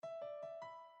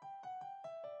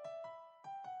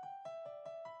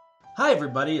Hi,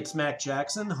 everybody. It's Mac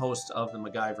Jackson, host of the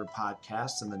MacGyver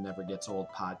podcast and the Never Gets Old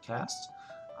podcast.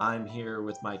 I'm here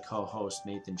with my co-host,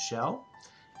 Nathan Schell,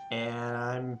 and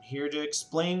I'm here to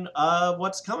explain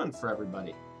what's coming for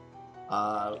everybody.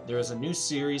 There's a new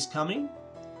series coming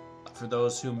for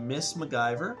those who miss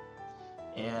MacGyver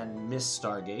and miss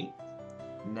Stargate.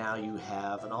 Now you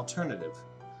have an alternative.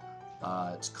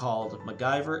 It's called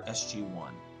MacGyver SG-1,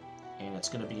 and it's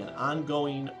going to be an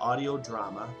ongoing audio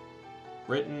drama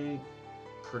written,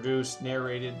 produced,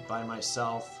 narrated by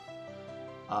myself,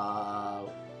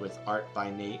 with art by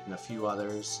Nate and a few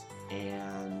others.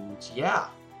 And yeah,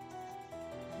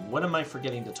 what am I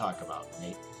forgetting to talk about,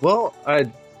 Nate? Well, I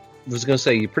was going to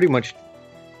say you pretty much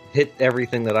hit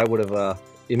everything that I would have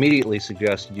immediately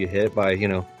suggested you hit by,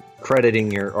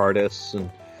 crediting your artists and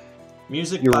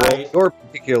music your by your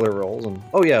particular roles. And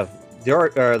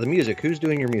the music. Who's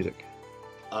doing your music?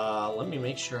 Let me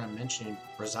make sure I'm mentioning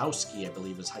Brozowski, I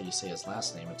believe is how you say his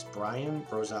last name. It's Brian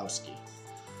Brozowski.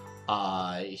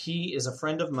 He is a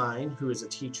friend of mine who is a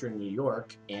teacher in New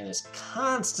York and is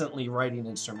constantly writing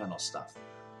instrumental stuff.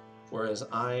 Whereas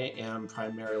I am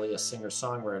primarily a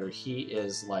singer-songwriter, he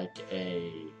is like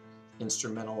a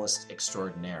instrumentalist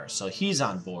extraordinaire. So he's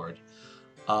on board.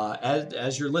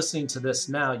 As you're listening to this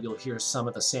now, you'll hear some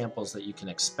of the samples that you can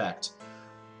expect.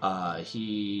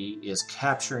 He is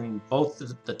capturing both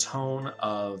the tone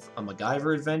of a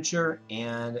MacGyver adventure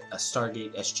and a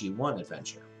Stargate SG-1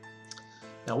 adventure.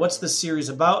 Now, what's this series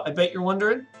about? I bet you're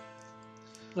wondering.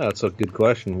 Oh, that's a good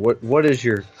question. What is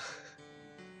your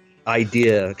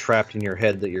idea trapped in your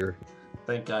head that you're...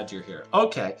 Thank God you're here.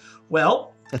 Okay,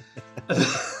 well,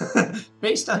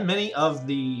 based on many of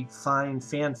the fine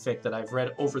fanfic that I've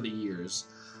read over the years,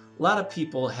 a lot of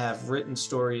people have written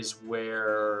stories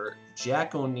where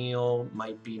Jack O'Neill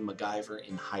might be MacGyver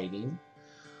in hiding.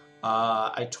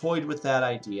 I toyed with that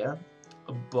idea,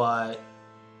 but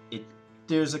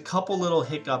there's a couple little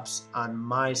hiccups on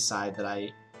my side that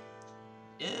I'd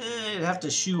have to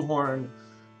shoehorn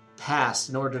past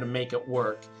in order to make it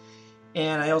work.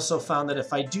 And I also found that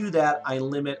if I do that, I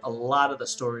limit a lot of the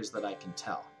stories that I can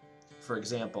tell. For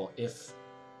example, if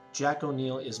Jack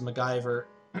O'Neill is MacGyver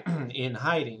in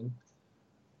hiding,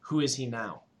 who is he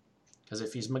now? Because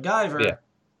if he's MacGyver,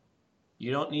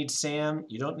 you don't need Sam,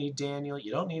 you don't need Daniel,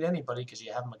 you don't need anybody because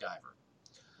you have MacGyver.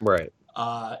 Right.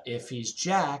 If he's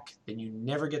Jack, then you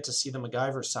never get to see the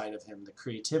MacGyver side of him, the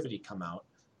creativity come out.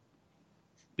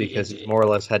 Because he more or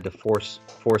less had to force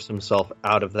himself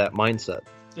out of that mindset.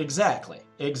 Exactly.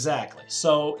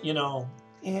 So,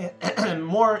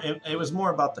 it was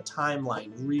more about the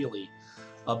timeline, really,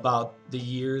 about the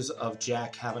years of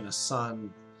Jack having a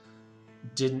son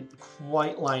didn't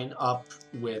quite line up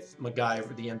with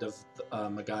MacGyver, the end of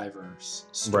MacGyver's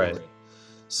story. Right.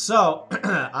 So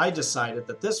I decided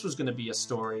that this was going to be a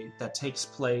story that takes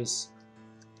place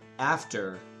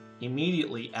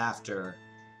immediately after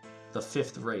the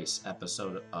fifth race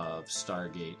episode of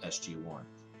Stargate SG-1,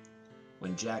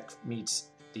 when Jack meets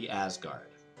the Asgard.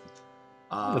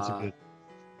 That's a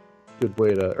good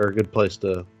way or a good place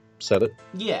to set it.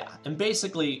 Yeah, and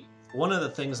basically, one of the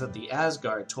things that the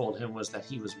Asgard told him was that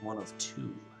he was one of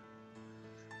two,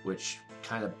 which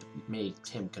kind of made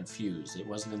him confused. It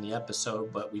wasn't in the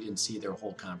episode, but we didn't see their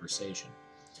whole conversation.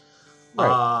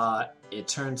 Right. It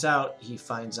turns out he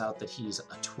finds out that he's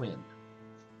a twin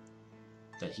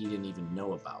that he didn't even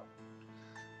know about.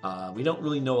 We don't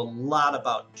really know a lot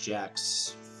about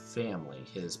Jack's family,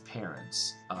 his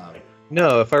parents.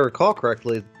 No, if I recall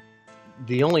correctly,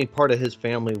 the only part of his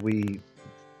family we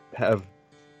have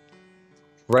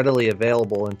readily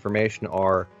available information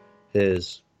are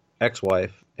his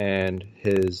ex-wife and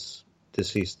his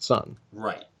deceased son.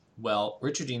 Right. Well,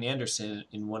 Richard Dean Anderson,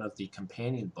 in one of the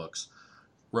companion books,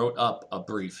 wrote up a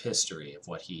brief history of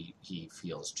what he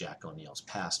feels Jack O'Neill's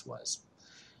past was.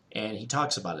 And he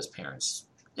talks about his parents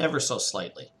ever so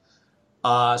slightly.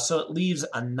 So it leaves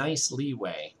a nice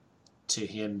leeway to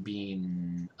him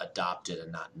being adopted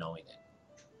and not knowing it.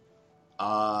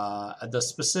 The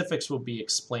specifics will be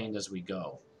explained as we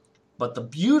go. But the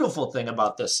beautiful thing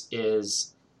about this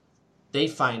is they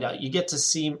find out, you get to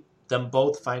see them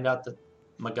both find out that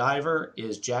MacGyver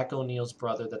is Jack O'Neill's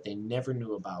brother that they never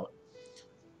knew about.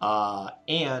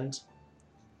 And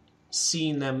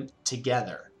seeing them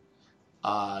together.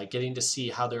 Getting to see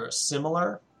how they're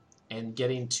similar and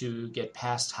getting to get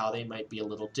past how they might be a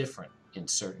little different in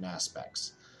certain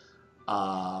aspects.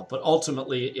 But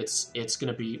ultimately, it's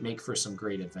going to make for some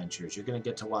great adventures. You're going to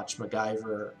get to watch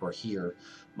MacGyver, or hear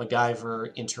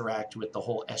MacGyver interact with the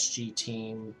whole SG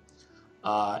team.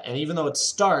 And even though it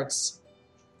starts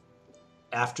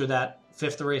after that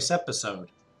fifth race episode,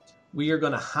 we are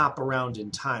going to hop around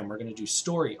in time. We're going to do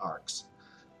story arcs.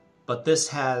 But this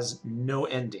has no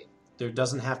ending. There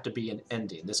doesn't have to be an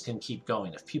ending. This can keep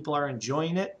going. If people are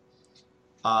enjoying it,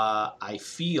 I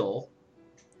feel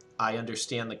I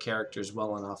understand the characters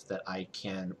well enough that I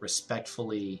can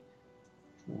respectfully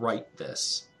write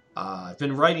this. I've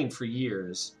been writing for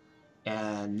years,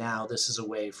 and now this is a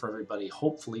way for everybody,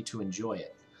 hopefully, to enjoy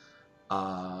it.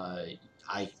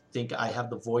 I think I have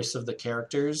the voice of the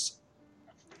characters.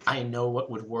 I know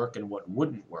what would work and what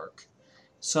wouldn't work.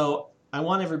 So I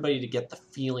want everybody to get the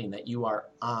feeling that you are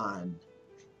on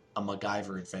a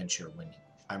MacGyver adventure when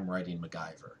I'm writing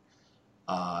MacGyver.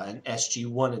 An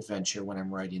SG-1 adventure when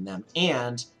I'm writing them.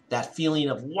 And that feeling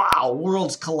of, wow,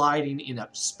 worlds colliding in a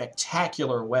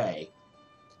spectacular way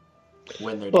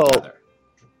when they're together.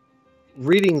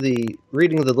 Reading the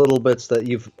little bits that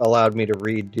you've allowed me to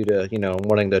read due to,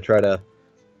 wanting to try to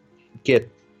get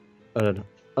an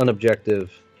unobjective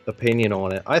opinion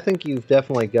on it, I think you've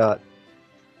definitely got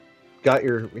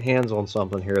your hands on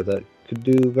something here that could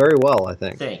do very well, I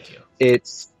think. Thank you.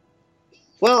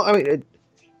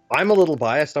 I'm a little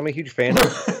biased. I'm a huge fan of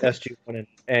SG-1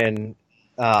 and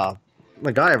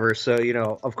MacGyver,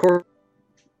 so, of course.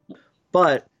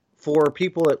 But for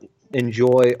people that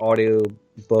enjoy audio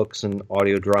books and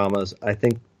audio dramas, I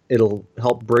think it'll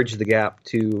help bridge the gap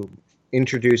to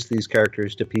introduce these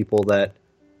characters to people that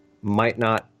might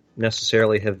not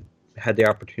necessarily have had the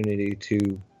opportunity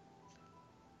to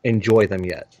enjoy them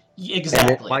yet.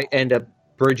 Exactly. And it might end up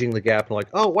bridging the gap and like,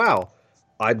 oh, wow,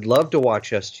 I'd love to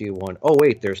watch SG-1. Oh,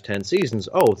 wait, there's 10 seasons.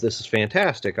 Oh, this is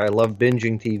fantastic. I love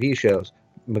binging TV shows.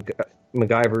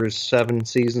 MacGyver's 7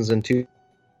 seasons and 2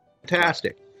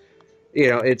 fantastic.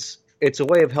 It's a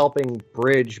way of helping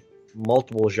bridge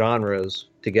multiple genres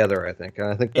together, I think. And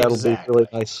I think that'll be really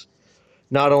nice,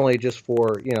 not only just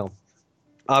for,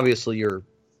 obviously your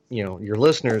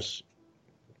listeners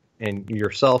and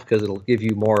yourself, because it'll give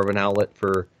you more of an outlet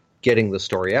for getting the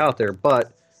story out there,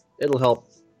 but it'll help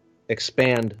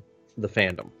expand the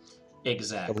fandom.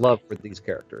 Exactly. The love for these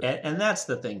characters. And that's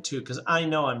the thing, too, because I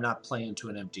know I'm not playing to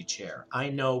an empty chair. I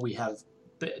know we have,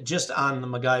 just on the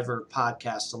MacGyver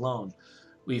podcast alone,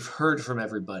 we've heard from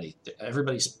everybody.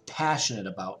 Everybody's passionate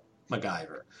about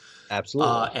MacGyver.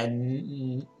 Absolutely.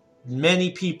 And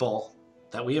many people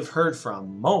that we have heard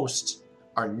from, most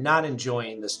are not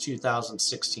enjoying this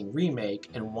 2016 remake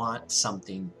and want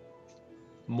something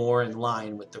more in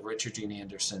line with the Richard Dean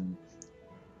Anderson,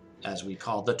 as we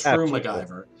call the true Absolutely.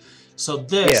 MacGyver. So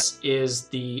this is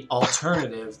the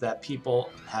alternative that people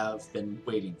have been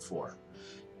waiting for.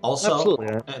 Also, Absolutely.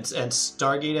 and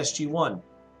Stargate SG-1.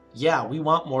 Yeah, we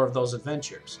want more of those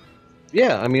adventures.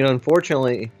 Yeah, I mean,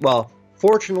 fortunately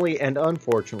and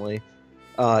unfortunately,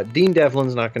 Dean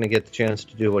Devlin's not going to get the chance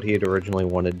to do what he had originally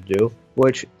wanted to do,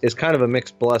 which is kind of a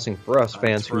mixed blessing for us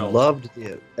fans who loved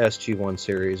the SG-1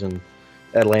 series and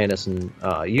Atlantis and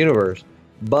Universe,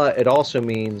 but it also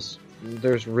means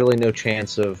there's really no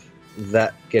chance of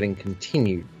that getting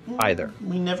continued either.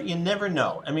 You never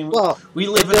know. I mean, we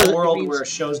live in a world where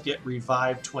shows get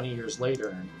revived 20 years later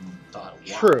and thought,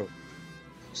 wow. True.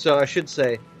 So I should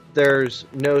say there's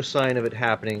no sign of it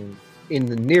happening in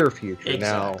the near future.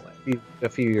 Exactly. Now, a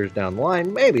few years down the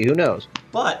line, maybe, who knows?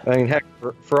 But I mean, heck,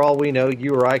 for all we know,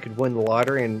 you or I could win the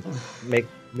lottery and make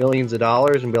millions of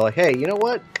dollars and be like, hey, you know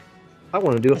what? I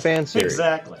want to do a fan series.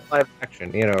 Exactly. Live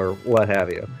action, or what have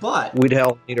you. But we'd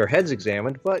need our heads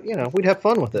examined, but, we'd have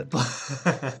fun with it.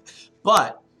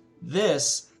 But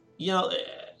this,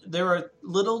 there are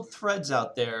little threads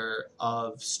out there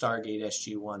of Stargate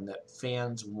SG-1 that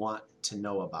fans want to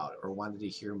know about or wanted to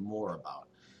hear more about.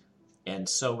 And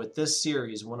so with this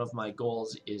series, one of my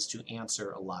goals is to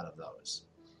answer a lot of those.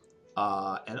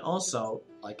 And also,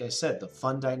 like I said, the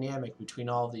fun dynamic between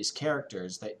all of these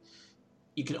characters that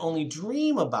you can only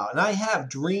dream about. And I have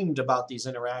dreamed about these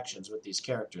interactions with these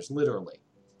characters, literally.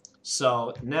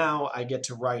 So now I get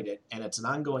to write it, and it's an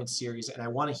ongoing series, and I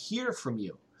want to hear from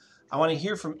you. I want to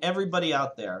hear from everybody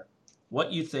out there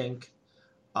what you think,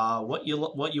 what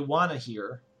you want to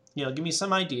hear. Give me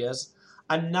some ideas.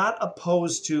 I'm not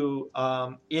opposed to,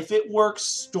 if it works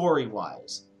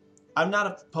story-wise, I'm not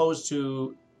opposed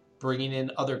to bringing in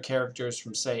other characters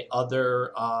from, say,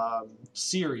 other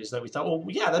series that we thought, well,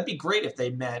 yeah, that'd be great if they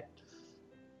met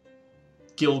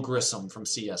Gil Grissom from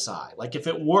CSI. Like, if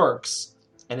it works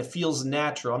and it feels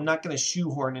natural, I'm not going to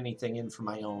shoehorn anything in for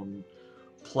my own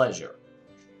pleasure.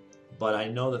 But I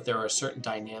know that there are certain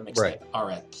dynamics that are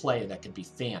at play that could be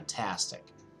fantastic.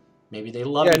 Maybe they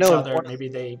love each other. Maybe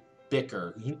they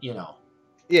bicker,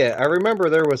 Yeah, I remember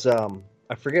there was,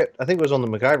 I forget, I think it was on the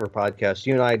MacGyver podcast,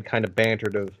 you and I had kind of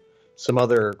bantered of some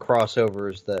other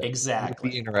crossovers that Exactly.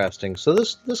 would be interesting. So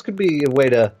this could be a way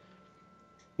to,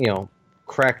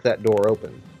 crack that door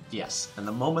open. Yes, and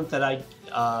the moment that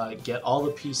I get all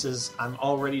the pieces, I'm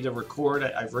all ready to record.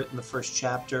 I've written the first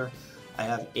chapter. I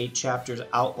have 8 chapters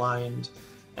outlined,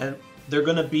 and they're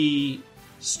going to be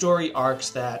story arcs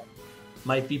that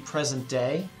might be present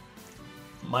day,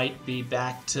 might be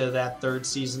back to that 3rd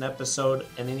season episode,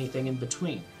 and anything in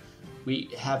between.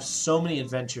 We have so many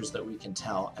adventures that we can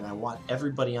tell, and I want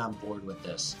everybody on board with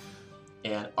this.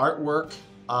 And artwork,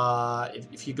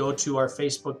 if you go to our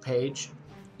Facebook page,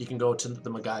 you can go to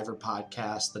the MacGyver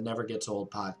podcast, the Never Gets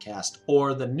Old podcast,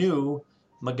 or the new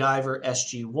MacGyver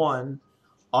SG1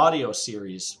 audio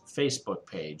series Facebook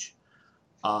page.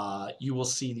 You will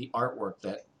see the artwork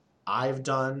that I've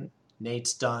done,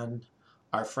 Nate's done,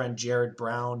 our friend Jared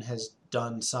Brown has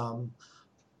done some.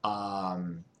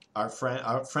 Our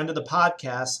friend of the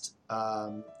podcast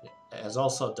has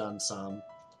also done some.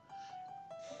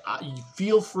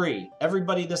 Feel free.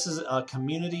 Everybody, this is a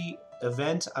community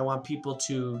event. I want people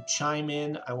to chime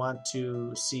in. I want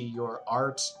to see your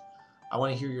art. I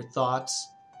want to hear your thoughts.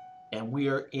 And we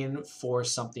are in for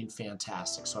something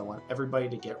fantastic. So I want everybody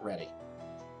to get ready.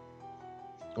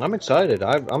 I'm excited.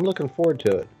 I'm looking forward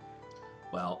to it.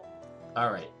 Well,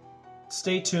 all right.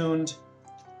 Stay tuned.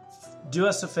 Do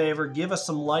us a favor. Give us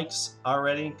some likes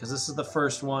already, because this is the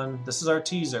first one. This is our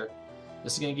teaser.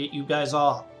 This is going to get you guys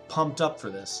all pumped up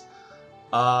for this.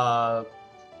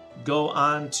 Go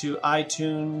on to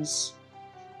iTunes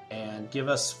and give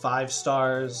us 5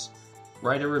 stars.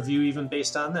 Write a review even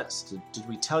based on this. Did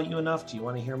we tell you enough? Do you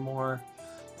want to hear more?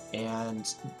 And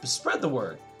spread the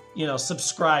word.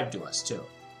 Subscribe to us too.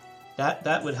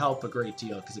 That would help a great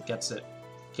deal, because it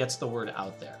gets the word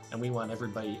out there. And we want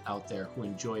everybody out there who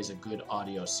enjoys a good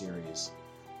audio series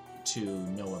to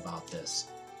know about this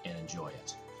and enjoy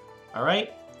it. All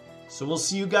right? So we'll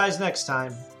see you guys next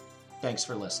time. Thanks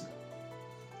for listening.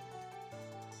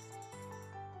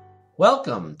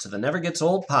 Welcome to the Never Gets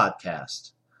Old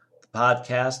podcast, the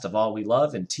podcast of all we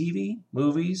love in TV,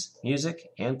 movies,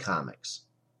 music, and comics,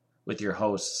 with your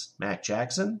hosts Mac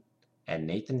Jackson and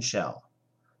Nathan Shell.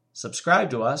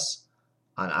 Subscribe to us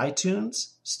on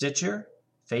iTunes, Stitcher,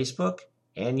 Facebook,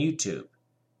 and YouTube.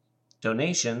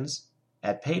 Donations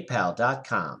at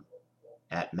paypal.com,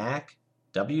 at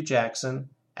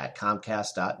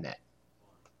macwjackson@comcast.net.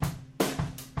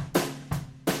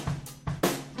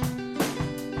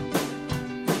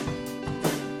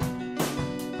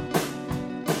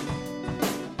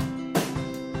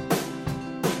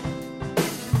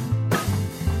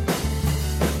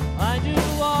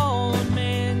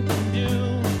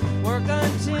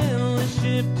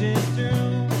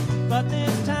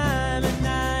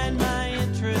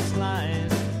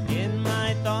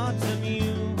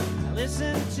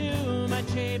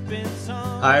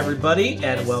 Hi, everybody,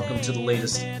 and welcome to the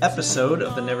latest episode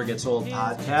of the Never Gets Old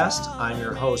podcast. I'm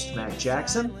your host, Mac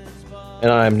Jackson.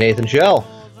 And I'm Nathan Shell.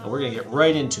 And we're going to get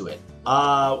right into it.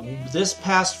 This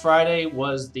past Friday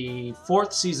was the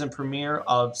 4th season premiere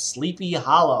of Sleepy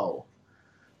Hollow.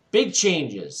 Big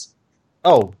changes.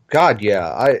 Oh, God,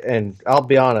 yeah. I'll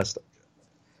be honest.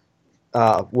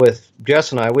 With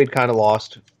Jess and I, we'd kind of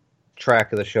lost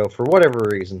track of the show for whatever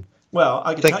reason. Well,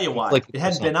 I can tell you why. It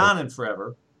hadn't been on in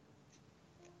forever.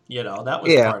 That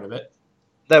was part of it.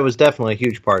 That was definitely a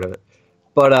huge part of it.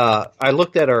 But I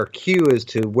looked at our queue as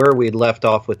to where we'd left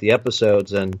off with the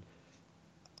episodes, and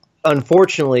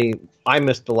unfortunately, we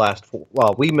missed the last 4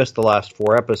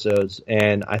 episodes,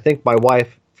 and I think my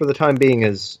wife, for the time being,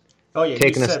 has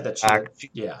taken us back.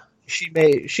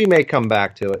 She may come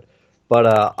back to it,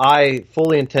 but I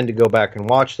fully intend to go back and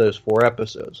watch those 4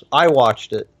 episodes. I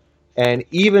watched it, and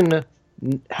even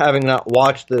having not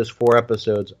watched those 4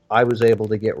 episodes, I was able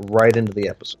to get right into the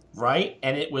episode. Right?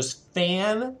 And it was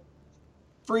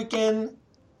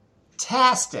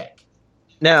fan-freaking-tastic.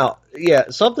 Now,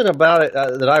 something about it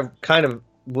that I kind of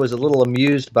was a little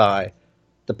amused by,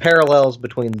 the parallels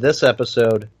between this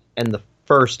episode and the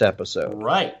first episode.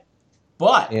 Right.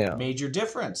 But, major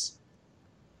difference.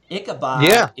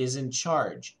 Ichabod is in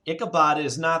charge. Ichabod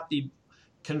is not the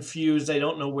confused, I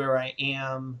don't know where I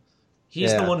am.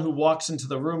 He's the one who walks into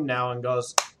the room now and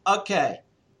goes, okay,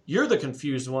 you're the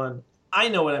confused one. I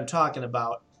know what I'm talking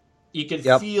about. You can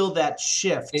feel that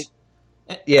shift.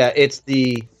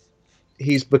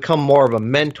 He's become more of a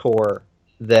mentor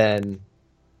than,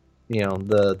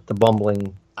 the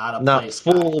bumbling. Out of not place.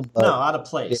 Full, but, out of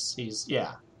place. He's,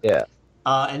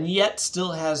 and yet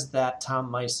still has that Tom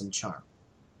Meissen charm.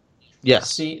 Yes.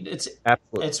 See,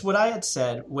 absolutely. It's what I had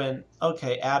said when,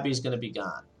 Abby's going to be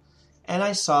gone. And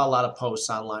I saw a lot of posts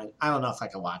online. I don't know if I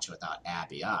can watch it without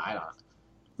Abby. I don't know.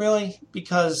 Really?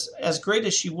 Because as great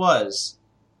as she was,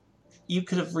 you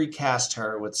could have recast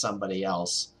her with somebody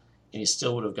else, and you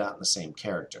still would have gotten the same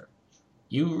character.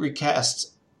 You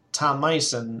recast Tom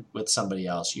Meissen with somebody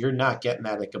else, you're not getting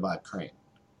that Ichabod Crane.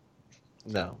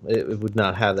 No, it would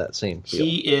not have that same feel.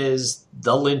 He is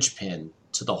the linchpin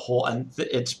to the whole, and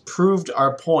it's proved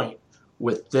our point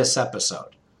with this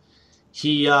episode.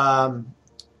 He, for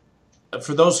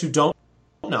those who don't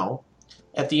know,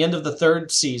 at the end of the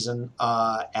third season,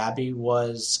 Abby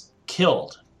was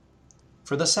killed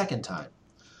for the second time.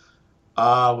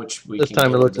 Which we this can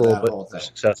time get it looked a into little that whole bit thing.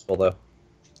 successful, though.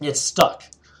 It's stuck.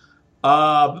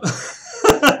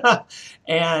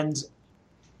 And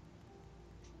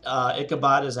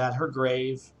Ichabod is at her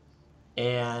grave,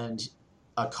 and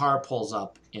a car pulls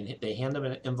up, and they hand him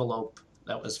an envelope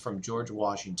that was from George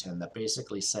Washington that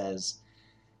basically says,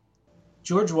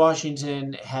 George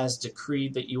Washington has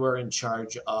decreed that you are in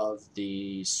charge of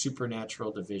the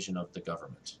supernatural division of the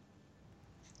government.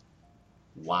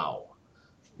 Wow.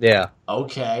 Yeah.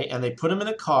 Okay. And they put him in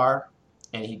a car,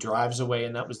 and he drives away,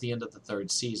 and that was the end of the third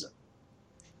season.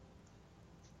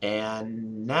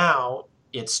 And now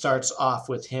it starts off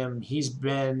with him. He's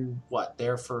been,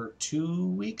 there for 2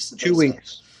 weeks? 2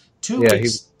 weeks. 2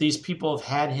 weeks. These people have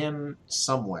had him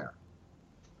somewhere.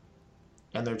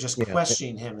 And they're just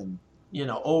questioning him and,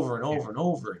 over and over and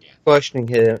over again. Questioning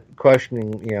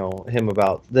him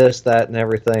about this, that, and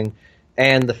everything.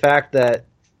 And the fact that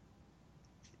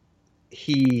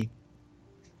he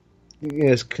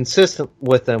is consistent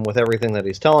with them with everything that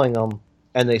he's telling them,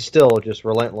 and they still just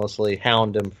relentlessly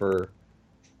hound him for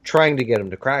trying to get him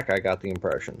to crack, I got the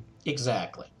impression.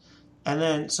 Exactly. And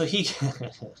then, so he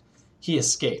he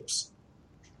escapes,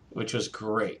 which was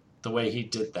great, the way he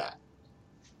did that.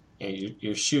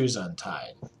 Your shoes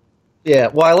untied. Yeah,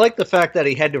 well, I like the fact that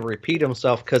he had to repeat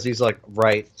himself because he's like,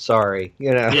 right, sorry,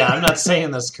 Yeah, I'm not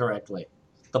saying this correctly.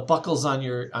 The buckles on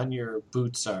your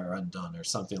boots are undone, or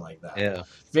something like that. Yeah.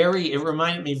 It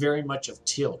reminded me very much of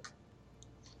Teal'c.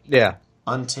 Yeah.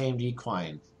 Untamed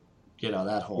Equine.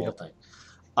 That whole thing.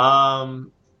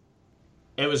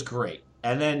 It was great.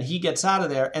 And then he gets out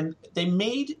of there, and they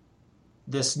made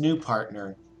this new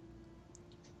partner.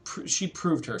 She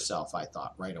proved herself, I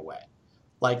thought, right away.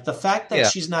 Like, the fact that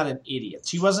she's not an idiot.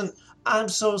 She wasn't, I'm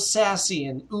so sassy,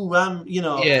 and, I'm.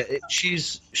 Yeah,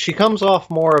 she comes off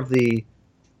more of the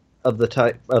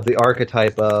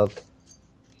archetype of,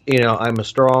 I'm a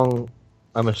strong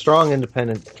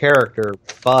independent character,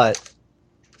 but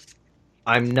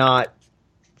I'm not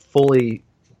fully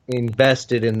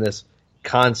invested in this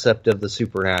concept of the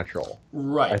supernatural.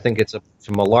 Right. I think it's a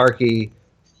malarkey,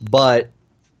 but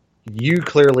you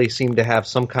clearly seem to have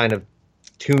some kind of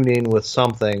tune in with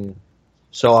something,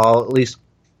 so I'll at least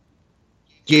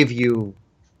give you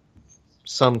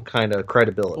some kind of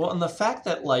credibility. Well, and the fact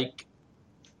that,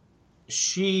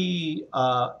 she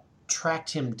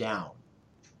tracked him down,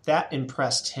 that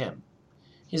impressed him.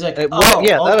 He's like,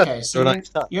 okay, so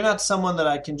you're not someone that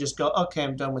I can just go, okay,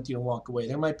 I'm done with you and walk away.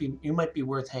 You might be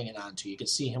worth hanging on to. You could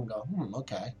see him go,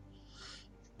 okay.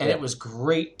 And it was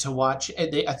great to watch.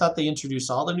 I thought they introduced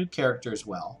all the new characters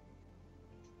well.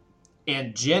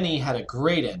 And Jenny had a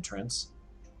great entrance.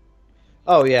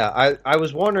 Oh, yeah. I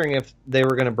was wondering if they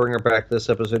were going to bring her back this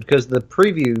episode, because the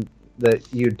preview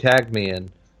that you tagged me in,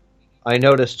 I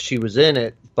noticed she was in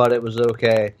it, but it was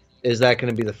okay. Is that going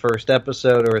to be the first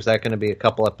episode, or is that going to be a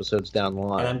couple episodes down the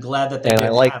line? And I'm glad that they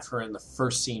didn't have her in the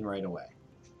first scene right away.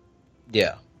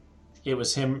 Yeah. It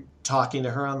was him talking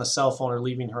to her on the cell phone or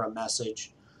leaving her a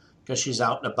message, because she's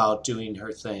out and about doing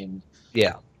her thing.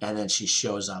 Yeah. And then she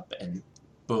shows up, and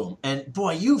boom. And,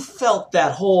 boy, you felt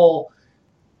that whole,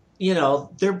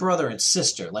 their brother and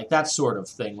sister, like that sort of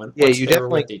thing once they were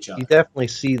with each other. You definitely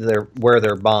see where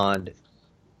their bond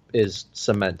is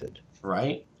cemented.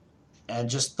 Right? And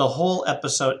just the whole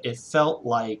episode, it felt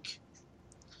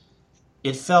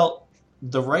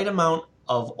the right amount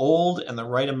of old and the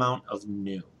right amount of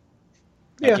new.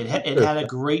 It had a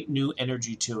great new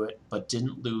energy to it, but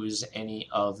didn't lose any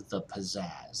of the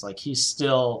pizzazz. Like, he's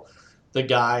still the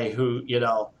guy who,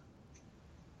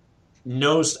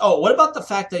 knows. Oh, what about the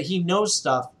fact that he knows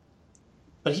stuff,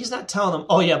 but he's not telling them,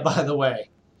 oh, yeah, by the way,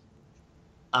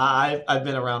 I've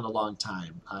been around a long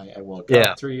time. I woke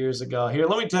up 3 years ago. Here,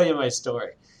 let me tell you my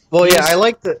story. Well, I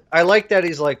like that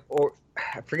he's like, or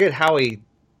I forget how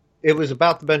it was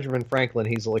about the Benjamin Franklin.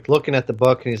 He's like looking at the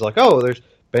book, and he's like, oh, there's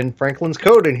Ben Franklin's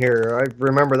code in here. I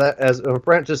remember that as an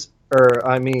apprentice,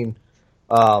 I've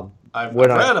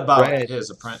read about his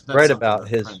apprentice. Read about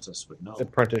his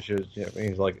apprentices. Yeah,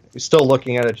 he's like, he's still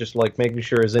looking at it, just like making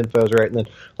sure his info's right, and then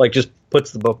like just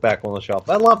puts the book back on the shelf.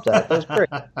 I love that. That was great.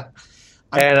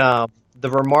 And the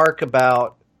remark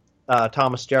about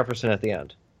Thomas Jefferson at the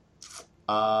end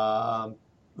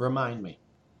Remind me.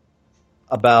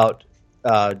 about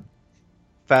being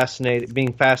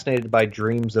fascinated by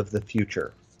dreams of the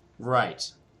future. Right.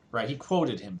 Right. He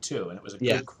quoted him too, and it was a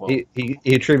Yeah, good quote. he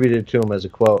attributed it to him as a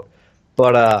quote.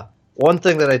 But one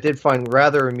thing that I did find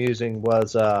rather amusing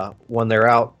was when they're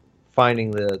out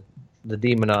finding the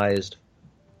demonized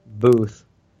booth,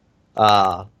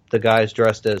 the guys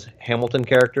dressed as Hamilton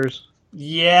characters.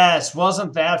 Yes,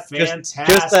 wasn't that Just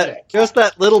fantastic? just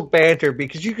that little banter,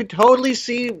 because you could totally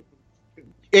see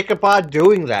Ichabod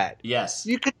doing that. Yes,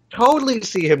 You could totally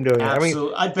see him doing it. I mean,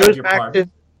 absolutely. I beg your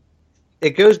pardon.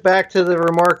 it goes back to the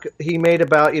remark he made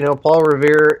about Paul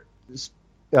Revere's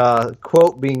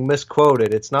quote being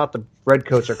misquoted. It's not the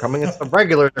redcoats are coming; it's the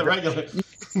regulars. The regular.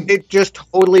 It just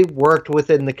totally worked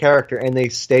within the character, and they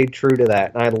stayed true to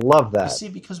that, and I love that. You see,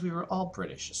 because we were all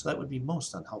British, so that would be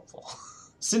most unhelpful.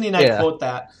 Cindy and I quote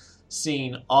that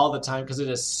scene all the time because it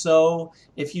is so.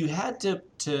 If you had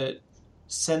to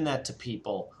send that to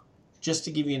people, just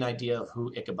to give you an idea of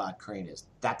who Ichabod Crane is,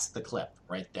 that's the clip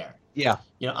right there. Yeah.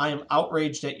 I am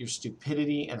outraged at your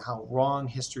stupidity and how wrong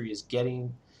history is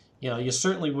getting. You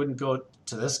certainly wouldn't go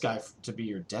to this guy to be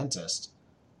your dentist.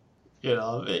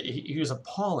 He was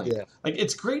appalling. Yeah. Like,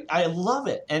 it's great. I love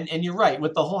it. And you're right.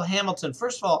 With the whole Hamilton,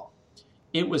 first of all,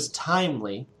 it was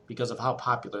timely because of how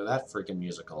popular that freaking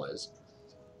musical is.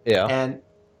 Yeah. And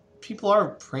people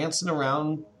are prancing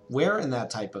around wearing that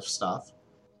type of stuff.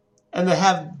 And to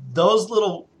have those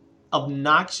little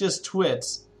obnoxious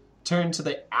twits turn to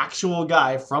the actual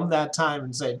guy from that time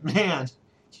and say, man,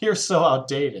 you're so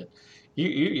outdated.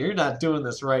 You're not doing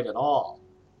this right at all.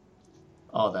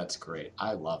 Oh, that's great.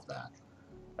 I love that.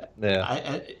 Yeah.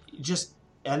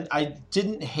 I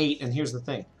didn't hate, and here's the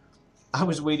thing. I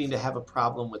was waiting to have a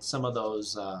problem with some of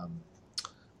those,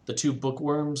 the two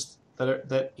bookworms that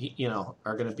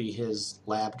are going to be his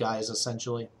lab guys,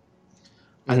 essentially.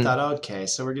 Mm-hmm. I thought, okay,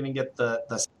 so we're going to get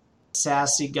the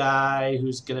sassy guy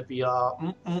who's going to be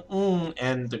all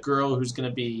and the girl who's going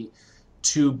to be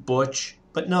too butch.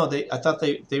 But no, I thought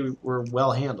they were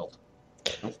well handled.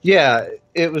 Yeah,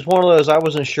 it was one of those I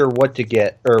wasn't sure what to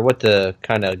get or what to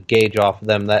kind of gauge off of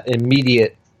them. That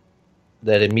immediate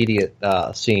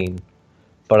scene,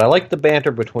 but I liked the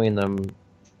banter between them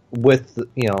with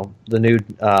the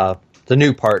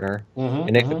new partner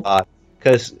in Ichabod,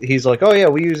 because he's like, oh yeah,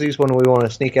 we use these when we want to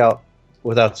sneak out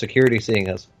without security seeing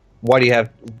us. Why do you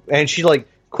have? And she like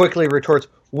quickly retorts,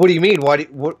 what do you mean?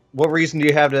 What reason do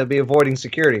you have to be avoiding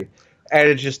security? And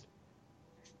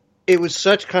it was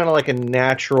such kind of like a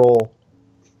natural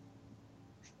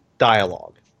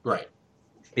dialogue. Right.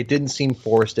 It didn't seem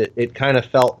forced. It kind of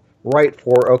felt right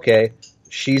for, okay,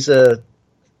 she's a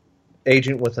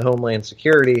agent with the Homeland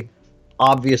Security.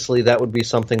 Obviously, that would be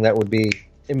something that would be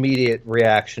immediate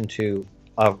reaction to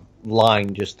a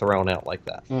line just thrown out like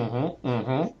that. Mm-hmm,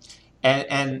 mm-hmm.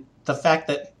 And the fact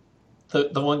that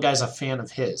the one guy's a fan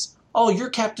of his. Oh, you're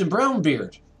Captain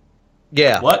Brownbeard.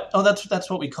 Yeah. What? Oh, that's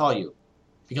what we call you.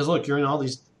 Because look, you're in all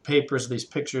these papers, these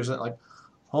pictures, and like,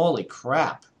 holy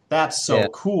crap, that's so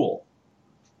cool.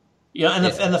 And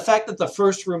the fact that the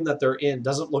first room that they're in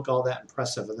doesn't look all that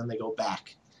impressive, and then they go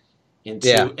back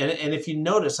into and if you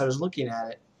notice, I was looking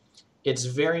at it, it's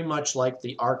very much like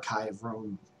the archive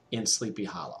room in Sleepy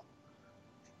Hollow.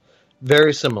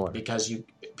 Very similar. Because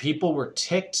people were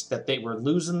ticked that they were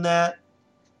losing that.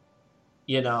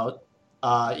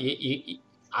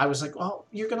 I was like, well,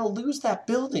 you're going to lose that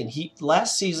building.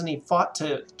 Last season he fought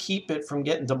to keep it from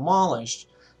getting demolished.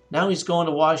 Now he's going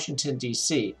to Washington,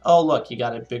 D.C. Oh, look, you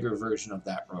got a bigger version of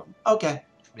that room. Okay.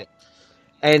 Yeah.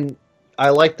 And I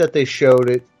like that they showed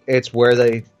it. It's where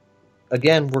they,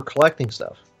 again, were collecting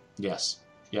stuff. Yes.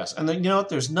 Yes. And then,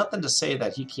 there's nothing to say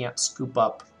that he can't scoop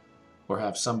up or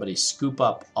have somebody scoop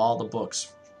up all the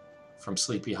books from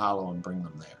Sleepy Hollow and bring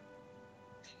them there.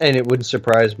 And it wouldn't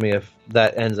surprise me if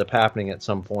that ends up happening at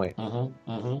some point.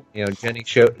 Mm-hmm,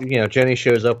 mm-hmm. Jenny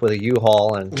shows up with a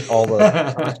U-Haul and all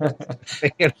the.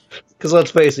 Because let's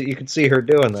face it, you could see her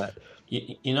doing that.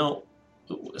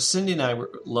 Cindy and I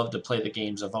love to play the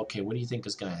games of, okay, what do you think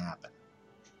is going to happen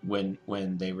when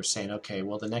they were saying, okay,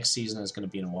 well, the next season is going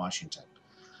to be in Washington.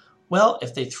 Well,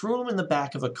 if they threw him in the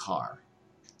back of a car,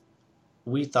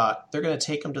 we thought they're going to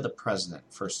take him to the president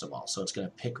first of all, so it's going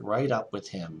to pick right up with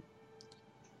him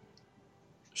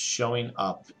showing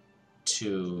up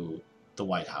to the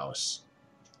White House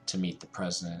to meet the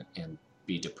president and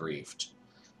be debriefed.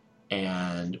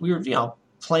 And we were,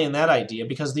 playing that idea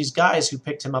because these guys who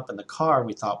picked him up in the car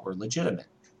we thought were legitimate.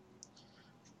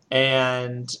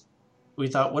 And we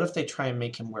thought, what if they try and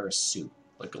make him wear a suit,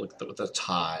 like with a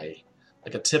tie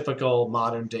like a typical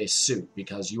modern day suit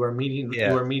because you are meeting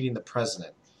the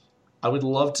president. I would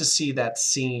love to see that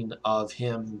scene of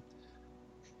him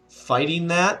fighting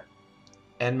that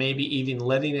and maybe even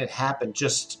letting it happen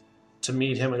just to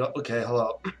meet him and go, okay,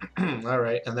 hello, all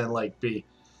right, and then like be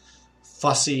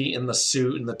fussy in the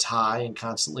suit and the tie and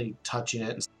constantly touching it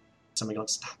and somebody going,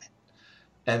 stop it.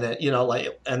 And then,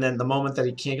 and then the moment that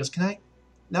he can't, goes, can I,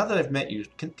 now that I've met you,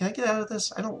 can I get out of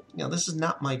this? I don't, this is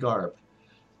not my garb.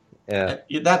 Yeah.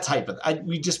 And that type of,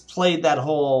 we just played that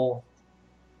whole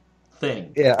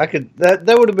thing. Yeah, I could, that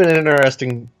would have been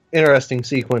an interesting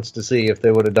sequence to see if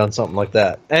they would have done something like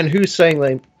that. And who's saying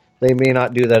they may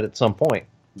not do that at some point?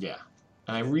 Yeah.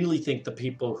 And I really think the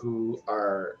people who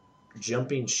are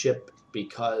jumping ship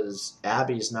because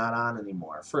Abby's not on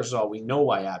anymore. First of all, we know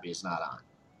why Abby's not on.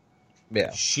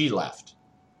 Yeah. She left.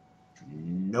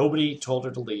 Nobody told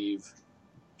her to leave.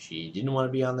 She didn't want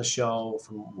to be on the show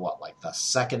from like the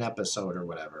second episode or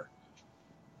whatever.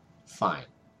 Fine.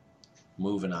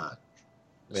 Moving on.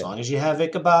 As long as you have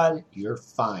Ichabod, you're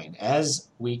fine, as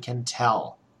we can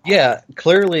tell. Yeah,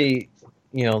 clearly,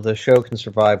 the show can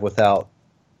survive without,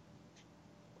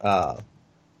 I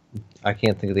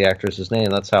can't think of the actress's name.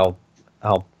 That's how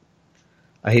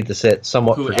I hate to say it,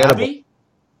 somewhat forgettable. Abby?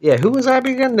 Yeah, who was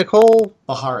Abby again? Nicole?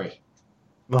 Bahari.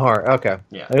 Okay.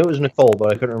 Yeah. I knew it was Nicole,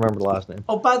 but I couldn't remember the last name.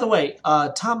 Oh, by the way,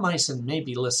 Tom Meissen may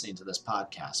be listening to this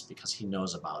podcast because he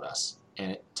knows about us.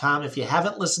 And Tom, if you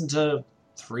haven't listened to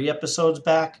 3 episodes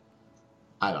back,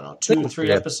 I don't know, 2 or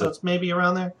 3 episodes, maybe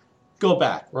around there, go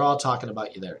back. We're all talking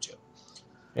about you there too.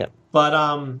 Yeah. But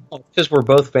because we're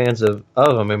both fans of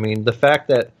him. I mean, the fact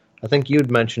that I think you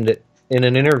had mentioned it in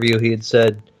an interview, he had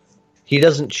said he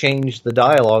doesn't change the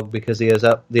dialogue because he has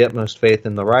the utmost faith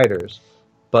in the writers.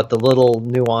 But the little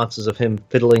nuances of him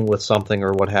fiddling with something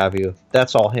or what have you,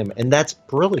 that's all him. And that's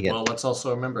brilliant. Well, let's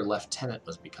also remember Lieutenant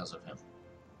was because of him.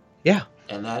 Yeah.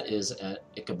 And that is an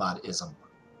Ichabodism.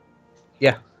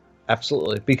 Yeah,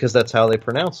 absolutely. Because that's how they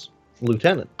pronounce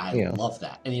Lieutenant. I love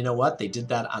that. And you know what? They did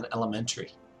that on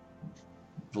Elementary.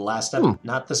 The last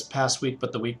not this past week,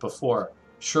 but the week before,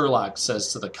 Sherlock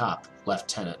says to the cop,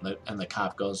 Lieutenant, and the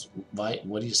cop goes, "What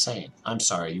are you saying? I'm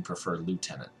sorry, you prefer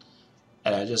Lieutenant."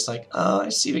 And I just like, I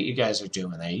see what you guys are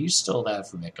doing there. You stole that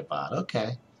from Ichabod.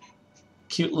 Okay.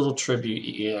 Cute little tribute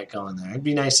you got going there. It'd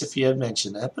be nice if you had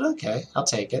mentioned that, but okay, I'll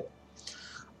take it.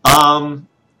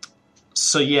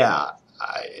 So yeah,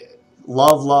 I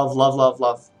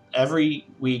love. Every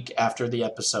week after the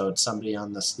episode, somebody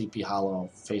on the Sleepy Hollow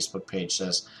Facebook page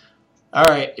says, all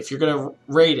right, if you're going to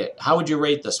rate it, how would you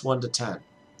rate this 1 to 10?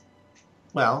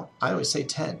 Well, I always say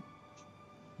 10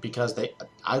 because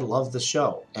I love the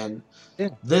show. And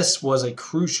this was a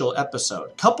crucial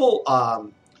episode. Couple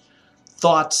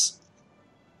thoughts.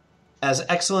 As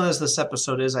excellent as this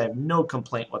episode is, I have no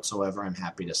complaint whatsoever, I'm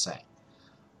happy to say.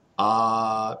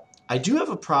 I do have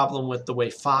a problem with the way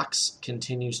Fox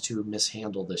continues to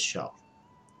mishandle this show.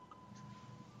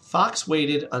 Fox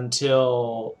waited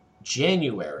until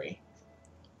January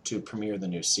to premiere the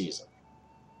new season.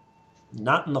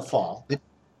 Not in the fall.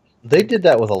 They did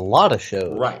that with a lot of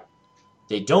shows. Right.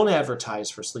 They don't advertise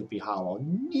for Sleepy Hollow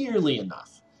nearly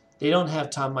enough. They don't have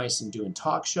Tom Meissen doing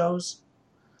talk shows,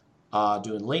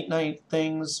 doing late night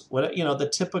things, the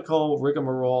typical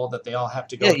rigmarole that they all have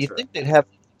to go through. Yeah, you think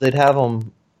they'd have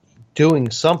them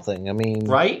doing something. I mean,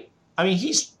 right? I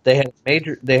mean, they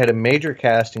had a major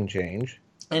casting change,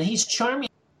 and he's charming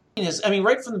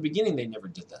right from the beginning they never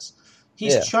did this.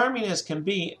 He's charming as can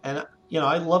be, and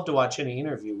I'd love to watch any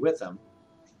interview with him.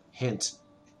 Hint,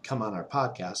 come on our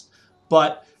podcast.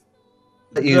 But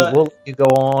you go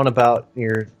on about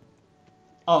your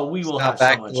we will have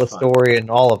so much fun. Story and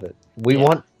all of it. We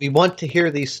want to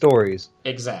hear these stories.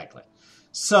 Exactly.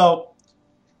 So,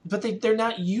 but they're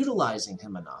not utilizing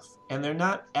him enough, and they're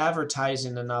not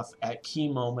advertising enough at key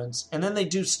moments. And then they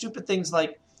do stupid things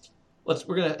like,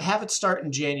 we're gonna have it start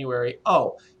in January.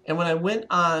 Oh, and when I went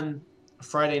on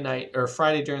Friday night or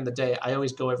Friday during the day, I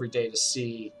always go every day to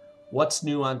see what's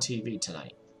new on TV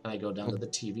tonight. And I go down to the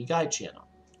TV Guide channel.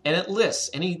 And it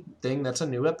lists anything that's a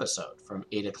new episode from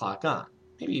 8 o'clock on.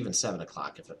 Maybe even 7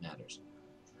 o'clock if it matters.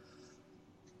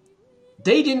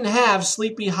 They didn't have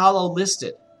Sleepy Hollow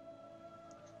listed.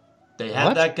 They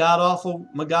had that god-awful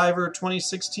MacGyver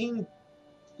 2016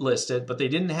 listed, but they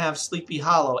didn't have Sleepy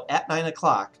Hollow at 9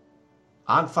 o'clock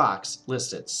on Fox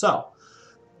listed. So,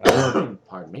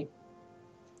 pardon me.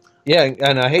 Yeah,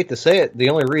 and I hate to say it,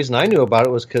 the only reason I knew about it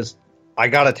was because I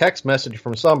got a text message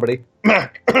from somebody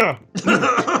letting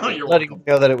me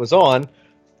know that it was on,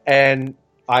 and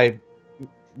I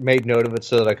made note of it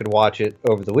so that I could watch it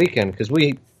over the weekend, because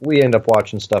we end up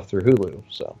watching stuff through Hulu.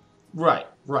 So Right.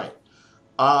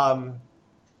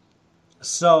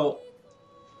 So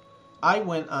I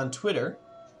went on Twitter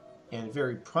and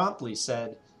very promptly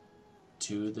said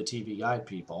to the TV Guide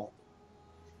people,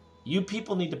 you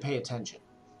people need to pay attention.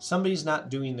 Somebody's not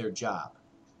doing their job.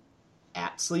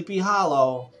 At Sleepy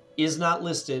Hollow is not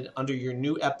listed under your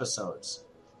new episodes.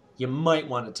 You might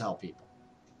want to tell people.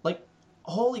 Like,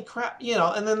 holy crap,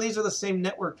 and then these are the same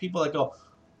network people that go,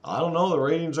 I don't know, the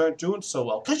ratings aren't doing so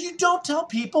well. Because you don't tell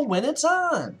people when it's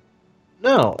on.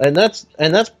 No, and that's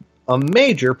a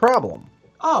major problem.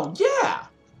 Oh, yeah.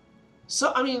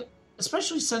 So, I mean,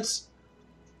 especially since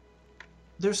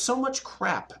there's so much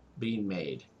crap being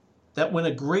made that when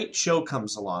a great show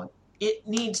comes along, it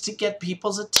needs to get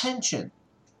people's attention.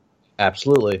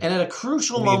 Absolutely. And at a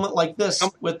crucial moment like this,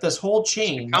 with this whole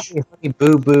change... Honey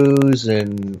Boo Boos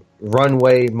and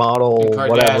runway model, and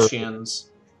Kardashians.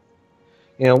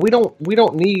 Whatever. We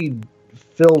don't need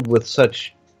filled with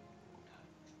such...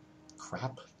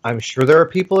 crap. I'm sure there are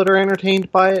people that are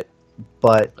entertained by it,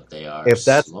 but they are if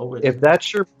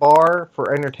that's your bar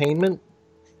for entertainment,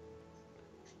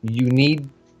 you need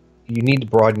to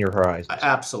broaden your horizons.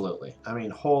 Absolutely. I mean,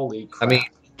 holy crap. I mean,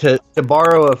 to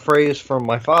borrow a phrase from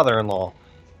my father-in-law,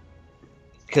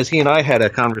 because he and I had a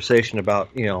conversation about,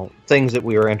 things that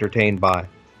we were entertained by.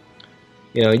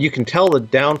 You can tell the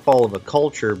downfall of a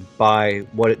culture by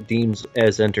what it deems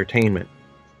as entertainment.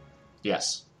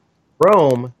 Yes.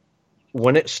 Rome,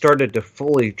 when it started to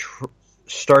fully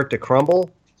start to crumble,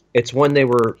 it's when they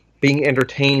were being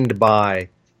entertained by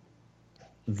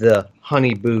the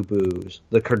Honey Boo Boos,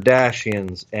 the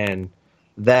Kardashians, and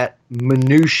that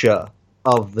minutia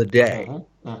of the day.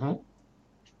 And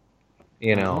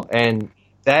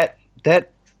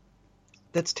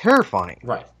that's terrifying.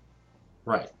 Right.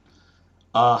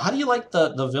 How do you like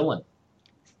the villain?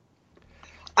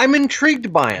 I'm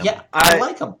intrigued by him. Yeah, I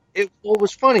like him. What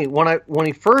was funny when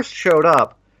he first showed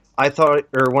up,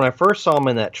 when I first saw him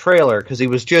in that trailer, because he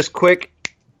was just quick,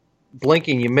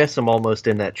 blinking, you miss him almost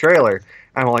in that trailer.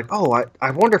 And I'm like, oh,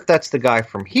 I wonder if that's the guy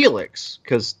from Helix,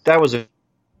 because that was on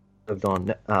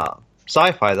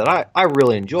sci-fi that I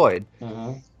really enjoyed.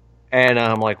 Mm-hmm. And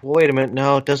I'm like, well, wait a minute,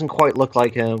 no, it doesn't quite look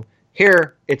like him.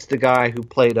 Here, it's the guy who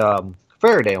played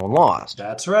Faraday on Lost.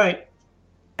 That's right.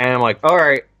 And I'm like, all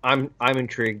right, I'm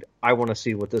intrigued. I want to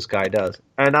see what this guy does.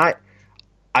 And I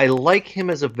like him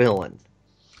as a villain.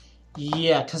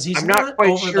 Yeah, because he's not quite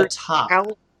over the top.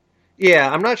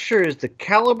 I'm not sure is the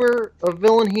caliber of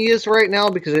villain he is right now,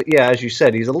 because, as you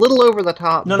said, he's a little over the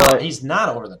top. No, he's not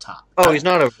over the top. Oh, he's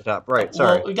not over the top. Right,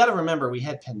 sorry. Well, we got to remember, we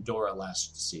had Pandora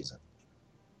last season.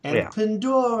 And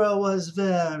Pandora was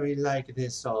very like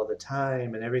this all the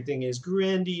time, and everything is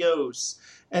grandiose.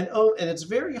 And it's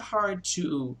very hard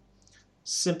to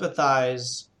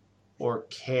sympathize or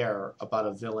care about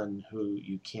a villain who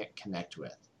you can't connect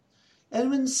with.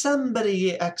 And when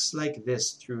somebody acts like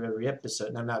this through every episode,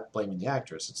 and I'm not blaming the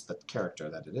actress, it's the character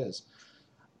that it is,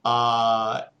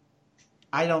 I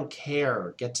don't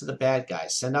care. Get to the bad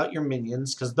guys. Send out your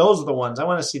minions, because those are the ones. I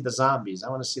want to see the zombies. I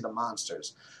want to see the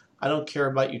monsters. I don't care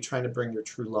about you trying to bring your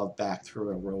true love back through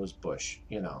a rose bush,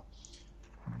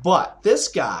 But this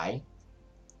guy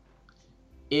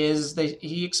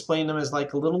he explained him as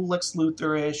like a little Lex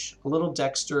Luthor-ish, a little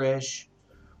Dexter-ish,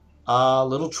 a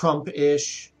little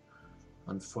Trump-ish.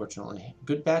 Unfortunately,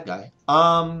 good bad guy.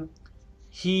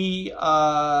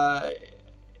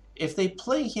 If they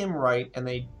play him right and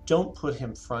they don't put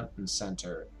him front and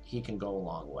center, he can go a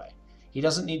long way. He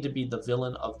doesn't need to be the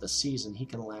villain of the season. He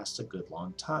can last a good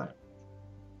long time.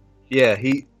 Yeah,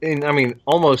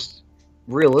 almost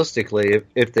realistically,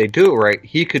 if they do it right,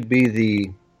 he could be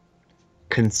the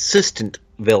consistent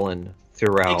villain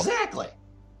throughout. Exactly.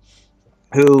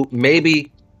 Who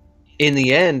maybe in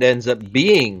the end ends up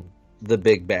being the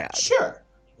big bad. Sure.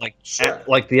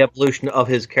 Like the evolution of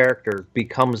his character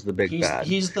becomes the big bad.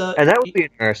 And that would be an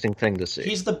interesting thing to see.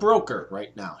 He's the broker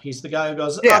right now. He's the guy who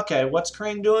goes, okay, what's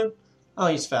Crane doing? Oh,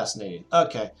 he's fascinating.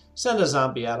 Okay, send a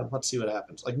zombie at him. Let's see what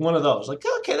happens. Like one of those. Like,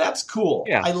 okay, that's cool.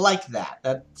 Yeah. I like that.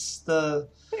 It's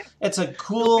a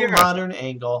cool modern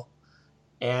angle,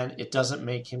 and it doesn't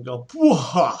make him go,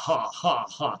 ha, ha, ha,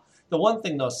 ha. The one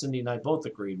thing, though, Cindy and I both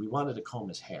agreed, we wanted to comb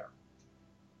his hair.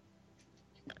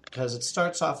 Because it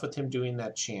starts off with him doing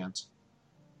that chant,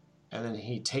 and then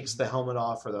he takes the helmet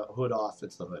off, or the hood off.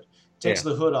 It's the hood. Takes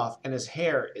the hood off, and his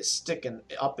hair is sticking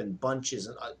up in bunches,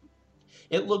 and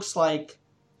it looks like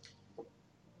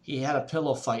he had a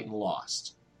pillow fight and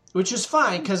lost, which is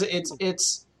fine because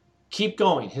it's keep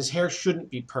going. His hair shouldn't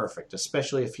be perfect,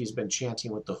 especially if he's been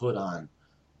chanting with the hood on.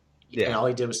 Yeah. And all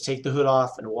he did was take the hood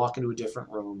off and walk into a different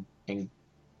room and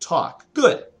talk.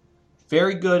 Good.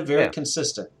 Very good, very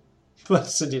consistent. But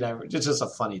Cindy and I, it's just a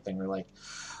funny thing. We're like,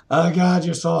 oh God,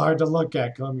 you're so hard to look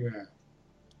at. Comb your hair.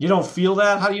 You don't feel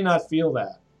that? How do you not feel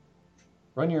that?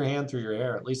 Run your hand through your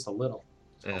hair at least a little.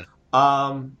 Yeah.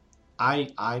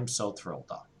 I'm so thrilled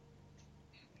though.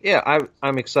 Yeah,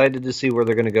 I'm excited to see where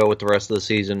they're going to go with the rest of the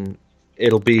season.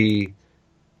 It'll be,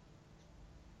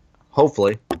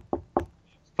 hopefully,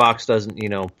 Fox doesn't,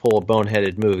 pull a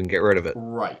boneheaded move and get rid of it.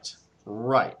 Right,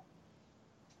 right.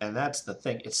 And that's the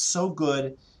thing. It's so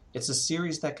good. It's a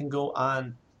series that can go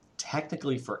on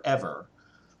technically forever,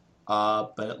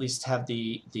 but at least have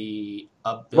the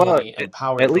ability and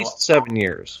power at to least 7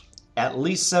 years. At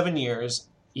least 7 years,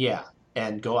 yeah,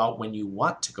 and go out when you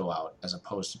want to go out, as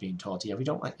opposed to being told, "Yeah, we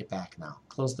don't want you back now.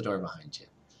 Close the door behind you."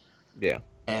 Yeah.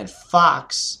 And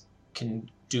Fox can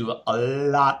do a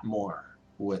lot more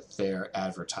with their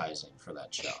advertising for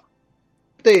that show.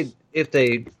 If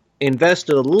they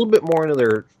invested a little bit more into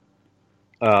their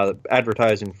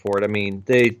advertising for it, I mean,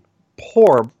 they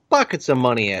pour buckets of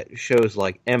money at shows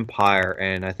like Empire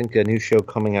and I think a new show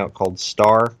coming out called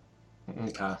Star.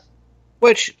 Okay.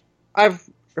 Which I've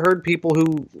heard people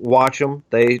who watch them,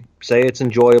 they say it's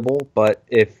enjoyable, but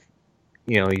if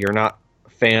you're not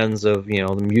fans of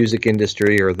the music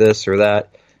industry or this or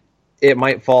that, it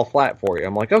might fall flat for you.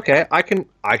 I'm like, okay, I can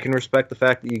respect the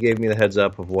fact that you gave me the heads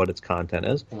up of what its content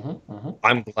is. Mm-hmm, mm-hmm.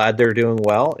 I'm glad they're doing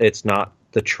well. It's not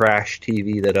the trash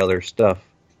TV that other stuff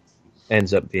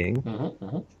ends up being. Mm-hmm,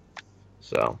 mm-hmm.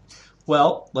 So,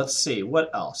 well, let's see what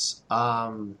else.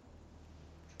 I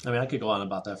could go on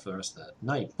about that for the rest of the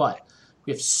night, but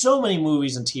we have so many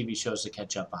movies and TV shows to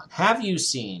catch up on. Have you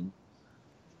seen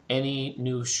any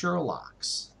new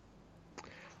Sherlocks?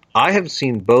 I have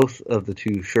seen both of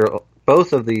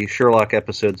the Sherlock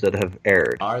episodes that have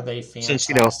aired. Are they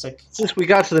fantastic? Since we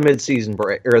got to the mid-season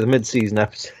break or the mid-season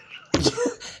episode.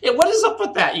 Yeah, what is up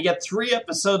with that? You get 3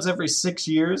 episodes every 6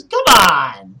 years? Come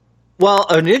on! Well,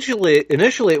 initially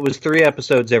it was 3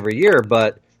 episodes every year,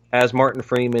 but as Martin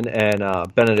Freeman and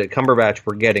Benedict Cumberbatch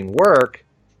were getting work,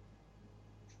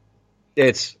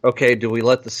 it's, okay, do we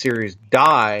let the series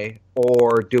die,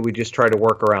 or do we just try to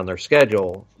work around their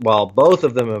schedule? Well, both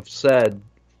of them have said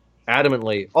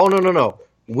adamantly, oh, no,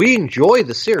 we enjoy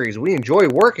the series, we enjoy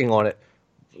working on it.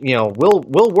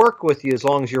 We'll work with you as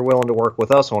long as you're willing to work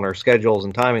with us on our schedules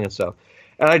and timing and stuff.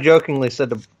 And I jokingly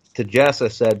said to Jess, I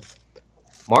said,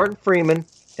 Martin Freeman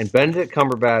and Benedict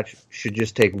Cumberbatch should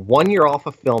just take 1 year off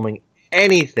of filming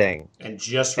anything. And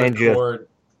just record.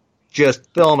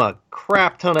 Just film a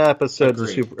crap ton of episodes of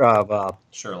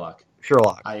Sherlock.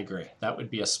 Sherlock. I agree. That would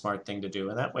be a smart thing to do.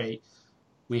 And that way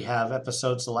we have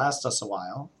episodes to last us a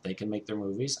while. They can make their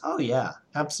movies. Oh, yeah,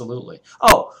 absolutely.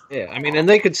 Oh! Yeah, and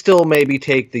they could still maybe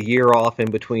take the year off in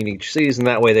between each season.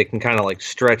 That way they can kind of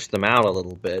stretch them out a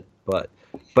little bit. But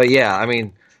yeah,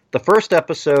 the first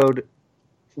episode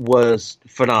was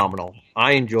phenomenal.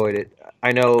 I enjoyed it.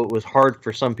 I know it was hard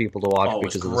for some people to watch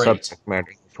because of the subject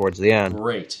matter towards the end.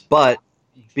 Great. But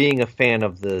being a fan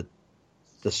of the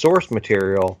source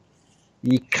material,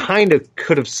 you kind of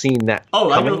could have seen that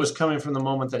coming. I knew it was coming from the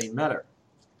moment that he met her.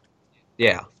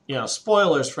 Yeah.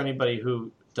 Spoilers for anybody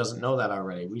who doesn't know that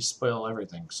already. We spoil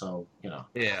everything, so,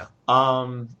 Yeah.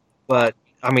 But,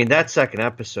 that second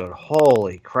episode,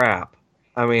 holy crap.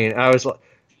 I was like...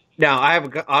 Now, I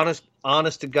have an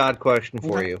honest to God question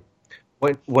for you.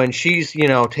 When she's,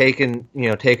 taking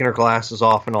her glasses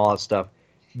off and all that stuff,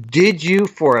 did you,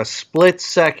 for a split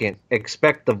second,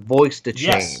 expect the voice to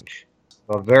change? Yes.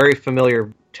 A very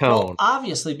familiar tone. Well,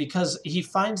 obviously, because he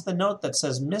finds the note that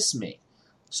says, "Miss me."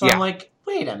 So yeah. I'm like,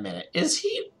 wait a minute. Is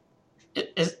he...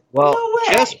 Well,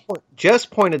 no way. Jess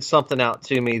pointed something out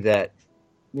to me that,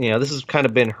 this has kind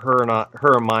of been her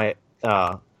and my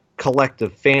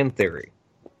collective fan theory.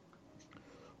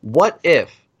 What if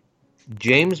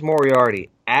James Moriarty,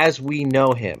 as we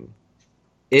know him,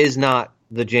 is not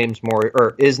the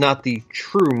is not the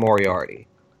true Moriarty?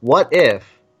 What if,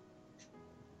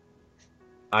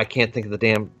 I can't think of the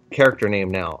damn character name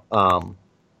now,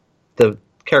 the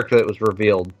character that was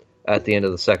revealed at the end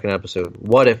of the second episode,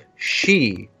 what if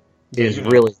she is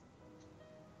really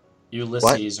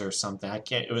Ulysses or something? I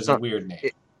can't. It was a weird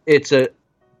name. It's a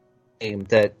name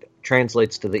that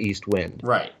translates to the East Wind.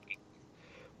 Right.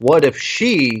 What if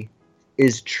she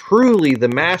is truly the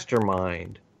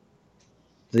mastermind,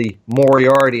 the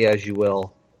Moriarty, as you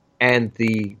will, and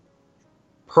the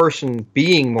person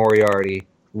being Moriarty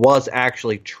was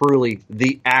actually truly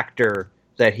the actor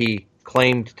that he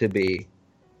claimed to be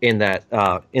in that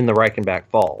in the Reichenbach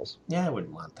Falls? Yeah, I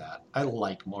wouldn't want that. I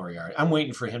like Moriarty. I'm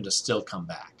waiting for him to still come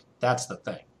back. That's the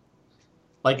thing.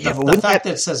 The fact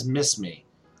that it says "miss me,"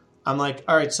 I'm like,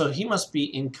 all right, so he must be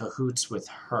in cahoots with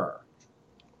her.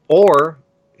 or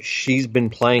she's been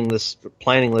planning this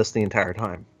the entire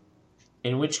time.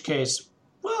 In which case,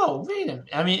 well, wait a minute.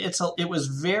 I mean, it was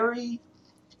very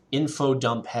info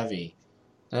dump heavy.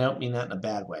 And I don't mean that in a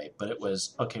bad way, but it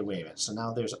was, okay, wait a minute. So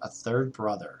now there's a third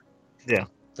brother Yeah.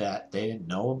 that they didn't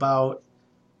know about.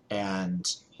 And,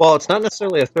 Well, it's not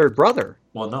necessarily a third brother.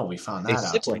 well, no, we found A that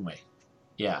out, sibling. didn't we?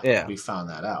 Yeah, Yeah. we found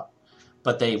that out.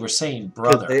 But they were saying 'Cause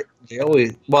brother. They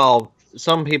always, well,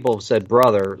 some people have said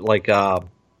brother, like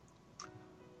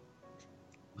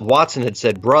Watson had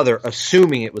said brother,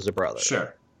 assuming it was a brother.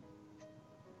 Sure.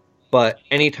 But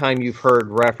anytime you've heard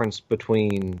reference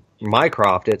between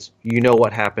Mycroft, it's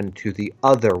what happened to the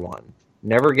other one.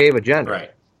 Never gave a gender.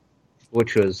 Right.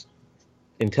 Which was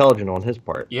intelligent on his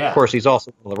part. Yeah. Of course, he's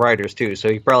also one of the writers, too, so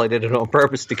he probably did it on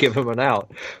purpose to give him an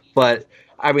out. But,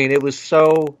 I mean, it was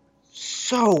so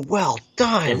well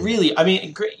done. It really, I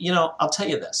mean, I'll tell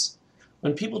you this.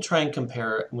 When people try and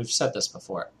compare, and we've said this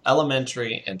before,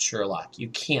 Elementary and Sherlock, you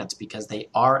can't because they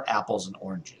are apples and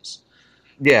oranges.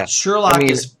 Yeah. Sherlock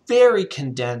is very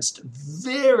condensed,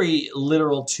 very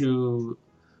literal to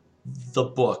the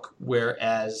book,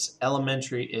 whereas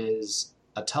Elementary is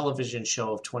a television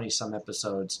show of 20-some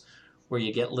episodes where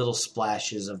you get little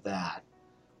splashes of that,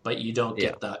 but you don't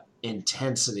get the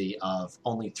intensity of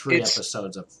only 3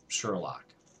 episodes of Sherlock.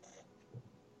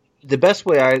 The best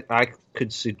way I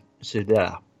could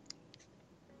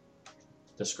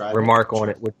Describe remark on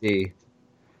it would be,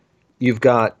 you've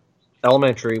got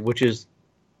Elementary, which is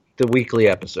the weekly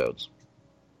episodes.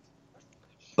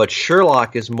 But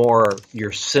Sherlock is more your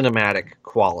cinematic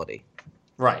quality.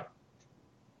 Right.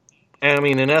 And I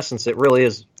mean, in essence, it really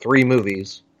is 3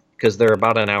 movies because they're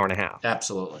about an hour and a half.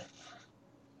 Absolutely.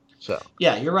 So.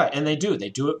 Yeah, you're right. And they do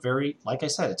it very, like I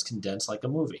said, it's condensed like a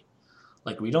movie.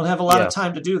 Like, we don't have a lot of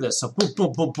time to do this, so boom,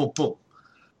 boom, boom, boom, boom.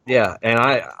 Yeah, and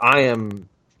I am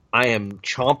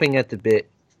chomping at the bit,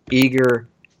 eager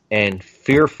and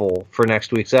fearful for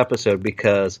next week's episode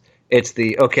because it's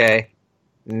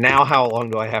now how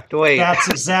long do I have to wait? That's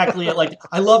exactly it. Like,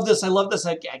 I love this. I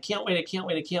can't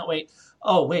wait.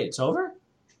 Oh, wait, it's over?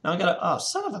 Now I gotta,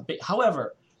 son of a bitch.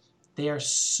 However, they are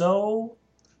so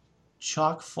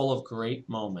chock full of great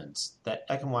moments that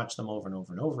I can watch them over and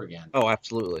over and over again. Oh,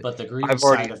 absolutely. But the greedy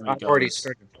side of me I've already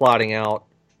started plotting out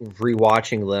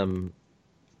rewatching them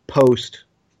post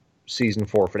season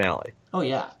 4 finale. Oh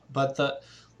yeah, but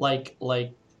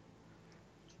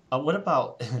what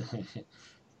about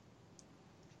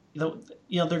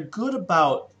they're good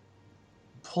about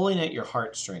pulling at your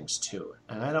heartstrings too,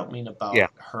 and I don't mean about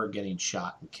her getting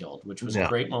shot and killed, which was a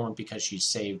great moment because she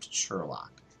saved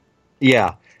Sherlock.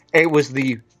 Yeah, it was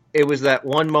that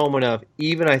one moment of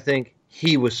even I think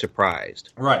he was surprised,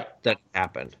 right, that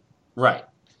happened, right,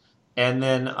 and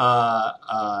then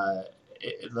the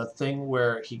thing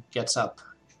where he gets up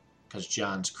because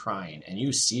John's crying, and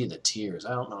you see the tears.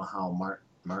 I don't know how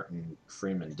Martin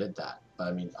Freeman did that, but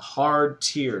I mean, hard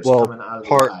tears coming out of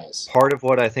the eyes. Part of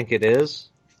what I think it is,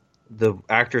 the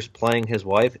actress playing his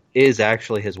wife is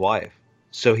actually his wife.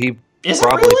 So he is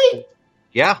probably, it really?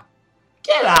 Yeah.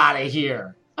 Get out of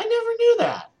here! I never knew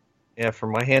that. Yeah,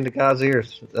 from my hand to God's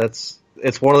ears.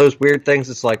 It's one of those weird things.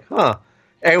 It's like, huh?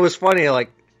 And it was funny.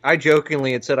 Like I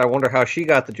jokingly had said, I wonder how she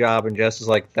got the job, and Jess is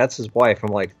like, that's his wife.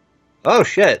 I'm like, oh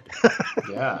shit.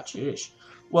 Yeah, jeez.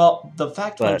 Well, the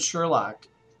fact when Sherlock,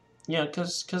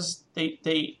 because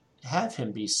they have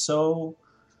him be so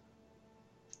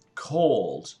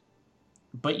cold,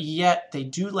 but yet they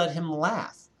do let him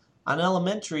laugh. On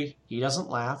Elementary, he doesn't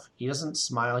laugh, he doesn't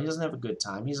smile, he doesn't have a good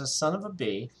time. He's a son of a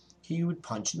bee. He would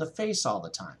punch in the face all the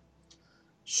time.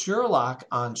 Sherlock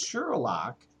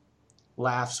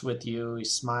laughs with you, he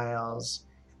smiles,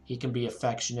 he can be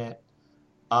affectionate.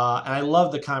 And I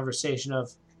love the conversation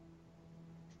of,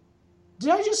 did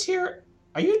I just hear,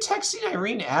 are you texting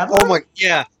Irene Adler? Oh my,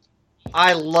 yeah.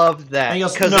 I love that. And he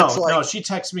goes, no, she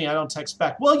texts me, I don't text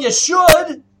back. Well, you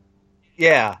should!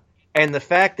 Yeah. And the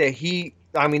fact that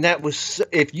that was,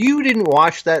 if you didn't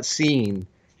watch that scene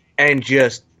and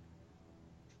just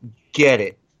get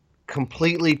it,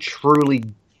 completely, truly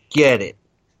get it,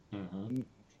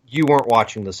 you weren't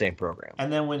watching the same program.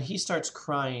 And then when he starts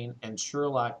crying and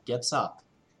Sherlock gets up,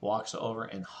 walks over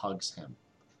and hugs him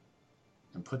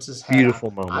and puts his head beautiful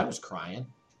up. moment. I was crying.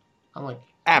 I'm like,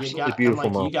 absolutely beautiful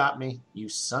moment. You got me, you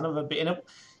son of a bitch. And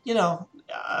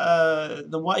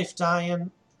the wife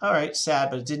dying, all right, sad,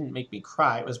 but it didn't make me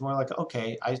cry. It was more like,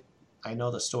 okay, I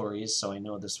know the stories, so I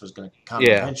know this was going to come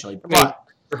eventually. But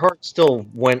your heart still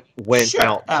went sure,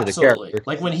 out to absolutely. The character.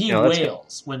 Like when he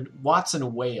wails, when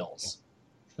Watson wails,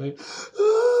 like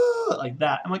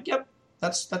that. I'm like, yep,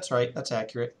 that's right, that's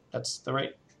accurate, that's the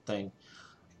right thing.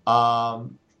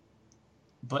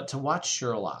 But to watch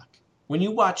Sherlock, when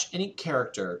you watch any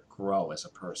character grow as a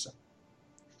person,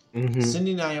 Mm-hmm.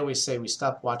 Cindy and I always say we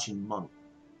stopped watching Monk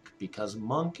because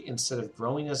Monk, instead of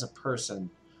growing as a person,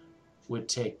 would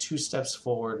take 2 steps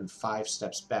forward and 5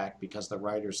 steps back because the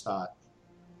writers thought,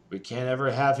 we can't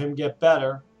ever have him get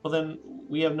better. Well, then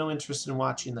we have no interest in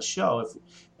watching the show.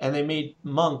 And they made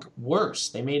Monk worse.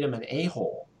 They made him an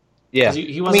a-hole. Because Yeah.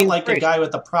 he I wasn't mean, like a great. guy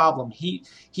with a problem. He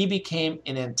became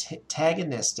an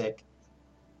antagonistic,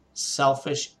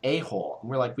 selfish a-hole. And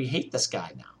we're like, we hate this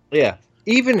guy now. Yeah.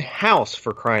 Even House,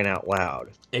 for crying out loud,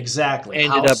 Exactly.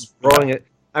 ended up House, throwing yep. it.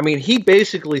 I mean, he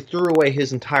basically threw away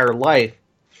his entire life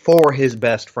for his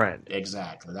best friend.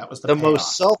 Exactly. That was the The payoff.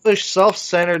 most selfish,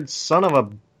 self-centered son of a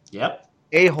Yep.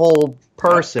 a-hole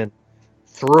person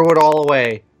threw it all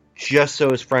away just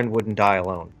so his friend wouldn't die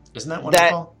alone. Isn't that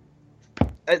wonderful?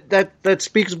 That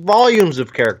speaks volumes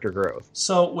of character growth.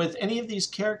 So with any of these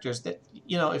characters, that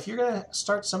if you're going to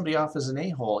start somebody off as an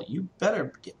a-hole, you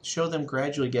better show them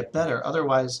gradually get better.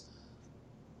 Otherwise,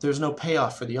 there's no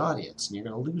payoff for the audience, and you're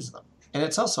going to lose them. And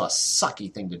it's also a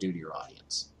sucky thing to do to your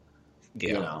audience.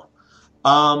 Yeah.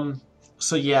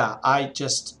 So yeah,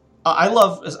 I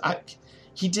love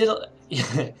he did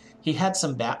he had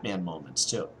some Batman moments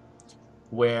too,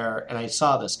 where, and I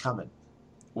saw this coming,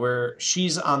 where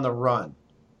she's on the run.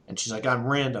 And she's like, I'm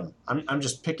random. I'm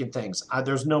just picking things.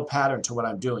 There's no pattern to what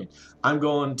I'm doing. I'm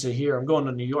going to here. I'm going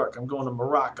to New York. I'm going to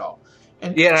Morocco.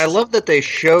 And Yeah, and I love that they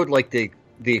showed like the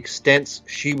extents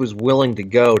she was willing to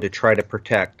go to try to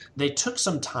protect. They took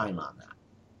some time on that,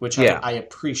 which Yeah. I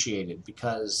appreciated,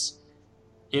 because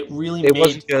it really It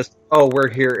wasn't just, oh, we're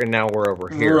here and now we're over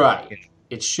here. Right. You know?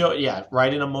 It showed,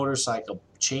 riding a motorcycle,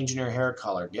 changing her hair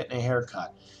color, getting a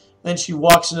haircut. Then she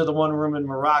walks into the one room in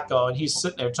Morocco, and he's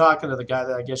sitting there talking to the guy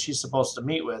that I guess she's supposed to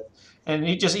meet with. And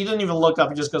he doesn't even look up.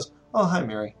 He just goes, oh, hi,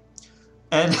 Mary.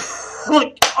 And I'm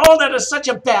like, oh, that is such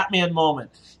a Batman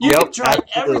moment. You can try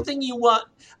everything you want.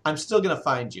 I'm still going to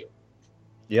find you.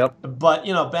 Yep. But,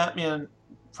 Batman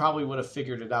probably would have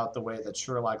figured it out the way that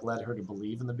Sherlock led her to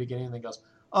believe in the beginning. And then goes,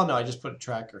 oh, no, I just put a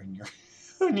tracker in your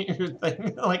thing. Like,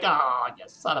 oh, you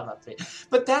son of a bitch.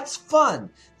 But that's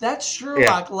fun. That's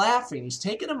Sherlock laughing. He's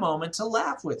taking a moment to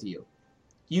laugh with you.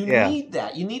 You need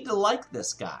that. You need to like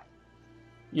this guy.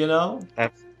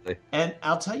 Absolutely. And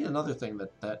I'll tell you another thing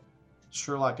that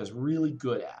Sherlock is really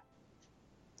good at.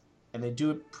 And they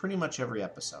do it pretty much every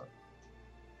episode.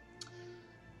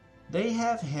 They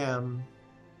have him...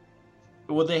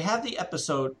 Well, they have the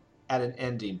episode at an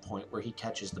ending point where he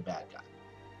catches the bad guy.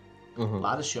 Mm-hmm. A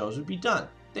lot of shows would be done.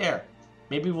 There.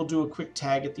 Maybe we'll do a quick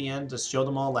tag at the end to show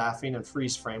them all laughing and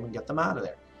freeze frame and get them out of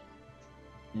there.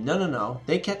 No.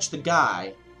 They catch the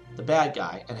bad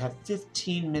guy, and have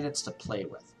 15 minutes to play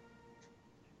with.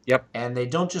 Yep. And they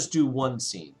don't just do one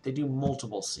scene. They do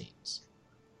multiple scenes.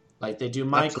 Like they do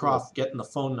Mycroft getting the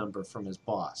phone number from his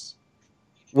boss.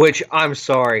 Which, I'm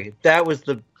sorry, that was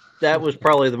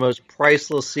probably the most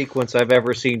priceless sequence I've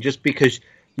ever seen, just because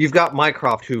you've got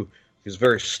Mycroft, who is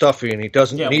very stuffy and he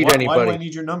doesn't need anybody. Why do I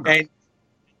need your number?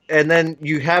 And then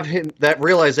you have him, that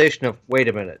realization of, wait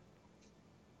a minute.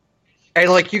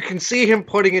 And like you can see him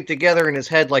putting it together in his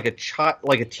head like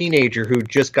a teenager who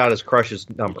just got his crush's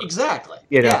number. Exactly.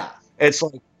 Yeah. It's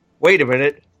like, wait a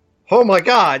minute. Oh my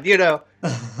God,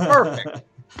 perfect.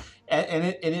 and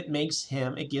it makes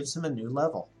him, it gives him a new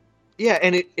level. Yeah,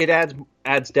 and it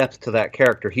adds depth to that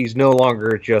character. He's no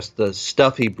longer just the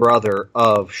stuffy brother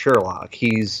of Sherlock.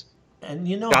 And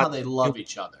you know how they love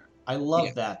each other. I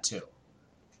love that too.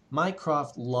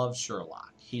 Mycroft loves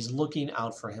Sherlock. He's looking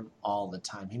out for him all the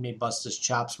time. He may bust his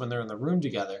chops when they're in the room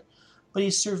together, but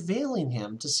he's surveilling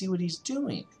him to see what he's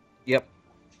doing. Yep.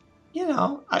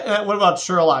 What about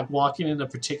Sherlock walking in a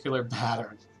particular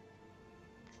pattern?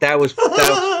 That was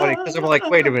funny, because I'm like,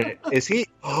 wait a minute, is he?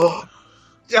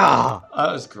 That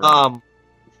was great.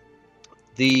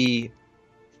 The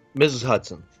Mrs.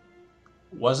 Hudson.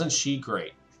 Wasn't she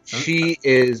great?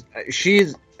 She's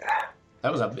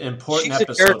that was an important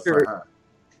episode for her.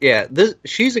 Yeah,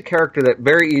 she's a character that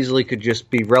very easily could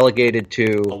just be relegated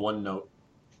to a one note.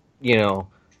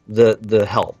 The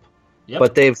help. Yep.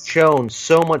 But they've shown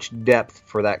so much depth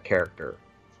for that character.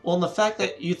 Well, and the fact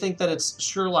that you think that it's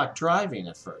Sherlock driving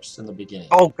at first in the beginning.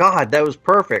 Oh God, that was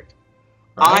perfect.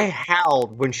 Right? I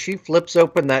howled when she flips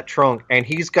open that trunk and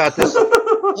he's got this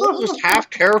almost half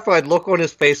terrified look on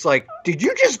his face, like, did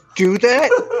you just do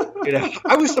that?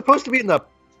 I was supposed to be in the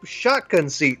shotgun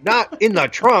seat, not in the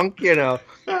trunk, Yeah.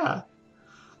 I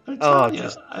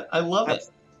love it.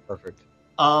 Perfect.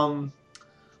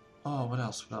 What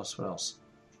else?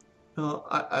 No,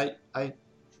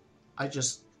 I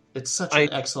just, it's such an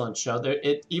excellent show.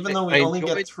 Even though we only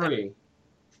get 3.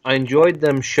 I enjoyed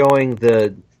them showing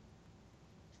the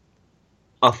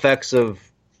effects of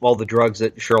all the drugs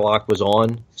that Sherlock was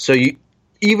on. So you,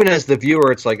 even as the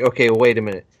viewer, it's like, okay, wait a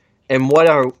minute. And what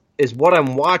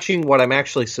I'm watching what I'm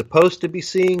actually supposed to be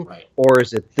seeing, Right. or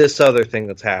is it this other thing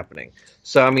that's happening?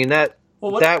 So I mean that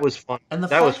was fun. And the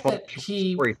That was fact fun. that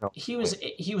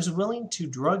he was willing to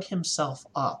drug himself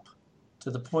up to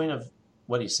the point of,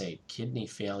 what do you say, kidney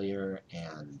failure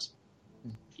and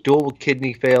Dual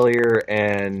kidney failure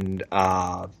and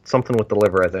something with the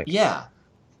liver, I think. yeah,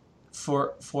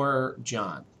 for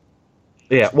John.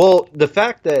 Yeah. Well, the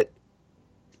fact that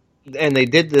and they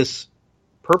did this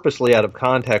purposely out of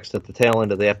context at the tail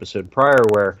end of the episode prior,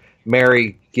 where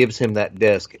Mary gives him that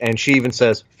disc, and she even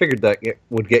says, "Figured that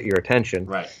would get your attention."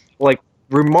 Right. Like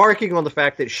remarking on the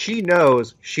fact that she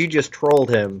knows she just trolled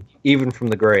him even from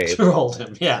the grave. Trolled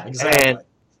him. Yeah, exactly. And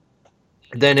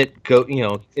then it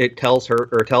tells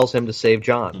him to save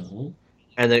John,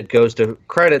 and then it goes to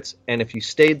credits. And if you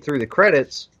stayed through the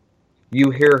credits,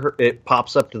 you hear her. It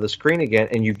pops up to the screen again,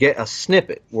 and you get a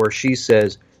snippet where she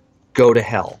says, "Go to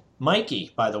hell."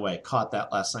 Mikey, by the way, caught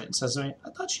that last night and says to me, "I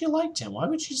thought she liked him. Why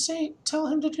would she tell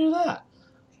him to do that?"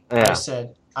 Yeah. I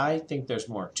said, "I think there's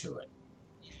more to it."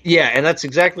 Yeah, and that's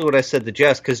exactly what I said to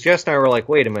Jess, because Jess and I were like,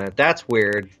 "Wait a minute, that's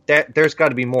weird. There's got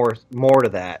to be more to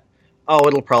that." Oh,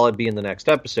 it'll probably be in the next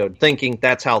episode, thinking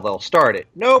that's how they'll start it.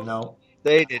 Nope, no,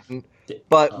 they didn't.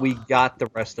 But we got the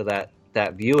rest of that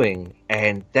viewing,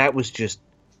 and that was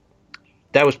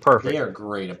perfect. They are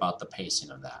great about the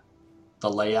pacing of that. The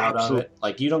layout of it,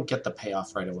 like you don't get the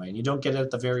payoff right away, and you don't get it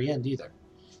at the very end either.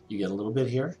 You get a little bit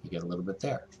here, you get a little bit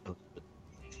there.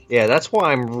 Yeah, that's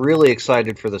why I'm really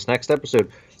excited for this next episode,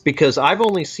 because I've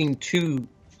only seen two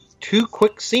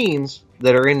quick scenes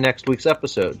that are in next week's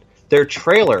episode. Their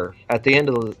trailer at the end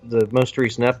of the most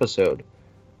recent episode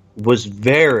was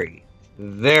very,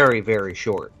 very, very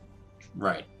short.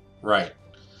 Right.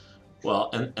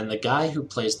 Well, and the guy who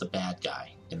plays the bad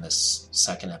guy in this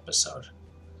second episode,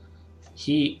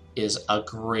 he is a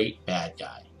great bad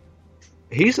guy.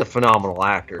 He's a phenomenal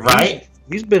actor. Right?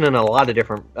 He's been in a lot of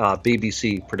different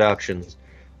BBC productions.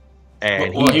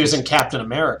 And he was in Captain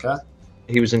America.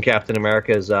 He was in Captain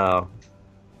America as the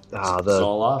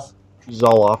Zoloff.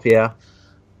 Zoloff, yeah.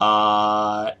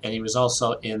 And he was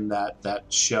also in that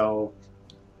show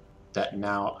that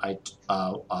now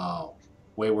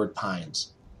Wayward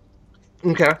Pines.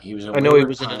 Okay. He was in I know he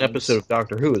was in an episode of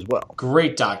Doctor Who as well.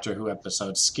 Great Doctor Who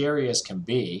episode. Scary as can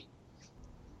be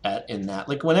in that.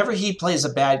 Like, whenever he plays a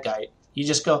bad guy, you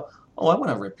just go, "Oh, I want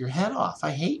to rip your head off.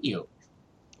 I hate you."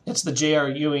 It's the J.R.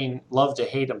 Ewing love to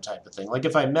hate him type of thing. Like,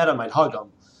 if I met him, I'd hug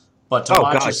him. But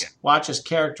to watch his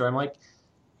character, I'm like,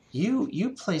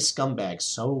 you play scumbag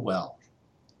so well.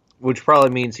 Which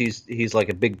probably means he's like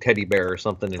a big teddy bear or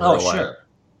something in real life. Oh,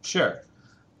 sure.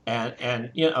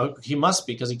 And he must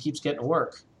be, because he keeps getting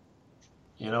work.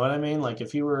 You know what I mean? Like,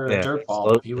 if he were a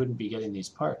dirtball, he wouldn't be getting these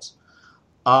parts.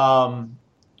 So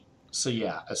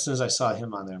yeah, as soon as I saw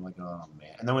him on there, I'm like, oh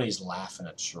man. And then when he's laughing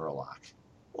at Sherlock,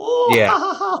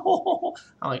 I'm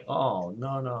like, oh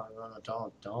no,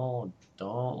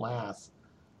 don't laugh.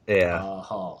 Yeah.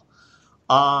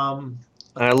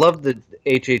 I love the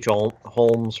H.H.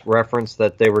 Holmes reference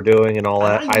that they were doing and all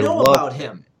that. I know about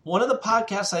him. One of the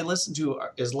podcasts I listened to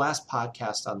is Last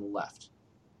Podcast on the Left.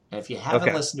 And if you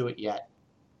haven't listened to it yet,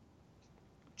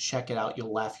 check it out.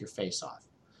 You'll laugh your face off.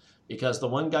 Because the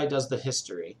one guy does the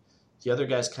history. The other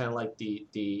guy's kind of like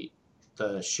the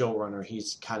showrunner.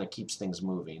 He's kind of keeps things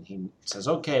moving. He says,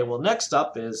 okay, well, next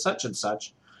up is such and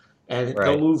such. And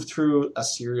they'll move through a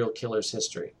serial killer's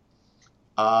history.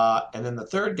 And then the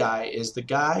third guy is the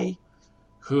guy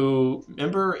who,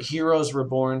 remember Heroes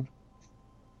Reborn?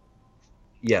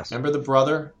 Yes. Remember the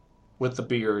brother with the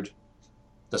beard?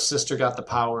 The sister got the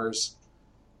powers,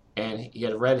 and he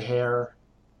had red hair,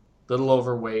 little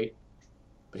overweight,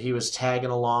 but he was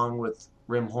tagging along with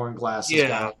rim-horn glasses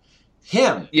guy.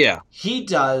 Him. Yeah.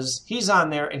 He's on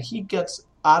there, and he gets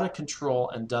out of control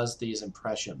and does these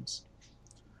impressions.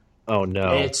 Oh, no.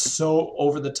 It's so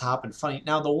over the top and funny.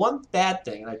 Now, the one bad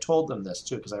thing, and I told them this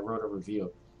too because I wrote a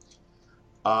review,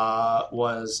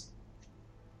 was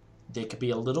they could be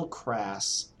a little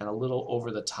crass and a little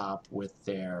over the top with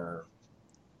their...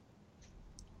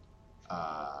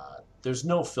 there's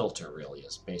no filter, really,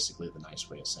 is basically the nice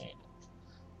way of saying it.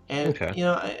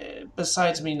 And,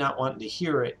 besides me not wanting to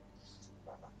hear it,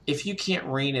 if you can't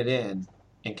rein it in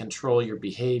and control your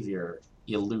behavior,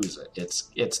 you lose it.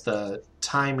 It's the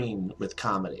timing with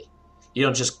comedy. You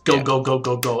don't just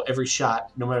go every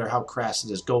shot, no matter how crass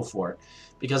it is, go for it,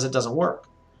 because it doesn't work.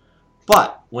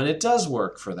 But when it does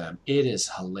work for them, it is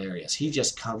hilarious. He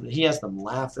has them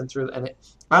laughing through,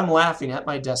 I'm laughing at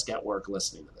my desk at work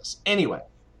listening to this. Anyway,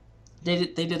 they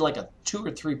did like a 2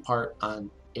 or 3 part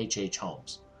on H.H.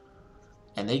 Holmes,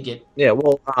 and they get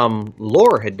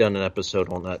Lore had done an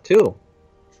episode on that too.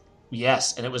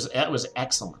 Yes, and it was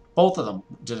excellent. Both of them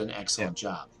did an excellent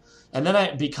job. And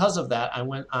then because of that, I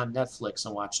went on Netflix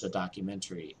and watched a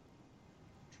documentary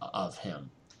of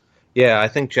him. Yeah, I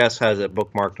think Jess has it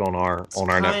bookmarked on our Netflix.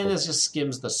 Netflix. Kind of just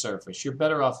skims the surface. You're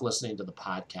better off listening to the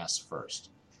podcast first.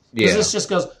 Yeah. Because this just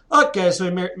goes, okay, so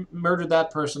he murdered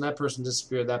that person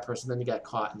disappeared, that person, then he got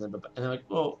caught, and they're like,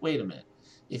 well, wait a minute.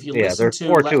 If you listen there's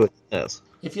more to it than this.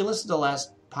 If you listen to the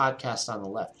last podcast on the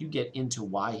left, you get into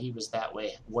why he was that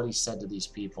way, what he said to these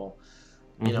people,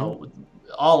 you know,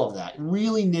 all of that.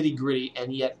 Really nitty gritty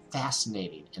and yet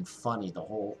fascinating and funny the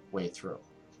whole way through.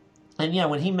 And yeah,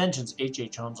 when he mentions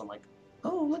H.H. Holmes, I'm like,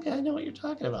 oh, look, I know what you're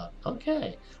talking about.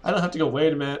 Okay. I don't have to go,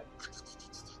 wait a minute.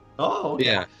 Oh, okay.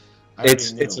 Yeah.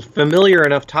 It's a familiar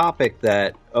enough topic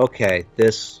that, okay,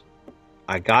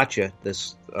 I got you.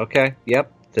 Okay,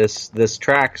 yep. This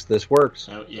tracks. This works.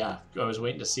 Yeah, I was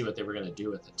waiting to see what they were going to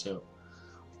do with it too.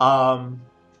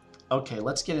 Okay,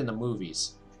 let's get into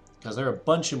movies because there are a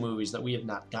bunch of movies that we have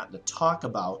not gotten to talk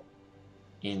about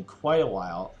in quite a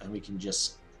while, and we can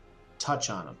just touch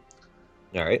on them.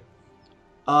 All right.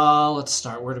 Let's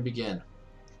start. Where to begin?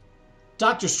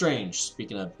 Doctor Strange.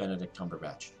 Speaking of Benedict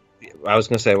Cumberbatch. I was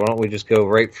going to say, why don't we just go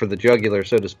right for the jugular,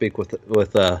 so to speak, with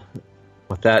that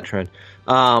trend.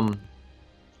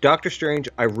 Doctor Strange,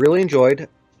 I really enjoyed.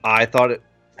 I thought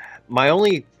my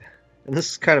only, and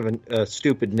this is kind of a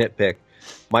stupid nitpick,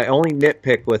 my only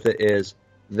nitpick with it is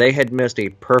they had missed a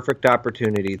perfect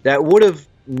opportunity that would have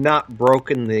not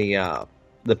broken the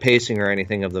pacing or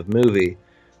anything of the movie,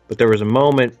 but there was a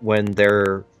moment when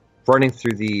they're running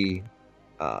through the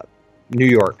New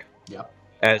York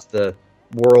as the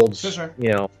world's,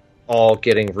 all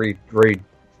getting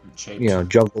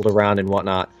juggled around and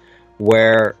whatnot,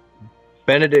 where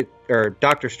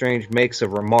Doctor Strange makes a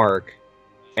remark,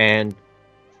 and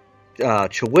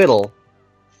Chiwetel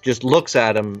just looks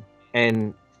at him,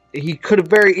 and he could have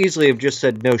very easily have just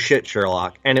said, "No shit,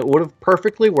 Sherlock," and it would have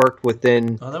perfectly worked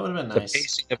within that would have been the nice.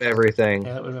 pacing of everything.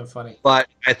 Yeah, that would have been funny. But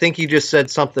I think he just said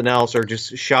something else or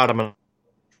just shot him,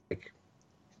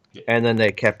 and then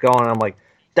they kept going. I'm like,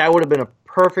 that would have been a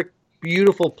perfect,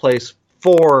 beautiful place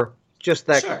for just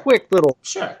that quick little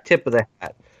tip of the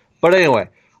hat. But anyway,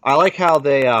 I like how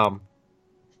they,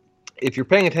 if you're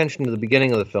paying attention to the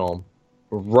beginning of the film,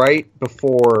 right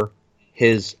before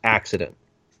his accident,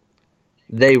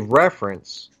 they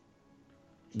reference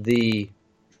the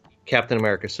Captain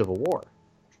America Civil War.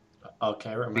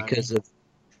 Okay,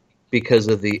 because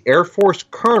of the Air Force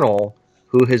colonel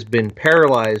who has been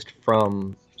paralyzed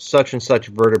from such and such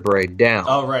vertebrae down.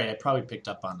 Oh, right. I probably picked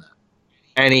up on that.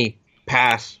 And he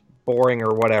passed boring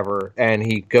or whatever, and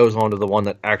he goes on to the one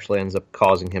that actually ends up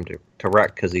causing him to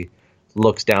wreck because he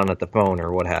looks down at the phone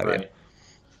or what have you.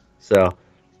 So,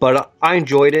 but I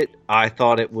enjoyed it. I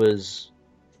thought it was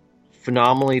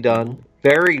phenomenally done.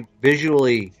 Very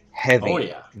visually heavy. Oh,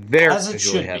 yeah. Very As it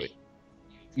visually should heavy. be.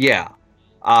 Yeah.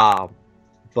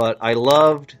 But I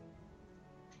loved,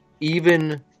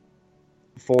 even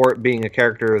for it being a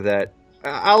character that,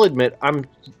 I'll admit, I'm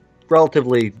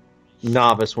relatively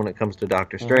novice when it comes to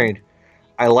Doctor Strange.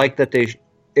 I like that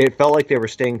it felt like they were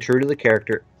staying true to the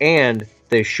character, and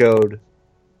they showed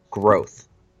growth.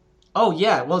 Oh,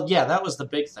 yeah. Well, yeah, that was the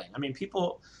big thing. I mean,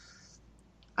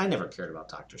 I never cared about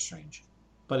Doctor Strange.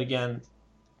 But again,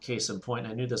 case in point,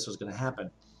 I knew this was going to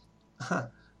happen.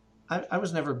 I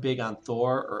was never big on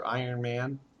Thor or Iron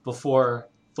Man before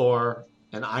Thor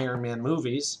and Iron Man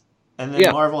movies. And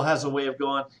then Marvel has a way of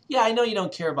going, yeah, I know you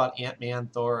don't care about Ant-Man,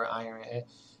 Thor, Iron Man.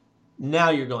 Now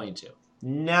you're going to.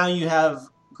 Now you have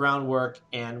groundwork,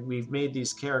 and we've made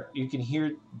these characters. You can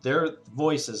hear their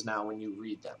voices now when you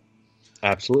read them.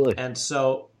 Absolutely. And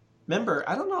so, remember,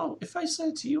 I don't know if I said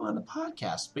it to you on the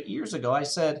podcast, but years ago I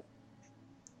said,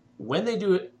 when they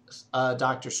do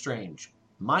Doctor Strange,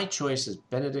 my choice is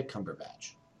Benedict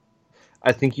Cumberbatch.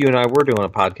 I think you and I were doing a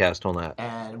podcast on that.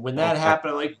 And when that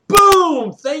happened, I'm like,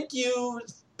 boom! Thank you,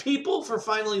 people, for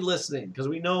finally listening. Because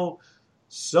we know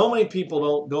so many people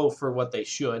don't go for what they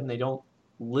should, and they don't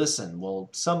listen. Well,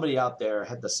 somebody out there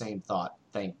had the same thought.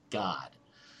 Thank God.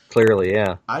 Clearly,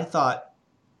 yeah. I thought,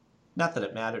 not that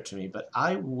it mattered to me, but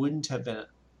I wouldn't have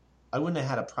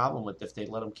had a problem with if they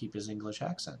let him keep his English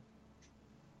accent.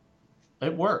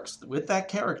 It works. With that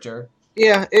character...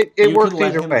 Yeah, it worked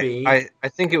either way. I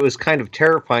think it was kind of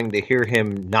terrifying to hear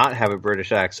him not have a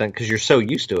British accent because you're so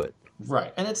used to it.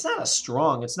 Right. And it's not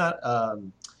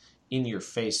in your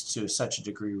face to such a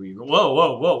degree where you go, whoa,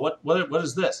 whoa, whoa, what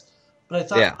is this? But I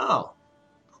thought, Yeah. oh,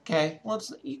 okay, well,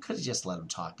 you could have just let him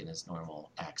talk in his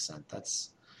normal accent.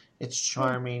 It's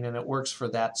charming, and it works for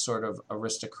that sort of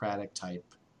aristocratic type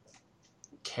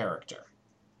character.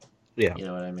 Yeah. You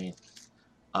know what I mean?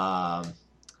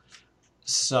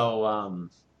 So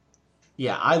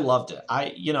yeah, I loved it.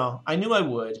 I knew I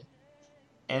would,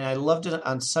 and I loved it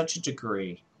on such a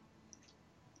degree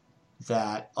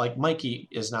that, like, Mikey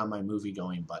is now my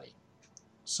movie-going buddy.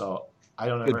 So I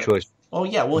don't Good ever... choice. Oh,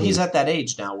 yeah, well, he's at that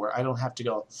age now where I don't have to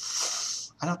go,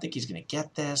 I don't think he's going to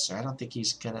get this, or I don't think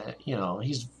he's going to,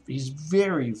 he's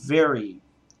very, very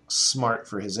smart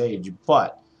for his age,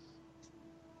 but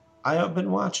I have been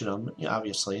watching him,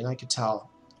 obviously, and I could tell,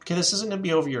 okay, this isn't going to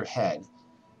be over your head.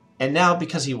 And now,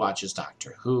 because he watches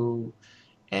Doctor Who,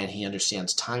 and he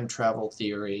understands time travel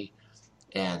theory,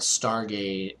 and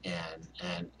Stargate,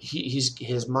 and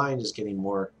his mind is getting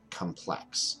more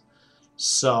complex.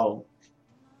 So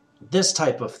this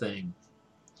type of thing,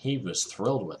 he was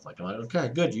thrilled with. Like, I'm like, okay,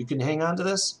 good, you can hang on to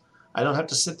this. I don't have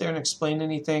to sit there and explain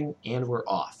anything, and we're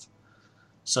off.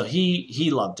 So he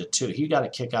loved it too. He got a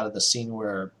kick out of the scene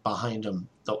where behind him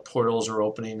the portals are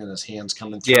opening and his hands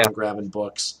coming through and grabbing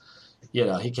books.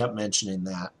 He kept mentioning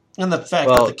that, and the fact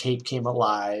that the cape came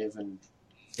alive and.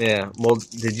 Yeah, well,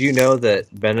 did you know that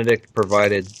Benedict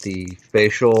provided the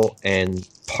facial and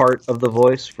part of the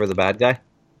voice for the bad guy?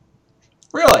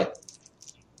 Really?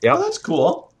 Yeah. Oh, that's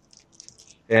cool.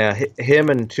 Yeah, him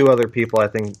and two other people, I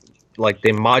think, like,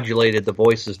 they modulated the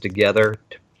voices together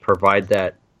to provide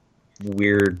that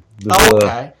weird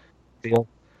feel.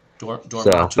 But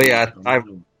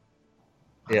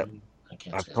yeah,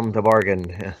 I've come to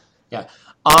bargain. Yeah.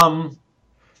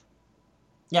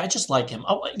 Yeah, I just like him.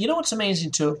 Oh, you know what's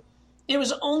amazing too? It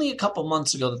was only a couple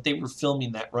months ago that they were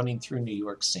filming that running through New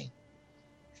York scene.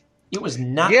 It was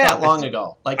not that long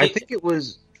ago. Like I think it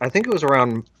was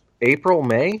around April,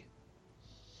 May.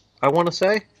 I want to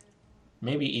say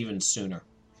maybe even sooner.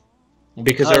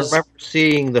 Because I remember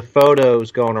seeing the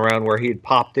photos going around where he had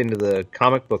popped into the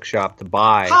comic book shop to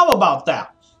buy. How about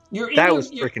that? That was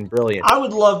freaking brilliant. I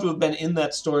would love to have been in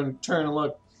that store and turn and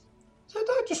look. Is that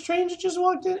Doctor Strange that just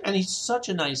walked in? And he's such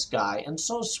a nice guy and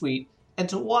so sweet. And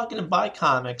to walk in and buy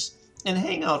comics and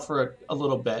hang out for a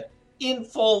little bit in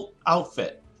full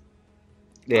outfit.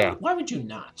 Yeah. Why would you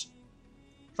not?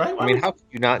 Right? How could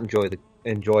you not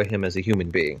enjoy him as a human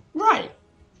being? Right.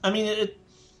 I mean,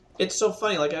 it's so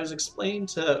funny. Like, I was explaining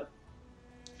to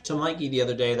Mikey the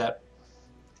other day that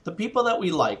the people that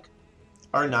we like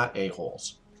are not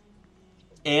a-holes.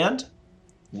 And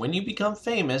when you become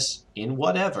famous in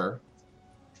whatever,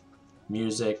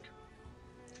 music,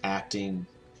 acting,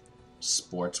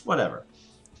 sports, whatever,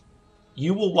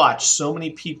 you will watch so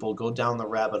many people go down the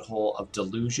rabbit hole of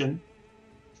delusion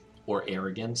or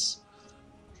arrogance.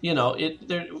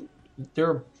 There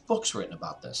are books written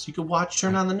about this. You could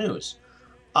turn on the news.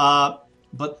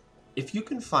 But if you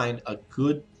can find a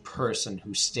good person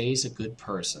who stays a good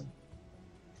person,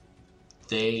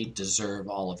 they deserve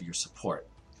all of your support.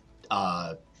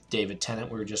 David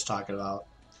Tennant, we were just talking about,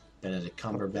 Benedict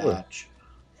Cumberbatch,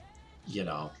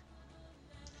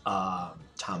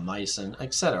 Tom Meissen,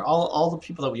 etc. All the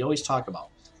people that we always talk about.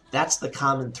 That's the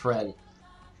common thread,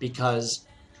 because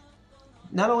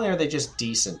not only are they just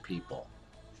decent people,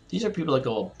 these are people that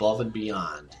go above and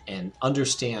beyond and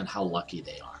understand how lucky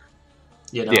they are.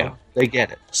 Yeah, they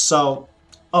get it. So,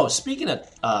 speaking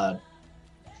of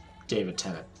David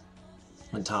Tennant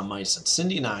and Tom Meissen,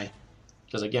 Cindy and I,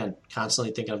 because again,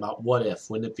 constantly thinking about what if,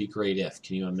 wouldn't it be great if?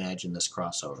 Can you imagine this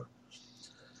crossover?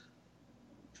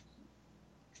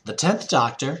 The 10th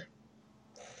Doctor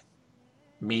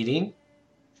meeting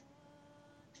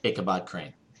Ichabod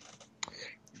Crane.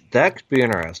 That could be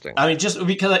interesting. I mean, just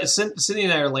because Cindy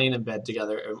and I are laying in bed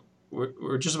together, and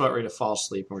we're just about ready to fall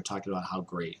asleep, and we're talking about how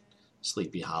great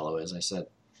Sleepy Hollow is. I said,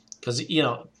 because,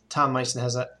 Tom Meissen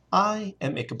has that, I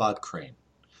am Ichabod Crane,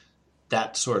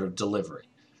 that sort of delivery.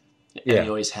 Yeah. And he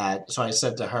always had. So I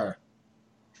said to her,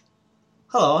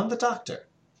 hello, I'm the Doctor.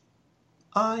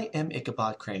 I am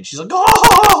Ichabod Crane. She's like,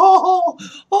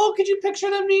 oh, could you picture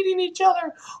them meeting each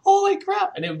other? Holy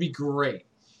crap. And it would be great.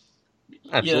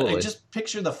 Absolutely. And just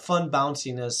picture the fun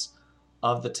bounciness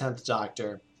of the 10th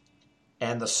Doctor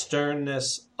and the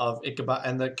sternness of Ichabod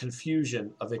and the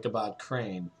confusion of Ichabod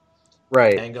Crane.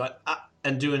 Right. And going,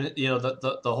 and doing,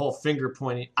 the whole finger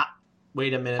pointing,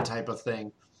 wait a minute type of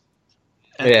thing.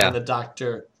 And the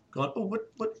Doctor going, oh,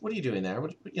 what are you doing there?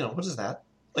 What is that?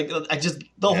 Like,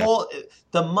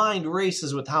 the mind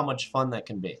races with how much fun that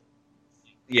can be.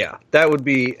 Yeah, that would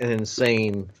be an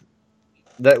insane.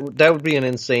 That would be an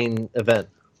insane event.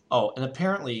 Oh, and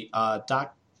apparently,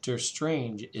 Doctor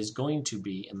Strange is going to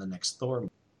be in the next Thor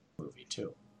movie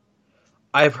too.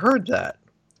 I've heard that.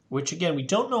 Which again, we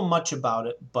don't know much about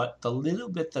it, but the little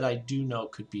bit that I do know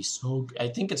could be so. I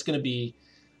think it's going to be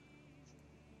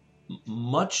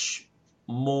much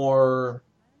more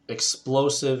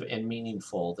explosive and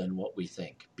meaningful than what we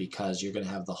think, because you're going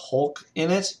to have the Hulk in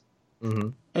it,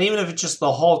 and even if it's just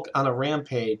the Hulk on a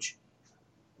rampage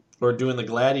or doing the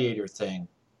gladiator thing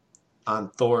on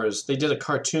Thor's. They did a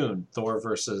cartoon, Thor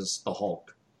versus the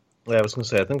Hulk. Yeah, I was going to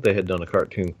say, I think they had done a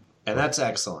cartoon. And that's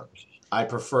excellent. I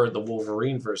preferred the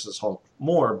Wolverine versus Hulk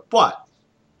more, but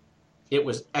it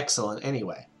was excellent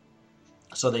anyway.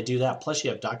 So they do that. Plus you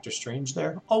have Doctor Strange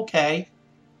there. Okay.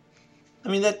 I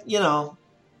mean, that,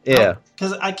 Yeah.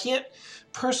 Because I can't,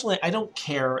 personally, I don't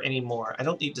care anymore. I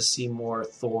don't need to see more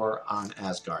Thor on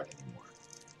Asgard anymore.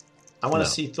 I want to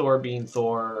see Thor being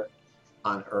Thor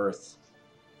on Earth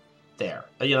there.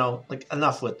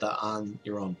 Enough with the on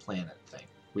your own planet thing.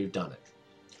 We've done it.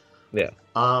 Yeah.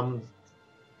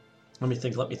 Let me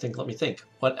think.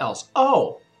 What else?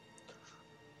 Oh!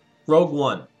 Rogue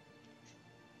One.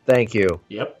 Thank you.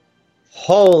 Yep.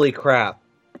 Holy crap.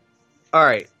 All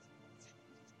right.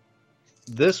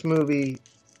 This movie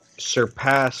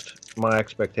surpassed my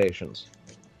expectations.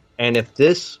 And if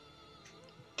this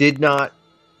did not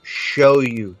show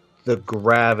you the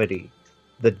gravity,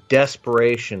 the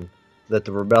desperation that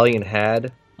the rebellion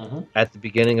had at the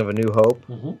beginning of A New Hope,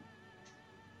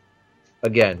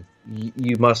 again,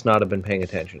 you must not have been paying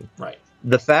attention. Right.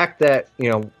 The fact that,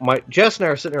 Jess and I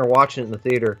are sitting there watching it in the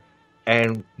theater,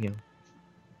 and,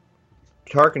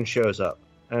 Tarkin shows up,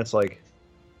 and it's like,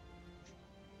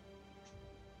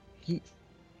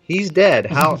 he's dead.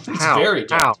 How? He's how? very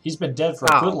dead. How? He's been dead for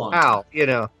a good long time. How?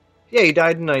 Yeah, he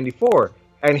died in 94.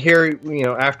 And here,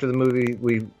 after the movie,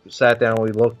 we sat down,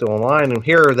 we looked online, and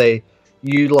here they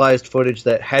utilized footage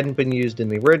that hadn't been used in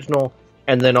the original,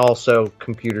 and then also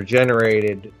computer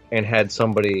generated, and had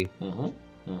somebody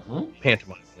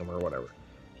pantomiming them or whatever.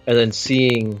 And then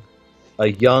seeing a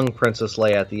young Princess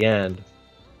Leia at the end.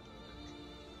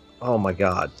 Oh my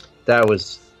God, that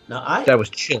was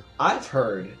chill. I've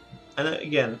heard, and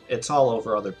again, it's all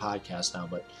over other podcasts now,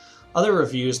 but other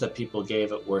reviews that people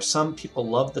gave it were some people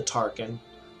loved the Tarkin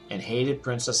and hated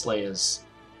Princess Leia's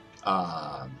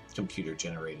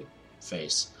computer-generated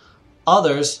face.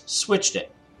 Others switched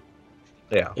it.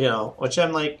 Yeah. Which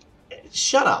I'm like,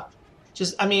 shut up.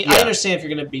 I understand if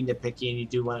you're going to be nitpicky and you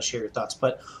do want to share your thoughts,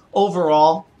 but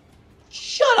overall,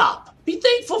 shut up. Be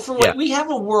thankful for what we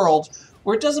have. A world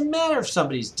where it doesn't matter if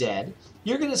somebody's dead.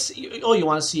 You're going to see. Oh, you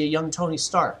want to see a young Tony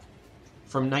Stark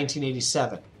from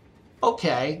 1987?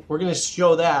 Okay, we're going to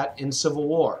show that in Civil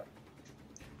War.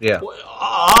 Yeah.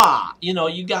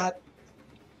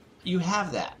 You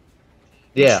have that.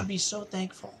 Yeah. You should be so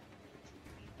thankful.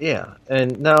 Yeah,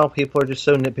 and now people are just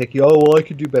so nitpicky. Oh, well, I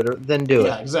could do better. Then do it.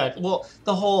 Yeah, exactly. Well,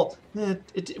 the whole,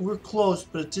 we're close,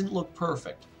 but it didn't look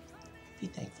perfect. Be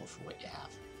thankful for what you have.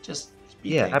 Just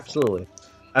be thankful. Absolutely.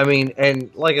 I mean,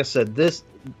 and like I said, this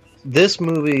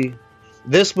movie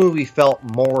felt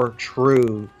more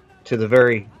true to the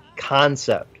very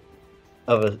concept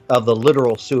of the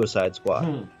literal Suicide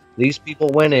Squad. These people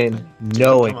went in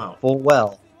knowing full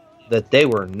well that they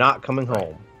were not coming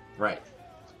home. Right.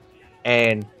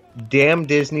 And damn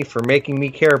Disney for making me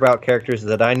care about characters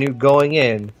that I knew going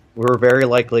in were very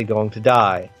likely going to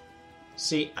die.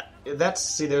 See,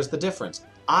 there's the difference.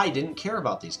 I didn't care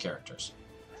about these characters.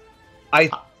 I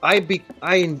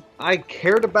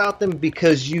cared about them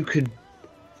because you could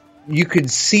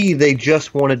see they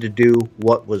just wanted to do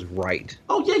what was right.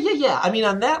 Oh yeah. I mean,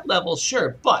 on that level,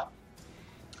 sure, but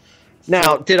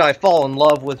now, did I fall in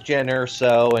love with Jen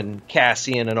Erso and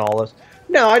Cassian and all this?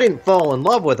 No, I didn't fall in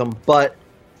love with them, but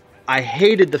I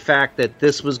hated the fact that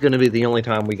this was going to be the only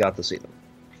time we got to see them.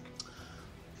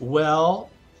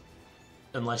 Well,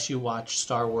 unless you watch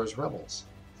Star Wars Rebels.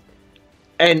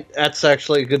 And that's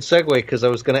actually a good segue, because I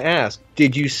was going to ask,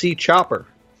 did you see Chopper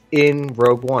in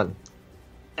Rogue One?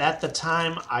 At the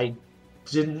time, I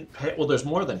didn't pay... Well, there's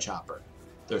more than Chopper.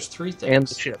 There's three things. And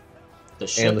the ship. The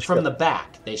ship from the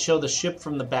back. They show the ship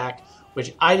from the back,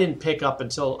 which I didn't pick up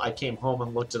until I came home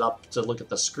and looked it up to look at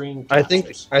the screen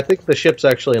captures. I think the ship's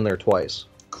actually in there twice.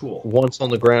 Cool. Once on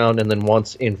the ground and then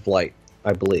once in flight,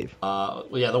 I believe. The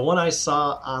one I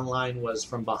saw online was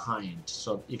from behind,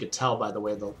 so you could tell by the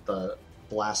way the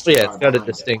blaster. Yeah, it's got a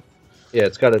distinct. Yeah,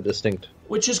 it's got a distinct.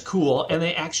 Which is cool, and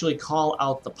they actually call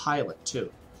out the pilot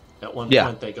too. At one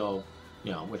point, they go,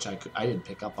 which I didn't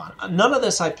pick up on. None of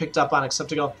this I picked up on except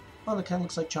to go, oh, that kind of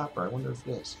looks like Chopper. I wonder if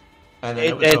it is. and then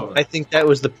it was over. I think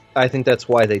I think that's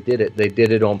why they did it. They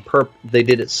did it on They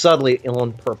did it subtly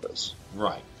on purpose.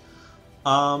 Right.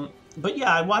 But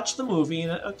yeah, I watched the movie,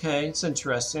 and okay, it's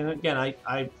interesting. Again,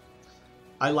 I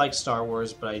like Star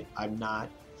Wars, but I'm not.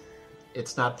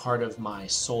 It's not part of my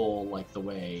soul like the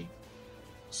way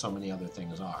so many other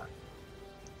things are.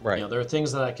 Right. You know, there are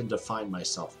things that I can define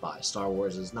myself by. Star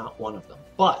Wars is not one of them.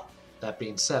 But that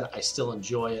being said, I still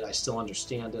enjoy it. I still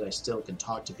understand it. I still can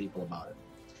talk to people about it.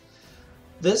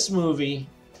 This movie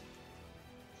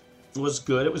was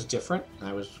good. It was different. And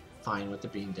I was fine with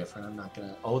it being different. I'm not going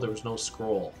to... Oh, there was no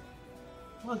scroll.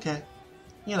 Okay.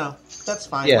 You know, that's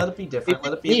fine. Yeah. Let it be different.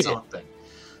 Let it be its own thing.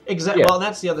 Exactly. Yeah. Well,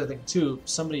 that's the other thing, too.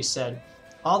 Somebody said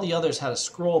all the others had a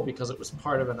scroll because it was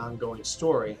part of an ongoing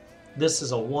story. This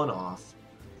is a one-off.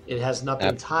 It has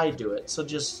nothing tied to it. So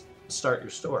just start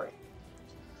your story.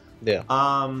 Yeah.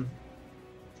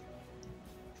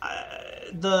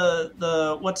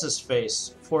 The what's his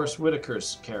face? Forrest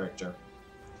Whitaker's character,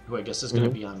 who I guess is going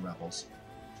to be on Rebels.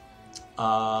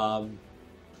 I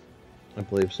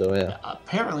believe so, yeah.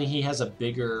 Apparently he has a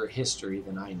bigger history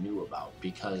than I knew about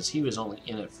because he was only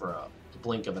in it for a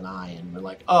blink of an eye, and we're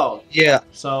like, oh. Yeah.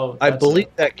 So I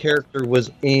believe that character was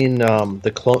in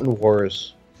the Clone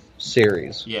Wars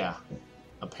series. Yeah.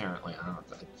 Apparently. I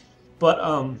don't know. But,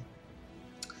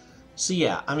 so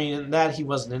yeah, I mean, in that he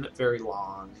wasn't in it very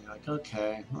long. You're like,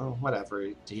 okay, well, whatever.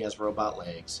 He has robot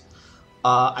legs.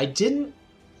 I didn't,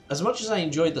 as much as I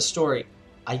enjoyed the story,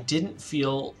 I didn't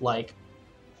feel like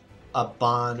a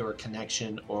bond or a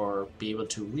connection or be able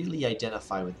to really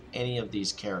identify with any of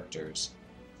these characters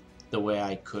the way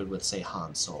I could with, say,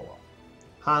 Han Solo.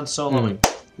 Han Solo,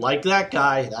 like that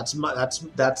guy. That's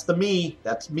the me.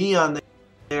 That's me on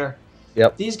there.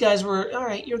 Yep. These guys were all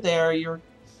right. You're there.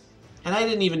 And I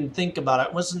didn't even think about it.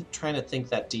 I wasn't trying to think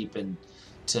that deep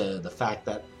into the fact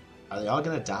that are they all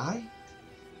going to die?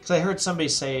 Because I heard somebody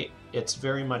say it's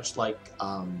very much like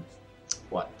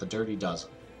the Dirty Dozen.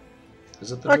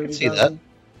 Is it the Dirty Dozen? I can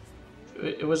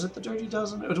see that. Was it the Dirty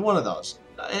Dozen? It was one of those.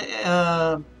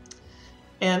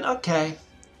 And okay,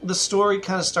 the story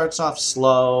kind of starts off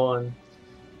slow, and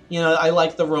I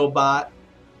like the robot.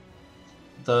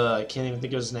 I can't even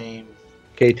think of his name.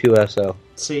 K2SO.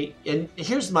 See, and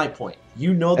here's my point. These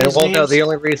names. No, the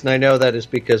only reason I know that is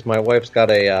because my wife's got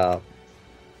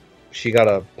she got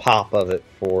a pop of it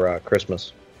for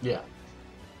Christmas. Yeah,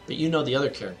 but the other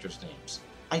characters' names.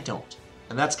 I don't.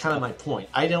 And that's kind of my point.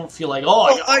 I don't feel like,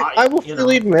 I will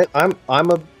freely admit,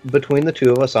 between the two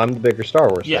of us, I'm the bigger Star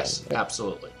Wars fan. Yes,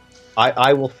 absolutely.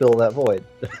 I will fill that void.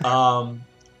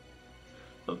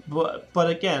 But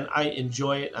again, I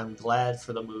enjoy it. I'm glad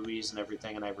for the movies and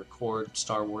everything, and I record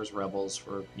Star Wars Rebels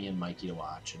for me and Mikey to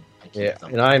watch, and I keep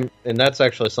them. And that's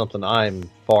actually something I'm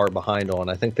far behind on.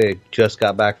 I think they just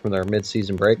got back from their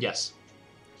mid-season break. Yes.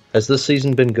 Has this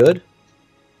season been good?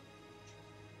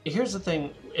 Here's the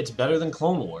thing. It's better than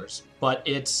Clone Wars, but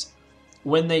it's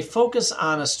when they focus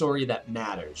on a story that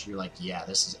matters, you're like, yeah,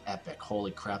 this is epic.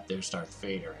 Holy crap, there's Darth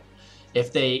Vader.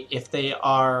 If they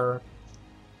are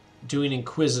doing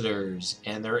Inquisitors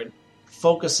and they're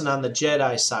focusing on the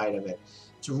Jedi side of it,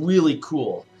 it's really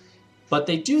cool. But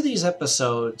they do these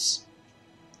episodes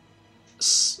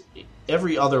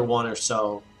every other one or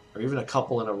so, or even a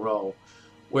couple in a row,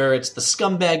 where it's the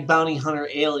scumbag bounty hunter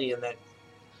alien that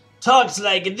talks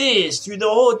like this through the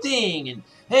whole thing, and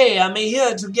hey, I'm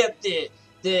here to get the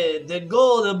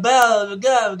gold of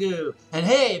Balagagu, and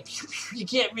hey, you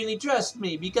can't really trust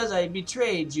me because I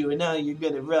betrayed you, and now you're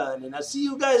gonna run, and I'll see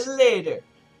you guys later.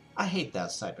 I hate that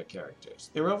type of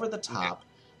characters. They're over the top.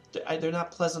 They're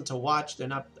not pleasant to watch. They're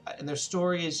not, and their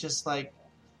story is just like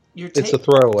it's a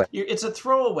throwaway. It's a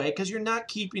throwaway because you're not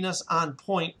keeping us on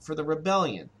point for the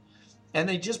rebellion, and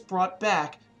they just brought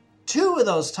back 2 of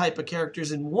those type of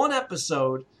characters in one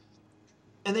episode,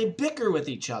 and they bicker with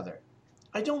each other.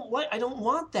 I don't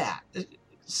want that.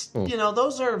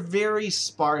 Those are very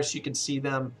sparse. You can see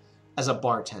them as a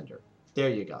bartender. There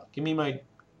you go. Give me my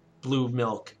blue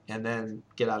milk and then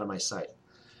get out of my sight.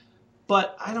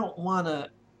 But I don't want to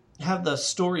have the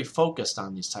story focused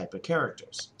on these type of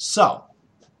characters. So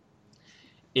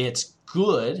it's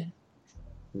good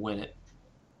when it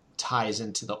ties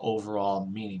into the overall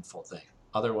meaningful thing.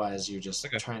 Otherwise, you're just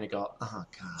trying to go, oh,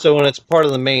 God. So when it's part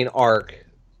of the main arc,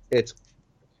 it's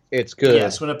good.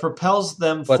 Yes, when it propels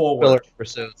them but forward. Filler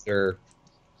episodes are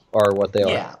what they are.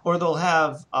 Yeah, or they'll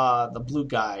have the blue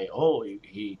guy. Oh,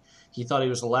 he thought he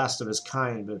was the last of his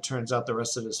kind, but it turns out the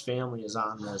rest of his family is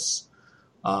on this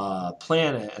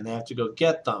planet, and they have to go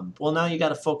get them. Well, now you got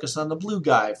to focus on the blue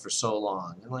guy for so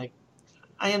long. And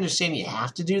I understand you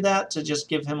have to do that to just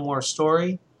give him more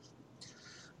story.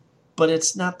 but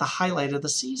it's not the highlight of the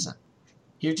season.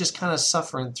 You're just kind of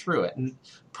suffering through it. And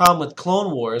problem with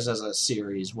Clone Wars as a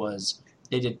series was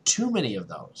they did too many of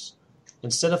those.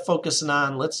 Instead of focusing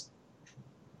on, let's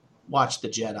watch the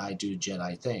Jedi do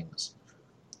Jedi things,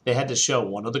 they had to show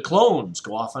one of the clones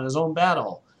go off on his own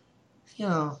battle. You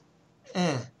know,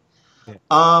 Yeah.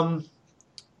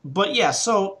 But yeah,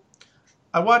 so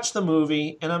I watched the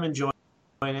movie and I'm enjoying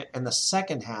it. And the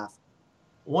second half,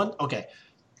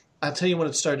 I'll tell you when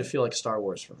it started to feel like Star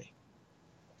Wars for me.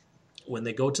 When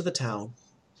they go to the town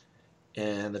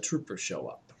and the troopers show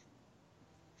up.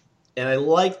 And I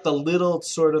like the little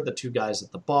sort of the two guys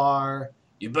at the bar.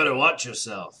 You better watch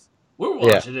yourself. We're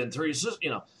watching in three,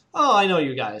 Oh, I know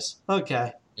you guys.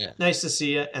 Okay. Yeah. Nice to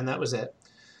see you. And that was it.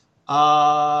 They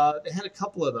had a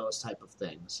couple of those type of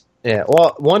things. Yeah.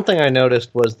 Well, one thing I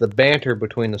noticed was the banter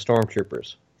between the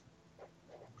stormtroopers.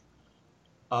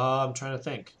 I'm trying to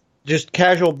think. Just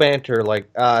casual banter. Like,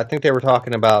 I think they were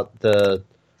talking about the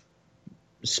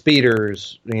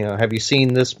speeders. Have you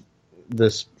seen this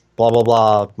blah, blah,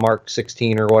 blah, Mark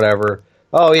 16 or whatever?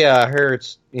 Oh, yeah, I heard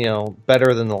it's,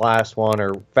 better than the last one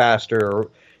or faster. Or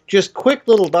just quick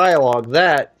little dialogue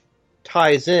that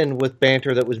ties in with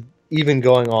banter that was even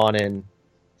going on in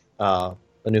A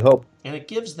New Hope. And it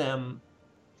gives them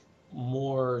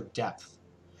more depth.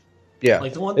 Yeah,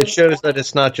 like it shows that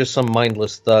it's not just some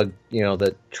mindless thug,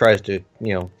 that tries to,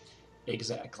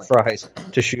 exactly tries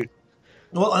to shoot.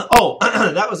 Well,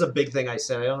 that was a big thing I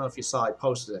said. I don't know if you saw. I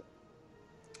posted it.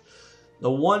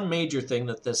 The one major thing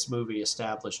that this movie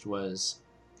established was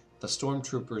the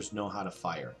stormtroopers know how to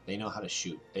fire. They know how to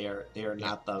shoot. They are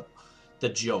not the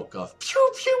joke of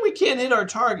pew pew. We can't hit our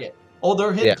target. Oh,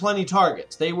 they're hitting plenty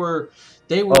targets. They were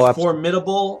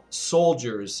formidable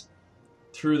soldiers.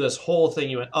 Through this whole thing,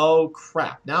 you went, oh,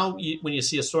 crap. Now, when you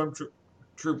see a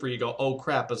stormtrooper, you go, oh,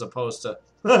 crap, as opposed to,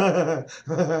 I'm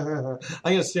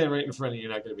going to stand right in front of you.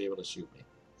 You're not going to be able to shoot me.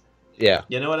 Yeah.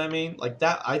 You know what I mean? Like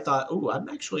that, I thought, ooh, I'm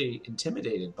actually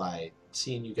intimidated by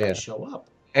seeing you guys show up.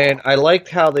 And I liked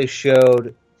how they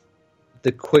showed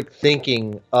the quick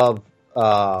thinking of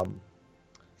the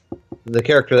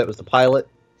character that was the pilot.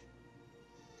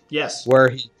 Yes.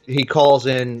 Where he calls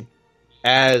in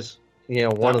as...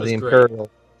 one of the Imperial.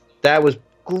 That was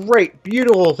great,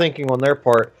 beautiful thinking on their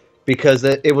part, because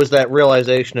it was that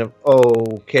realization of,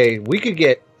 okay, we could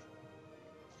get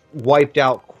wiped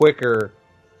out quicker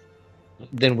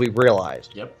than we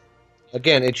realized. Yep.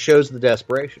 Again, it shows the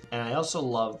desperation. And I also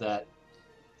love that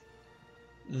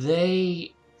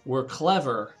they were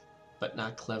clever, but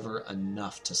not clever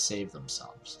enough to save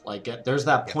themselves. Like, there's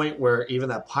that point where even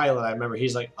that pilot, I remember,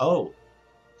 he's like, oh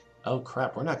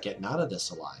crap, we're not getting out of this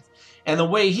alive. And the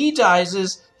way he dies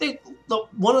is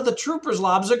one of the troopers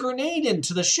lobs a grenade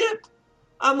into the ship.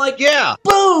 I'm like,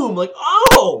 boom! Like,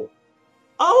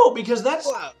 because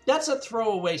that's a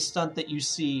throwaway stunt that you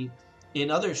see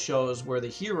in other shows where the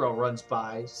hero runs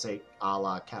by, say, a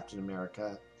la Captain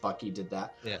America. Bucky did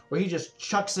that. Yeah. Where he just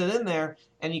chucks it in there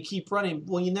and you keep running.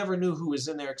 Well, you never knew who was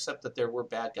in there except that there were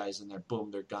bad guys in there. Boom,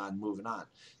 they're gone, moving on.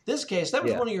 This case, that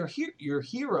was one of your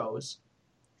heroes.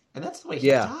 And that's the way he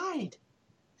died.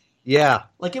 Yeah.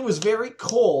 Like, it was very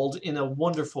cold in a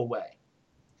wonderful way,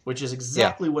 which is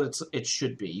exactly what it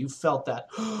should be. You felt that.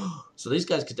 So these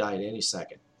guys could die at any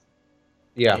second.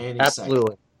 Yeah,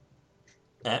 absolutely.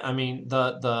 Second. I mean,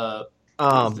 the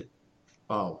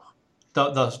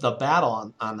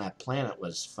battle on that planet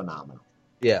was phenomenal.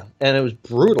 Yeah, and it was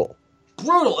brutal.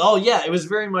 Brutal. Oh yeah, it was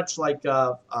very much like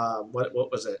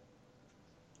what was it?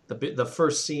 The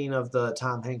first scene of the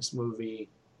Tom Hanks movie.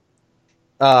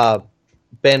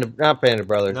 Band of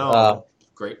Brothers. No,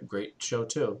 great show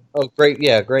too. Oh, great!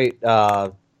 Yeah, great.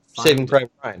 Saving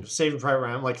Private Ryan. Saving Private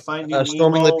Ryan, like Finding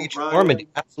Storming Nemo, the Beach of Normandy.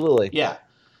 Absolutely. Yeah,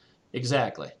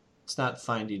 exactly. It's not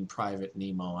Finding Private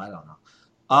Nemo. I don't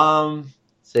know.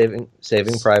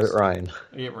 Saving Private Ryan.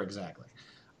 Yeah, exactly.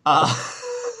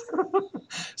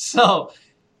 So,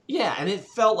 yeah, and it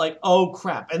felt like, oh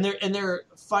crap, and they're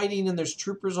fighting, and there's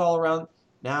troopers all around.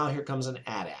 Now here comes an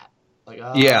AT-AT. Like,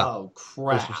 oh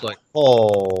crap! It's just like,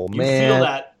 oh man, you feel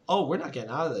that? Oh, we're not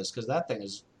getting out of this because that thing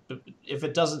is. If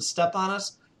it doesn't step on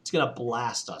us, it's gonna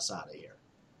blast us out of here.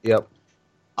 Yep.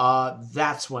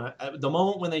 That's when the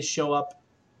moment when they show up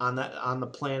on the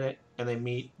planet and they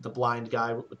meet the blind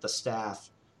guy with the staff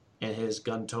and his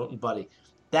gun-toting buddy.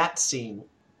 That scene,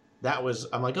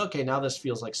 I'm like, okay, now this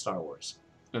feels like Star Wars.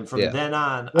 And from then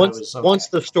on, once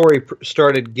the story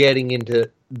started getting into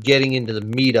the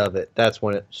meat of it, that's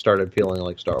when it started feeling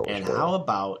like Star Wars. And how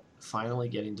about finally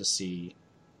getting to see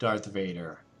Darth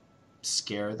Vader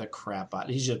scare the crap out?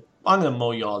 He's just, I'm going to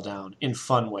mow you all down in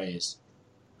fun ways.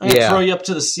 I'm going to throw Yeah, you up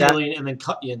to the that ceiling and then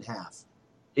cut you in half.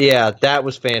 yeah, that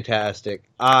was fantastic.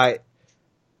 I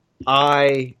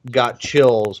got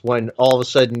chills when all of a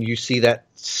sudden you see that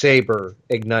saber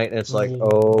ignite, and it's like,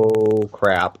 oh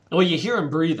crap. Well, you hear him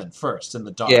breathing first in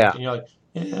the dark, Yeah, and you're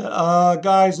like,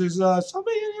 guys, is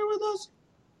somebody in here with us?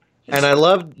 and I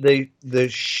loved the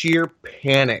sheer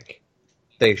panic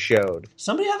they showed.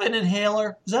 Somebody have an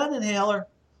inhaler? Is that an inhaler?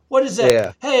 What is that?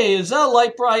 Yeah, Hey, is that a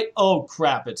light bright? Oh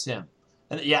crap, it's him.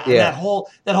 And yeah, and yeah, that whole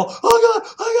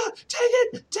oh god, take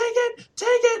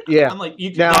it. yeah. I'm like,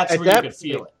 Now that's at where you that could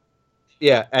feel it.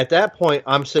 yeah, at that point,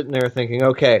 I'm sitting there thinking,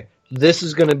 okay, this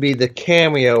is going to be the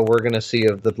cameo we're going to see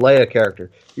of the Leia character.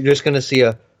 You're just going to see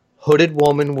a hooded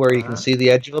woman where you can Uh-huh. see the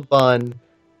edge of a bun.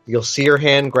 You'll see her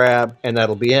hand grab, and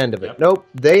that'll be the end of it. Yep. Nope,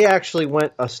 they actually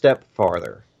went a step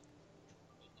farther,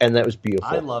 and that was I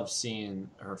beautiful. love seeing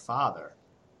her father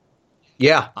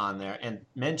Yeah, on there and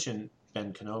mention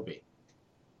Ben Kenobi.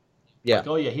 yeah. Like,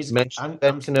 oh yeah, Mentioned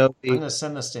Ben I'm Kenobi. going to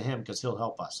send this to him because he'll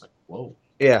help us. Like, whoa.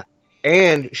 Yeah,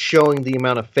 and showing the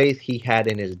amount of faith he had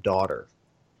in his daughter.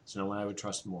 So no one I would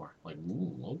trust more. Like,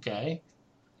 ooh, okay,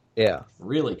 Yeah,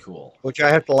 really cool. which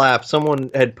I have to laugh. Someone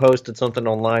had posted something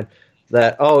online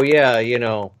that, oh yeah,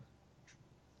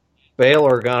 Bail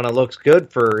Organa looks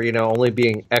good for, only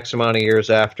being X amount of years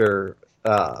after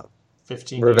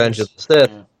 15 Revenge years. of the Sith.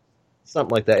 Yeah.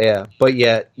 Something like that, yeah. But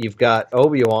yet, you've got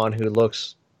Obi-Wan who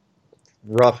looks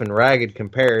rough and ragged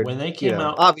compared. When they came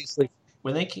out, obviously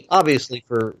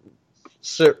for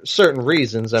certain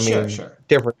reasons. I mean, sure.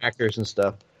 different actors and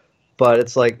stuff. But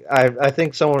it's like, I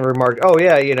think someone remarked, oh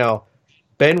yeah,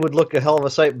 Ben would look a hell of a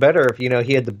sight better if,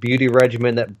 he had the beauty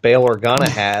regimen that Bail Organa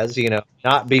has,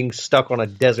 not being stuck on a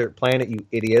desert planet, you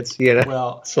idiots,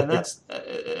 Well, So, and that's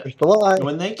there's the lie.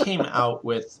 when they came out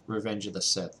with Revenge of the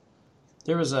Sith.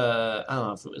 There was I don't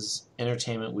know if it was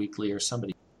Entertainment Weekly or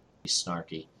somebody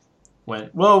snarky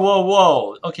went,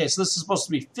 whoa. Okay, so this is supposed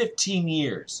to be 15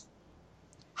 years.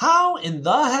 How in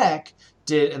the heck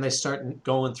and they start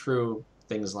going through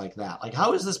things like that. Like,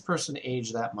 how is this person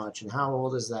aged that much and how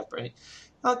old is that?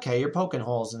 Okay, you're poking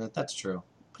holes in it. That's true.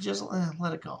 But just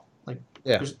let it go. Like,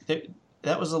 Yeah.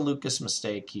 that was a Lucas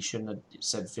mistake. He shouldn't have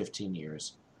said 15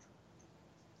 years.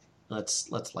 Let's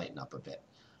lighten up a bit.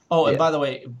 Oh, and Yeah. by the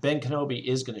way, Ben Kenobi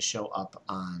is going to show up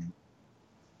on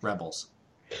Rebels.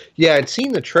 Yeah, I'd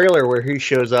seen the trailer where he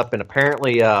shows up, and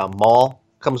apparently Maul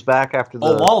comes back after the.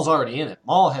 Oh, Maul's already in it.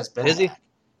 Maul has been Is he? back.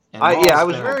 And I Maul's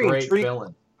was been very a great intrigued.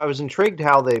 villain. I was intrigued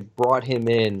how they brought him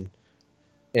in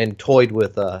and toyed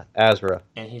with Azra.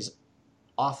 And he's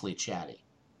awfully chatty.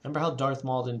 Remember how Darth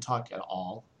Maul didn't talk at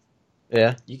all?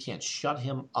 Yeah. You can't shut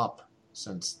him up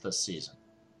since this season.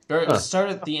 Or it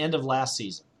started at the end of last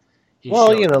season. Well,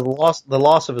 the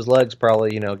loss of his legs probably,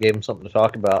 gave him something to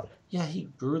talk about. Yeah, he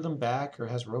grew them back or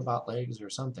has robot legs or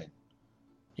something.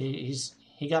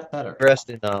 He got better.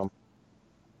 Dressed in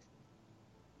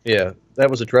yeah, that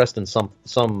was addressed in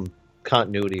some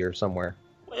continuity or somewhere.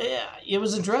 Yeah, it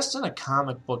was addressed in a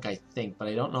comic book, I think, but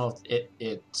I don't know if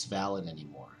it's valid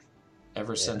anymore.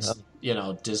 Ever since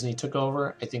Disney took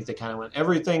over, I think they kind of went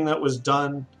everything that was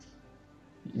done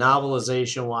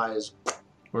novelization wise,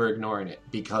 we're ignoring it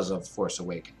because of Force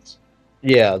Awakens.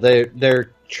 Yeah,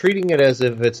 they're treating it as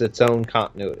if it's its own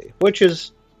continuity, which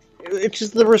is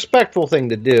the respectful thing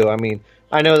to do. I mean,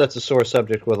 I know that's a sore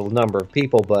subject with a number of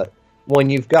people, but when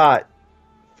you've got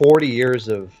 40 years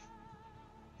of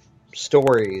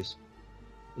stories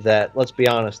that, let's be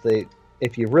honest,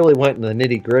 if you really went in the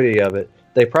nitty-gritty of it,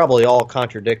 they probably all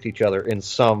contradict each other in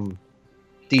some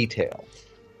detail.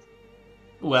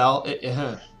 Well,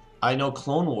 I know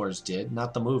Clone Wars did,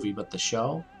 not the movie, but the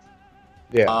show.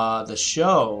 Yeah. The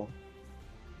show,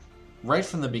 right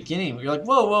from the beginning, you're like,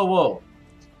 whoa.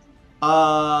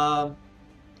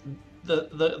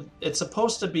 It's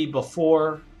supposed to be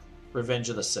before Revenge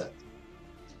of the Sith.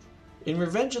 In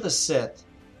Revenge of the Sith,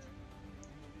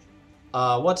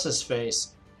 what's his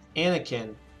face?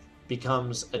 Anakin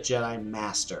becomes a Jedi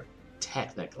Master,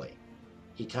 technically.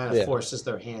 He kind of forces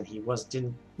their hand. He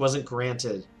wasn't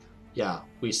granted,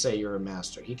 we say you're a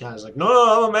master. He kind of is like,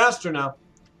 no, I'm a master now.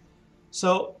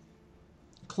 So,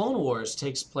 Clone Wars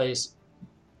takes place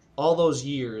all those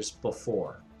years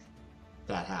before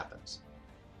that happens.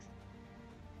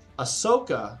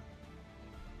 Ahsoka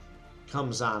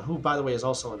comes on, who, by the way, is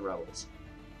also in Rebels.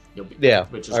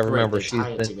 Which is I remember great. They tie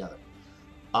it together.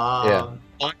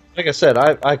 Like I said,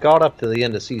 I got up to the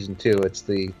end of season 2. It's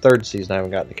the third season I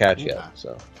haven't gotten to catch yet.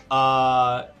 So,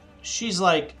 she's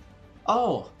like,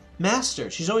 oh, Master.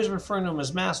 She's always referring to him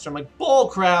as Master. I'm like, bull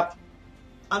crap.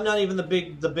 I'm not even the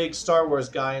big Star Wars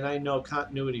guy, and I know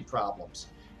continuity problems.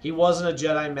 He wasn't a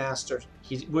Jedi Master.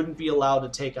 He wouldn't be allowed to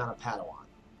take on a Padawan.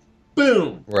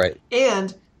 Boom! Right.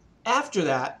 And after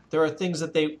that, there are things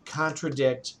that they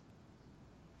contradict.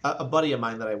 A buddy of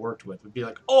mine that I worked with would be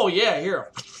like, oh, yeah,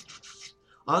 here,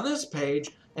 on this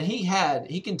page. And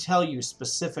he can tell you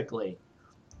specifically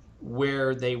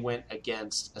where they went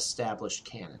against established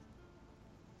canon.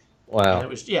 Wow. And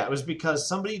it was because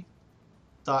somebody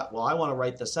thought, well, I want to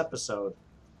write this episode,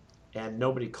 and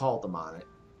nobody called them on it.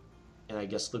 And I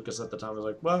guess Lucas at the time was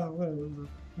like, well,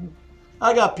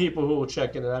 I got people who will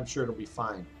check in, and I'm sure it'll be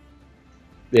fine.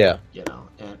 Yeah.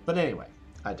 But anyway,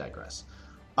 I digress.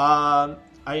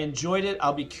 I enjoyed it.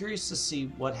 I'll be curious to see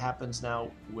what happens now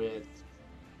with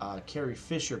Carrie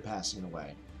Fisher passing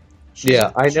away. She's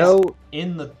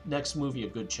in the next movie a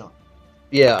good chunk.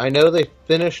 Yeah, I know they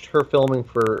finished her filming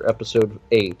for episode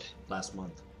 8 last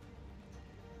month.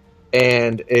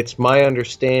 And it's my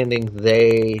understanding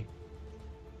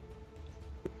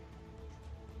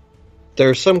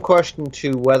there's some question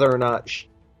to whether or not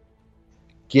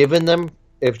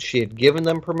if she had given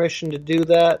them permission to do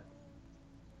that,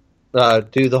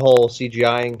 do the whole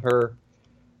CGIing her,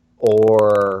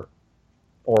 or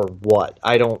what.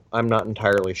 I'm not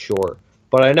entirely sure.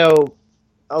 But I know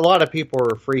a lot of people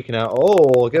are freaking out.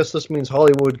 Oh, I guess this means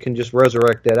Hollywood can just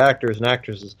resurrect dead actors and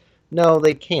actresses. No,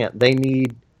 they can't. They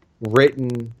need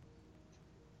written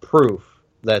proof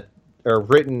or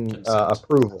written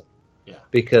approval. Yeah.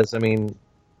 Because, I mean,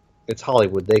 it's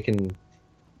Hollywood.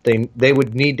 They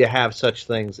would need to have such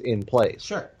things in place.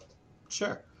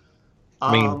 Sure.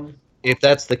 I mean, if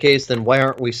that's the case, then why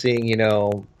aren't we seeing,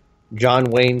 John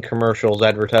Wayne commercials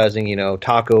advertising,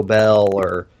 Taco Bell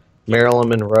or Marilyn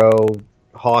Monroe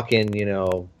hawking,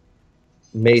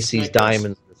 Macy's Snickers.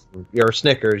 Diamonds or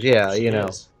Snickers? Yeah,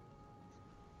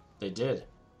 They did.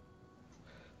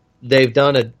 They've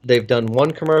done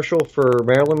one commercial for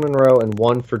Marilyn Monroe and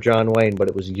one for John Wayne, but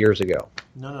it was years ago.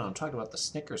 No, I'm talking about the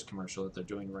Snickers commercial that they're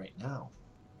doing right now.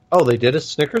 Oh, they did a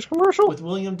Snickers commercial? With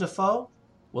Willem Dafoe.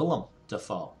 What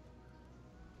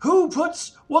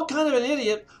kind of an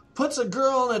idiot puts a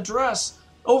girl in a dress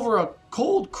over a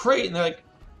cold crate? And they're like,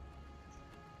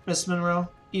 Miss Monroe,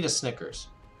 eat a Snickers.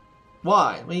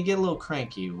 Why? Well, you get a little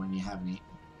cranky when you haven't eaten.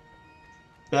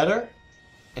 Better?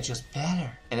 It's just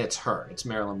better. And it's her. It's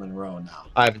Marilyn Monroe now.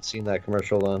 I haven't seen that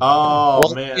commercial, though.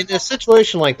 Oh, man. In a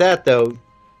situation like that, though,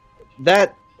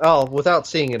 without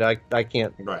seeing it, I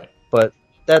can't. Right. But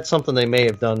that's something they may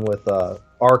have done with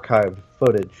archived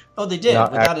footage. Oh, they did,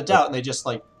 without a doubt. And they just,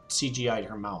 CGI'd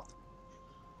her mouth.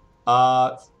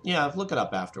 Yeah, look it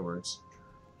up afterwards.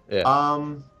 Yeah.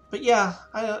 But yeah,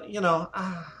 I'll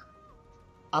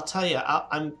tell you,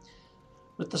 I'm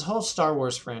with this whole Star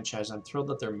Wars franchise, I'm thrilled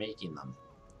that they're making them.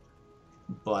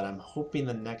 But I'm hoping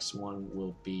the next one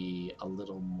will be a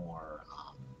little more,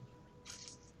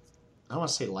 I don't want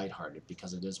to say lighthearted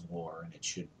because it is war and it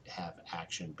should have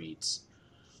action beats.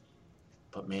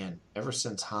 But man, ever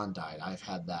since Han died, I've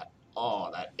had that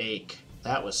ache.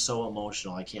 That was so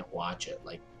emotional, I can't watch it.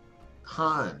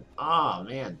 Han,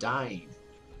 man, dying.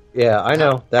 Yeah, I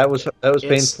know. That was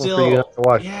painful for you to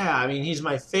watch. Yeah, I mean, he's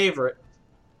my favorite.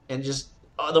 And just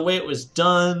the way it was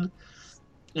done.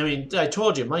 I mean, I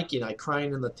told you, Mikey and I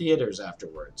crying in the theaters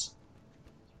afterwards.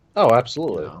 Oh,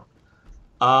 absolutely.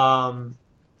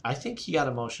 I think he got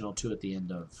emotional, too, at the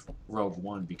end of Rogue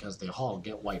One because they all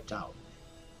get wiped out.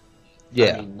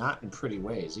 Yeah. I mean, not in pretty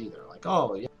ways either.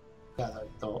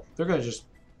 They're going to just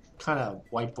kind of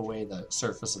wipe away the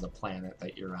surface of the planet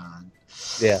that you're on.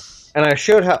 Yeah. And I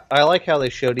like how they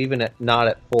showed even not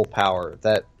at full power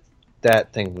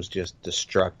that thing was just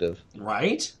destructive.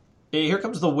 Right? Hey, here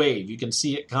comes the wave. You can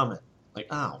see it coming.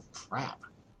 Oh crap.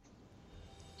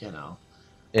 Yeah,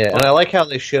 and I like how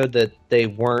they showed that they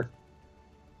weren't.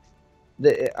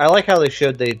 I like how they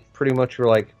showed they pretty much were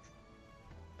like,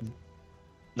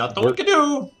 nothing we can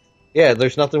do. Yeah,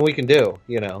 there's nothing we can do.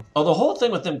 Oh, the whole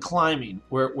thing with them climbing,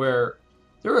 where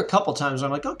there were a couple times where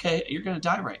I'm like, okay, you're going to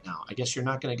die right now. I guess you're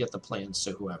not going to get the plans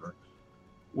to whoever.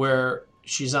 Where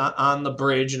she's on the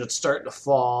bridge and it's starting to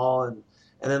fall, and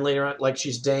then later on,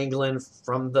 she's dangling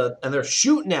and they're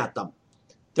shooting at them.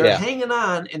 They're hanging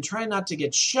on and trying not to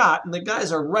get shot, and the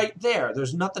guys are right there.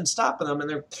 There's nothing stopping them, and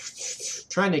they're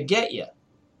trying to get you.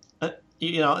 And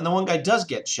the one guy does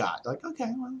get shot. Okay,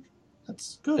 well,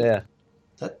 that's good. Yeah.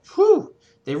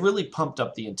 They really pumped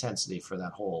up the intensity for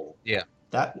that whole. Yeah.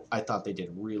 That I thought they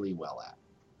did really well at.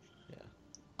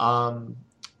 Yeah.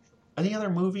 Any other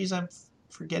movies I'm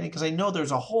forgetting? Because I know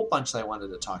there's a whole bunch that I wanted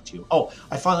to talk to you. Oh,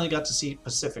 I finally got to see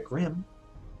Pacific Rim.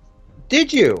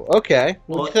 Did you? Okay.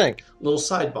 What do you think? Little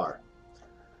sidebar.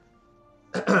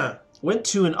 Went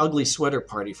to an ugly sweater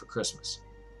party for Christmas.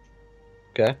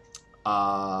 Okay.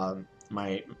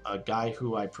 A guy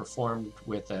who I performed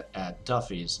with at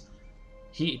Duffy's,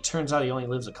 he turns out he only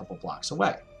lives a couple blocks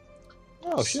away.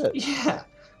 Oh shit. Yeah.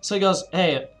 So he goes,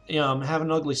 "Hey, I'm having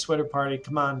an ugly sweater party.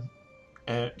 Come on,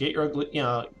 get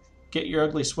your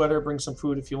ugly sweater. Bring some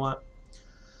food if you want."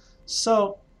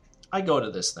 So I go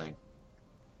to this thing,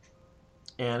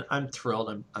 and I'm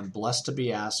thrilled. I'm blessed to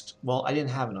be asked. Well, I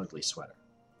didn't have an ugly sweater.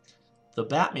 The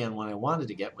Batman one I wanted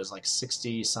to get was like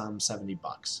 60 some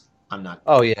 $70. I'm not.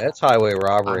 Oh yeah, it's highway I'm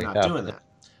robbery. not Half doing of it. that.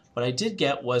 What I did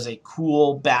get was a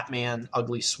cool Batman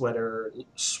ugly sweater,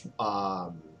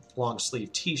 long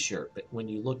sleeve T-shirt. But when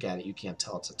you look at it, you can't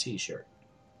tell it's a T-shirt.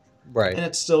 Right. And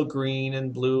it's still green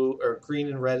and blue, or green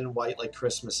and red and white, like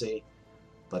Christmassy.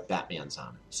 But Batman's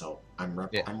on it, so I'm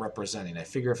representing. I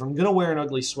figure if I'm gonna wear an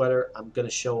ugly sweater, I'm gonna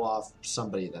show off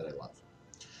somebody that I love.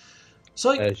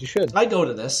 So As you should. I go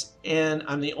to this, and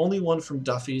I'm the only one from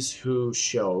Duffy's who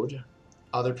showed.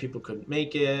 Other people couldn't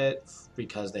make it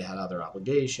because they had other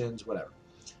obligations, whatever.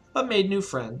 But made new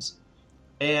friends.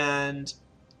 And,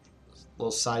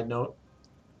 little side note,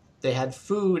 they had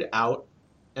food out,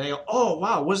 and I go, "Oh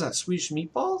wow, what is that? Swedish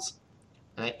meatballs?"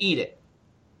 And I eat it.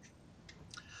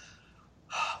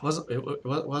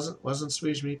 Wasn't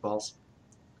Swedish meatballs.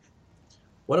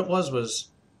 What it was.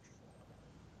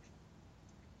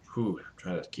 I'm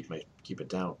trying to keep it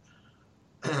down.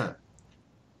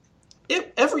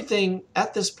 Everything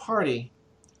at this party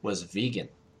was vegan.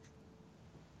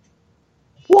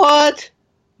 What?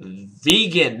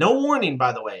 Vegan. No warning,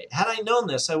 by the way. Had I known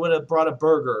this, I would have brought a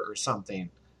burger or something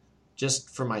just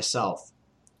for myself.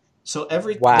 So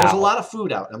there's a lot of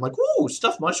food out. I'm like, ooh,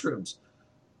 stuffed mushrooms.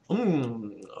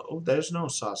 Oh, there's no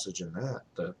sausage in that.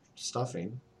 The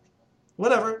stuffing.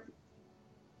 Whatever.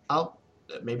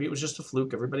 Maybe it was just a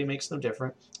fluke. Everybody makes them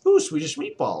different. Ooh, Swedish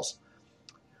meatballs.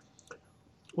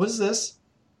 What is this?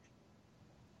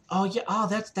 Oh yeah. Oh,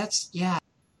 that's yeah.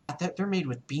 They're made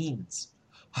with beans.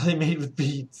 Are they made with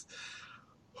beans?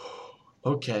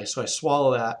 Okay, so I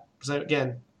swallow that because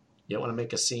again, you don't want to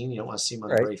make a scene. You don't want to seem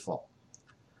ungrateful.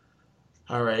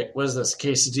 Right. All right. What is this?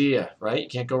 Quesadilla, right? You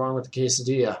can't go wrong with the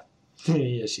quesadilla.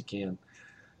 Yes, you can.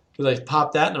 Because I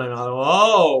pop that into my mouth.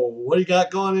 Oh, what do you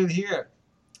got going in here?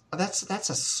 Oh, that's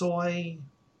a soy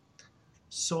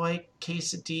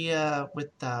quesadilla with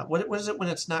what is it when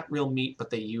it's not real meat but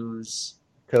they use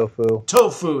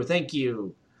tofu. Thank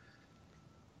you.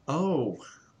 Oh,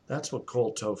 that's what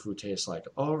cold tofu tastes like.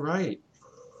 All right.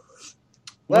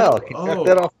 Well, can you check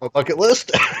that off my bucket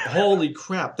list? Holy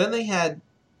crap! Then they had,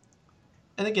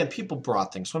 and again, people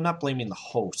brought things, so I'm not blaming the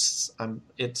hosts.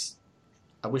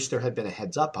 I wish there had been a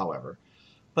heads up, however,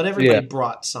 but everybody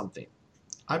brought something.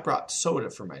 I brought soda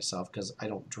for myself because I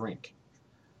don't drink.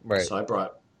 Right. So I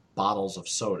brought bottles of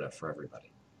soda for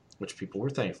everybody, which people were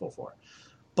thankful for.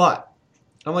 But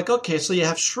I'm like, okay, so you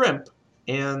have shrimp,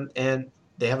 and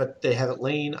they have it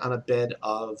laying on a bed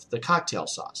of the cocktail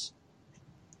sauce.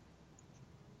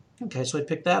 Okay, so I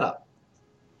picked that up.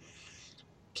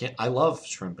 I love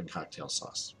shrimp and cocktail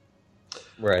sauce.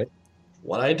 Right.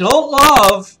 What I don't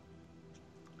love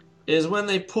is when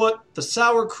they put the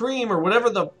sour cream or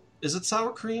whatever is it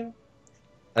sour cream?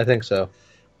 I think so.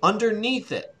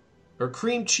 Underneath it, or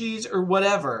cream cheese or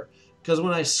whatever, because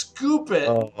when I scoop it,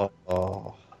 like,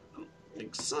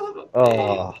 son of a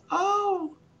babe.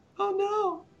 Oh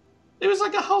no, it was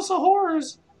like a house of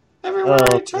horrors everywhere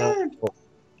I turned.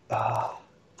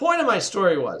 Point of my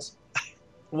story was,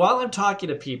 while I'm talking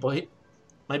to people,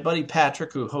 my buddy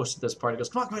Patrick, who hosted this party, goes,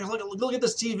 "Come on, look at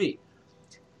this TV."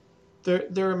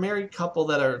 They're a married couple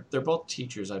they're both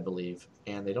teachers, I believe,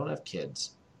 and they don't have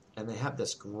kids, and they have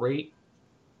this great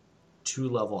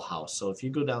 2-level house. So if you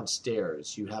go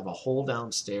downstairs, you have a whole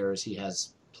downstairs. He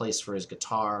has place for his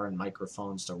guitar and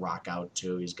microphones to rock out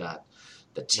to. He's got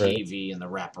the TV and the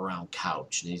wraparound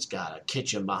couch, and he's got a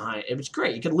kitchen behind. It was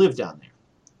great. You could live down there.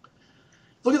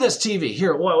 Look at this TV.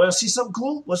 Here, want to see something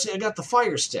cool? I got the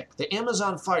Fire Stick, the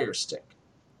Amazon Fire Stick.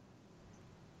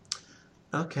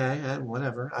 Okay,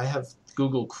 whatever. I have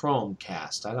Google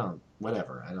Chromecast.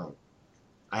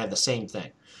 I have the same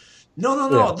thing.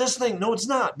 No, this thing, no, it's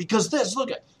not. Because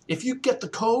if you get the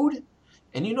code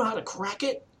and you know how to crack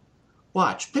it,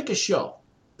 watch, pick a show.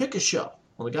 Well,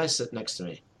 the guy sitting next to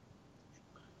me,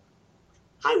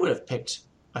 I would have picked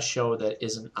a show that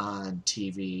isn't on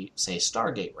TV, say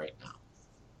Stargate right now.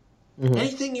 Mm-hmm.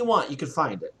 Anything you want, you can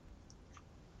find it.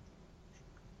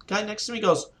 Guy next to me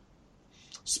goes,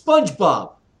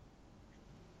 SpongeBob.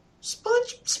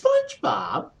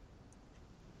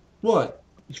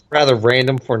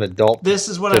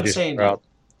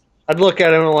 I'd look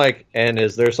at him and like, and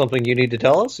is there something you need to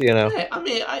tell us? Hey, I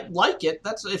mean, I like it.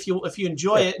 That's if you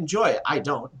enjoy Yeah. it, enjoy it. I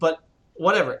don't, but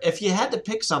whatever. If you had to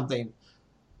pick something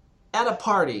at a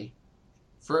party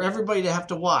for everybody to have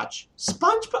to watch,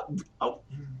 SpongeBob. Oh,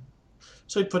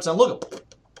 so he puts on. Look,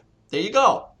 there you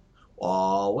go.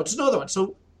 Oh, what's another one?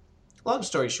 So, long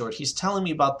story short, he's telling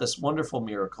me about this wonderful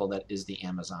miracle that is the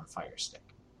Amazon Fire Stick.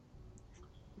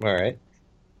 All right.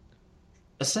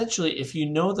 Essentially, if you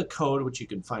know the code, which you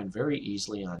can find very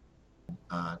easily on,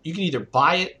 you can either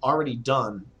buy it already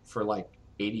done for like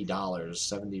 $80,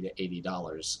 $70 to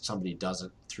 $80. Somebody does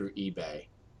it through eBay,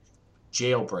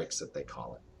 jailbreaks that they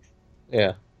call it,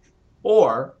 Yeah.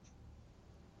 or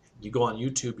you go on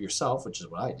YouTube yourself, which is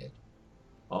what I did.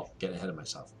 Oh, getting ahead of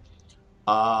myself.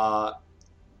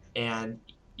 And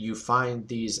you find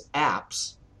these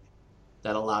apps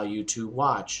that allow you to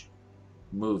watch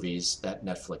movies that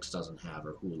Netflix doesn't have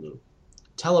or Hulu.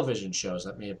 Television shows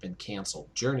that may have been canceled.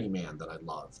 Journeyman that I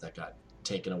love that got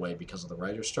taken away because of the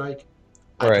writer's strike.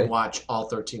 I Right. can watch all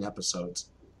 13 episodes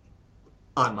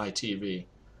on my TV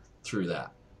through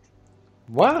that.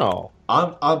 Wow.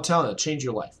 I'm telling you, change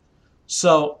your life.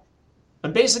 So,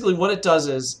 and basically what it does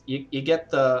is you get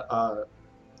the, what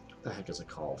the heck is it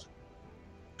called?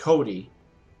 Kodi,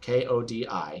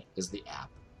 Kodi is the app.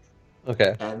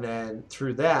 Okay. And then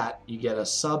through that, you get a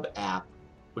sub app,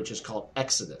 which is called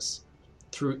Exodus.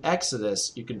 Through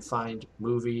Exodus, you can find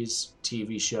movies,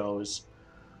 TV shows.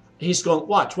 He's going,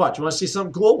 watch. You want to see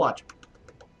something cool? Watch.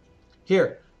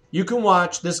 Here, you can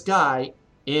watch this guy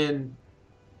in,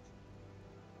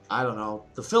 I don't know,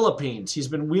 the Philippines. He's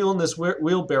been wheeling this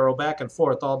wheelbarrow back and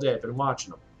forth all day. I've been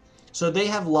watching him. So they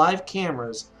have live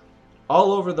cameras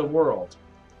all over the world.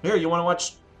 Here, you want to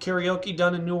watch karaoke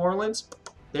done in New Orleans?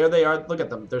 There they are. Look at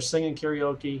them. They're singing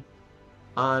karaoke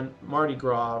on Mardi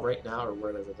Gras right now, or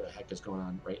whatever the heck is going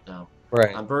on right now.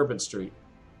 Right. On Bourbon Street.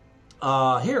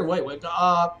 Here, wait.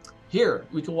 Here,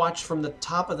 we can watch from the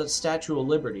top of the Statue of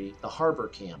Liberty, the harbor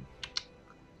cam.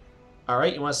 All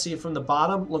right, you want to see it from the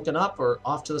bottom, looking up, or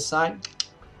off to the side?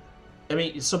 I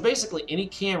mean, so basically any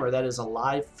camera that is a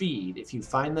live feed, if you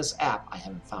find this app, I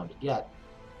haven't found it yet,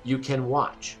 you can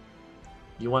watch.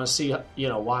 You want to see,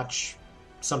 watch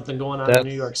something going on in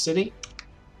New York City?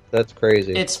 That's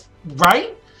crazy. It's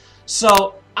right.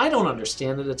 So I don't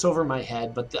understand it. It's over my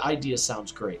head, but the idea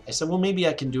sounds great. I said, well, maybe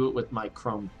I can do it with my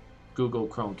Google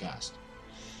Chromecast.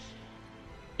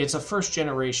 It's a first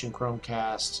generation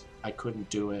Chromecast. I couldn't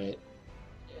do it.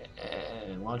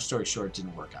 And long story short, it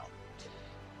didn't work out.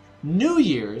 New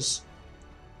Year's,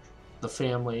 the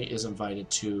family is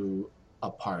invited to a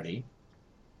party.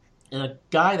 And a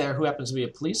guy there who happens to be a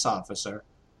police officer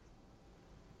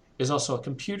is also a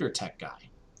computer tech guy.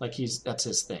 Like that's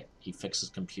his thing. He fixes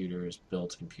computers,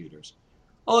 builds computers.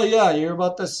 Oh yeah, you hear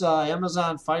about this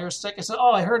Amazon Fire Stick? I said,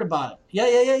 oh, I heard about it.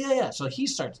 Yeah. So he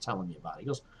starts telling me about it. He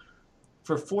goes,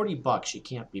 for $40, you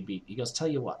can't be beat. He goes, tell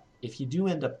you what, if you do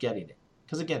end up getting it,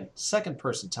 because again, second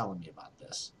person telling me about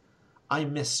this, I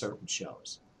miss certain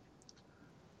shows.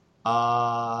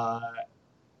 For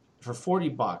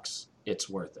 $40, it's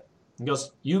worth it. He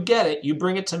goes, you get it, you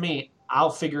bring it to me,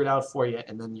 I'll figure it out for you,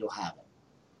 and then you'll have it.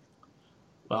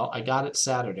 Well, I got it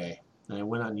Saturday, and I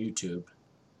went on YouTube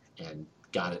and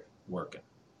got it working.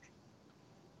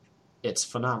 It's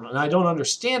phenomenal. And I don't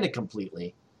understand it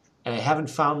completely, and I haven't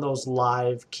found those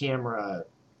live camera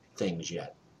things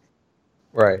yet.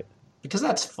 Right. Because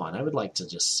that's fun. I would like to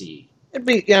just see. It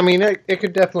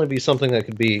could definitely be something that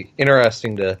could be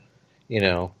interesting to,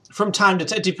 From time to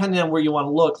time, depending on where you want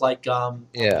to look, like,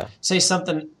 yeah. Say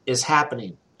something is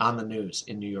happening on the news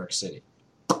in New York City.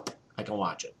 I can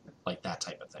watch it. Like that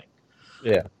type of thing.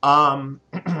 Yeah.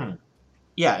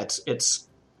 Yeah, it's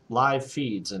live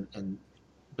feeds, and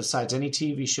besides any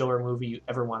TV show or movie you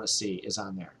ever want to see is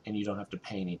on there, and you don't have to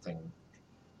pay anything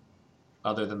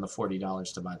other than the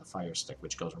 $40 to buy the Fire Stick,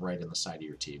 which goes right in the side of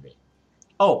your TV.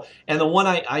 Oh, and the one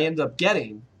I ended up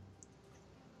getting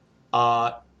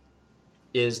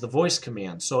is the voice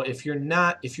command. So if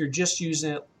you're just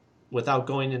using it without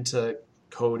going into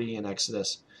Kodi and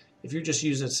Exodus, if you're just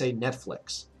using it, say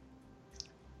Netflix,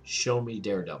 show me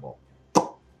Daredevil.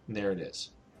 And there it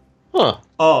is. Huh.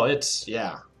 Oh,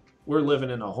 we're living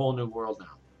in a whole new world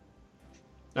now.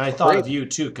 And I thought of you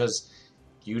too, because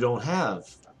you don't have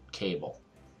cable.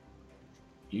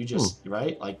 You just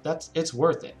right? Like it's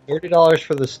worth it. $40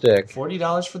 for the stick.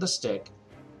 $40 for the stick.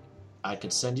 I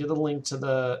could send you the link to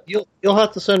the. You'll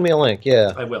have to send me a link.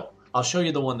 Yeah, I will. I'll show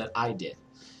you the one that I did,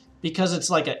 because it's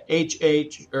like a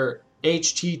HH or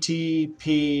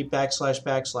HTTP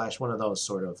 // one of those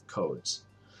sort of codes.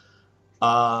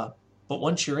 But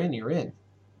once you're in, you're in,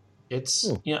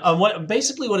 It's what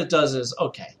basically what it does is,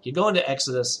 okay, you go into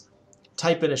Exodus,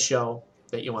 type in a show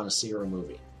that you want to see or a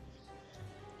movie.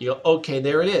 You go, okay,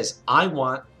 there it is. I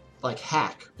want, like,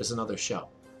 Hack is another show.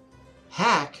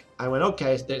 Hack, I went,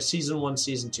 okay, there's season 1,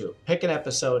 season 2. Pick an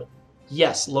episode.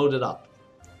 Yes, load it up.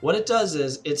 What it does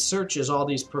is it searches all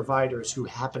these providers who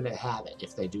happen to have it,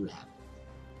 if they do have it.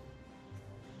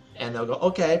 And they'll go,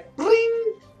 okay,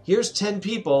 bling, here's 10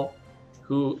 people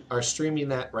who are streaming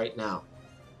that right now.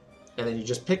 And then you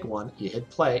just pick one, you hit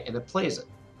play, and it plays it.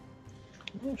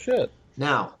 Oh, shit.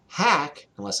 Now, Hack,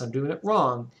 unless I'm doing it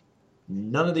wrong,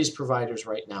 none of these providers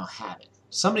right now have it.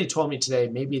 Somebody told me today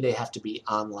maybe they have to be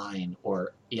online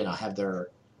or, have their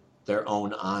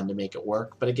own on to make it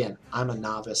work. But again, I'm a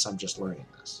novice. I'm just learning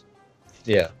this.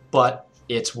 Yeah. But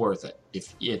it's worth it.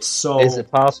 If it's so... Is it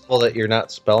possible that you're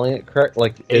not spelling it correct?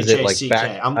 Like, is it like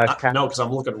back? No, because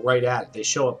I'm looking right at it. They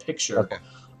show a picture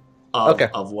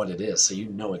of what it is, so you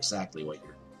know exactly what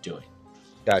you're doing.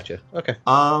 Gotcha. Okay.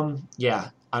 Yeah,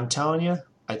 I'm telling you,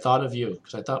 I thought of you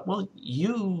because I thought, well,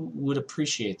 you would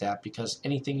appreciate that because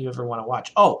anything you ever want to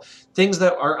watch. Oh, things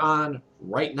that are on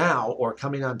right now or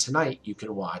coming on tonight, you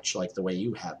can watch like the way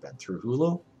you have been through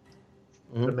Hulu.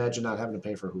 Mm-hmm. Imagine not having to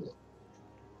pay for Hulu.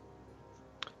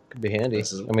 Could be handy.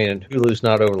 Hulu's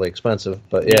not overly expensive,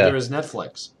 but yeah. Neither is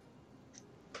Netflix.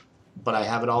 But I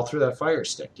have it all through that Fire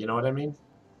Stick. You know what I mean?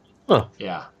 Huh.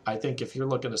 Yeah. I think if you're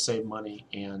looking to save money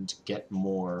and get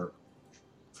more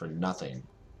for nothing,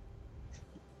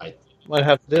 might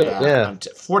have to do it, yeah.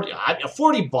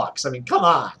 $40. I mean, come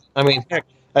on. I mean, heck,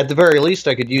 at the very least,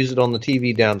 I could use it on the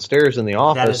TV downstairs in the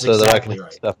office that I can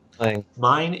have stuff playing.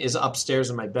 Mine is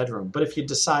upstairs in my bedroom. But if you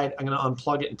decide I'm going to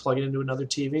unplug it and plug it into another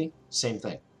TV, same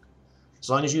thing. As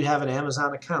long as you have an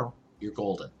Amazon account, you're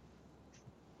golden.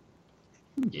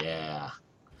 Yeah.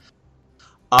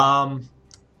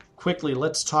 Quickly,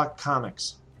 let's talk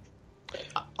comics.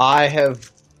 I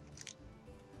have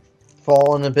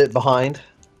fallen a bit behind.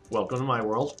 Welcome to my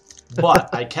world.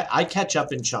 But I catch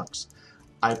up in chunks.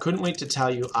 I couldn't wait to tell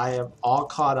you I am all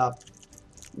caught up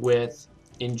with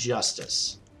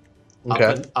Injustice.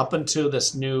 Okay. Up until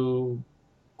this new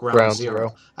Ground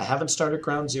Zero. I haven't started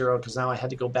Ground Zero because now I had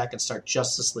to go back and start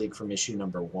Justice League from issue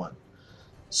number 1.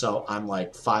 So I'm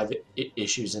like 5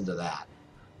 issues into that.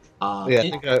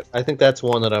 I think that's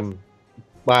one that I'm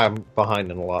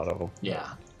behind in a lot of them. Yeah.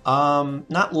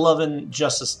 Not loving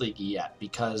Justice League yet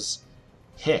because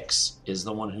Hicks is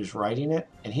the one who's writing it,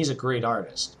 and he's a great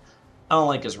artist. I don't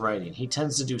like his writing. He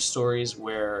tends to do stories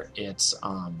where it's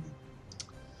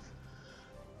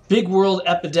big world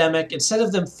epidemic. Instead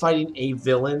of them fighting a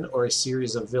villain or a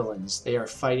series of villains, they are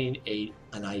fighting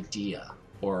an idea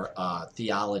or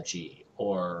theology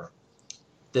or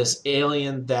this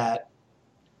alien that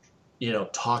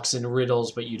talks in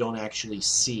riddles but you don't actually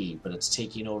see, but it's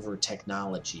taking over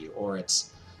technology, or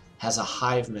has a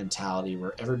hive mentality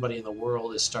where everybody in the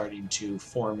world is starting to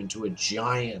form into a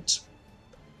giant.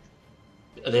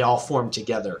 They all form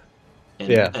together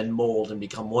and mold and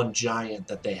become one giant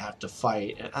that they have to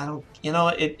fight. And I don't,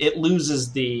 it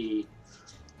loses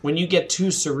when you get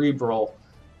too cerebral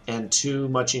and too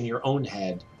much in your own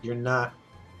head, you're not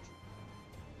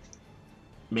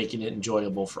making it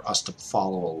enjoyable for us to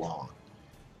follow along.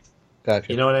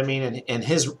 Gotcha. You know what I mean? And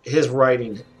his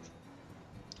writing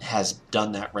has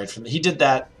done that right from... He did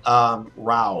that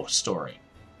Rao story.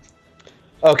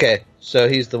 Okay, so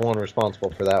he's the one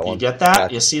responsible for that one. You get that?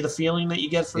 Gotcha. You see the feeling that you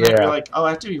get from that? You're like, oh, I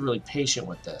have to be really patient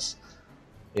with this.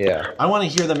 Yeah. I want to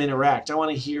hear them interact. I want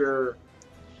to hear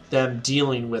them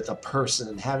dealing with a person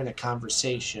and having a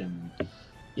conversation.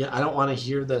 Yeah, I don't want to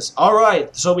hear this. All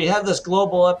right, so we have this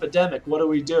global epidemic. What do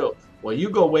we do? Well, you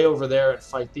go way over there and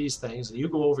fight these things, and you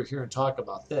go over here and talk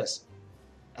about this.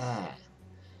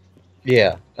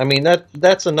 Yeah, I mean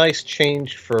that's a nice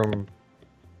change of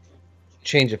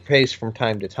pace from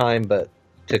time to time, but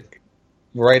to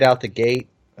right out the gate.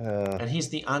 And he's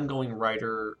the ongoing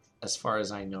writer, as far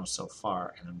as I know so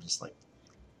far. And I'm just like,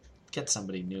 get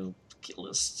somebody new.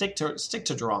 Stick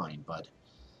to drawing, bud.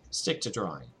 Stick to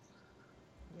drawing.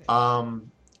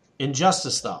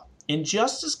 Injustice, though.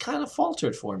 Injustice kind of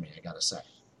faltered for me, I gotta say.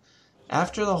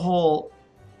 After the whole,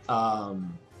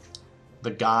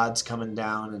 the gods coming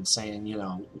down and saying,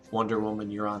 Wonder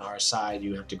Woman, you're on our side,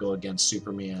 you have to go against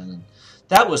Superman, and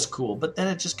that was cool. But then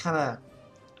it just kind of,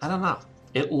 I don't know,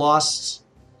 it lost.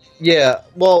 Yeah,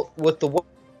 well, what the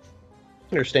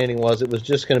understanding was, it was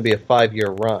just going to be a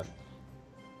 5-year run,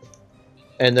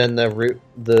 and then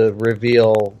the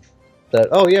reveal that,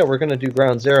 oh yeah, we're going to do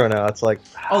Ground Zero now. It's like,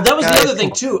 oh, that was the other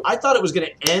thing too. I thought it was going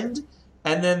to end,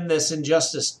 and then this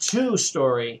Injustice 2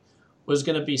 story was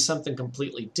going to be something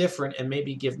completely different and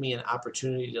maybe give me an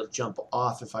opportunity to jump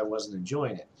off if I wasn't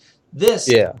enjoying it. This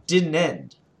didn't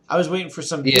end. I was waiting for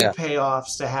some big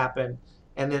payoffs to happen,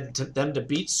 and then them to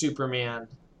beat Superman.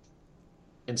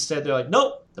 Instead, they're like,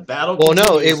 nope, the battle continues.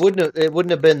 No, it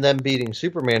wouldn't have been them beating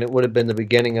Superman. It would have been the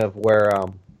beginning of where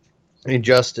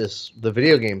Injustice, the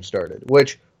video game, started.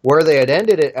 Which, where they had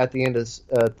ended it at the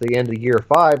end of year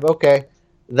 5, okay,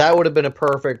 that would have been a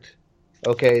perfect.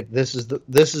 Okay, this is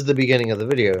the beginning of the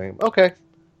video game. Okay,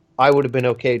 I would have been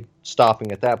okay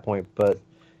stopping at that point. But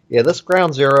yeah, this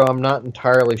Ground Zero, I'm not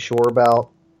entirely sure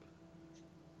about.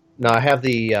 Now I have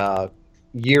the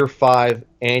year 5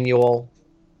 annual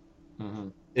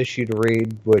issue to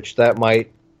read, which that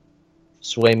might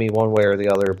sway me one way or the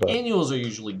other. But annuals are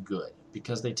usually good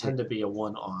because they tend to be a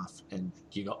one-off, and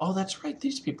you go, "Oh, that's right,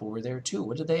 these people were there too.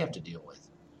 What did they have to deal with?"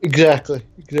 Exactly.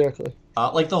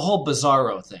 Like the whole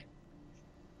Bizarro thing.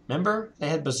 Remember, they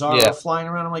had Bizarro flying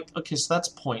around. I'm like, okay, so that's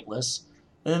pointless.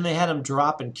 And then they had him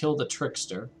drop and kill the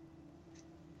trickster.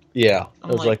 Yeah, I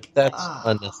was like that's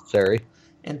unnecessary.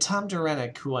 And Tom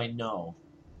Derenick, who I know,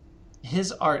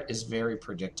 his art is very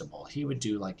predictable. He would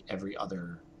do like every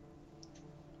other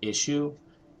issue,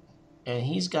 and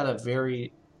he's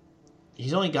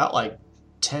only got like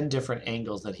 10 different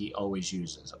angles that he always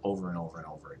uses over and over and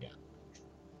over again.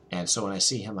 And so when I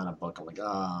see him on a book, I'm like,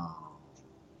 oh.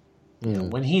 You know,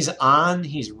 when he's on,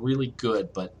 he's really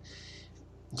good, but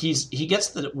he gets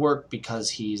the work because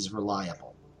he's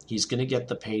reliable. He's going to get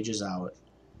the pages out,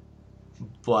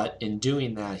 but in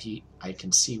doing that, I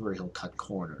can see where he'll cut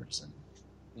corners,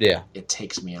 and it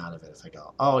takes me out of it if I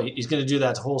go, oh, he's going to do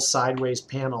that whole sideways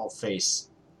panel face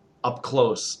up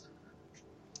close,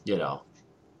 you know.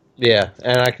 Yeah,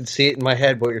 and I can see it in my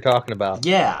head what you're talking about.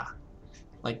 Yeah,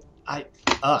 like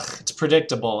it's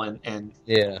predictable and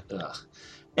yeah. Ugh.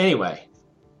 Anyway,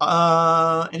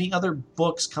 any other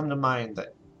books come to mind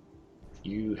that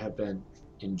you have been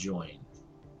enjoying?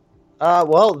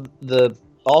 Well, the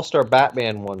All-Star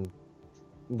Batman one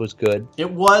was good. It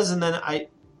was, and then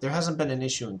there hasn't been an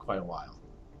issue in quite a while,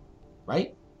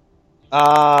 right?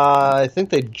 I think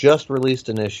they just released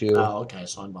an issue. Oh, okay,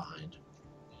 so I'm behind.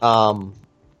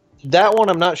 That one,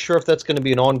 I'm not sure if that's going to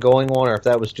be an ongoing one or if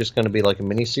that was just going to be like a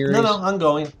miniseries. No,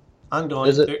 ongoing.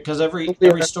 Because every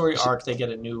story arc, they get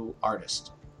a new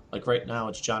artist. Like right now,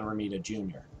 it's John Romita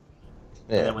Jr.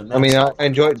 Yeah, I mean, I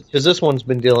enjoyed because this one's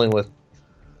been dealing with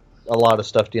a lot of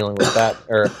stuff dealing with that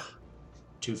or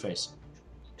Two-Face,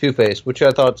 which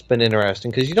I thought's been interesting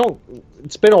because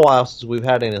it's been a while since we've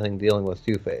had anything dealing with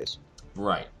Two-Face.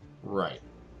 Right.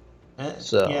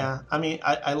 So yeah, I mean,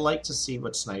 I like to see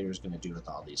what Snyder's going to do with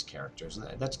all these characters, and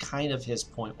that's kind of his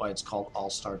point why it's called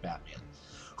All-Star Batman.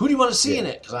 Who do you want to see in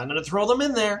it? Because I'm going to throw them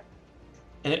in there.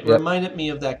 And it reminded me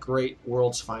of that great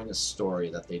World's Finest story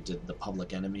that they did, The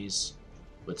Public Enemies,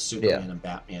 with Superman and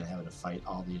Batman having to fight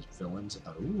all these villains.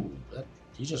 I thought,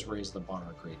 he just raised the bar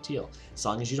a great deal. As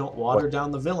long as you don't water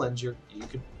down the villains, you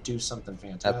could do something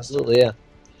fantastic. Absolutely, yeah.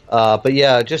 But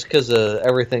yeah, just because of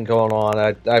everything going on,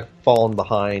 I've fallen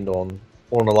behind on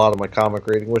a lot of my comic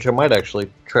reading, which I might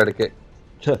actually try to get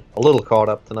a little caught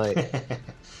up tonight.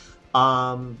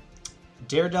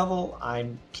 Daredevil, I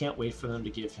can't wait for them to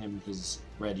give him his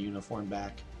red uniform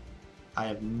back. I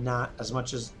have not, as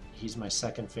much as he's my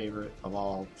second favorite of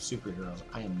all superheroes,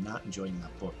 I am not enjoying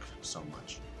that book so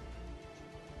much.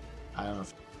 I don't know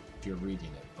if you're reading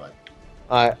it, but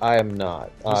I am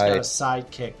not. He's got a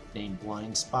sidekick named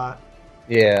Blind Spot.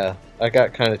 Yeah, I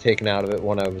got kind of taken out of it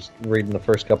when I was reading the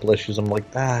first couple issues. I'm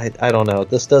like, I don't know.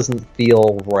 This doesn't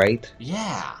feel right.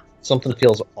 Yeah. Something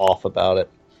feels off about it.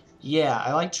 Yeah,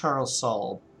 I like Charles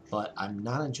Soule, but I'm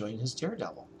not enjoying his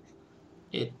Daredevil.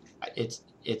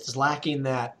 It's lacking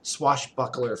that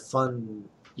swashbuckler, fun,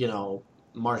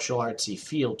 martial artsy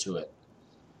feel to it.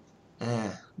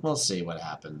 We'll see what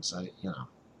happens.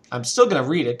 I'm still gonna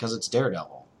read it because it's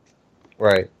Daredevil.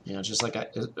 Right. Just like a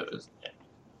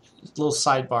little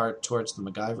sidebar towards the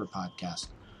MacGyver podcast.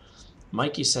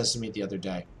 Mikey says to me the other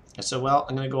day, I said, well,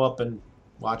 I'm gonna go up and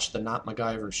watch the Not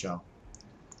MacGyver show.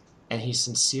 And he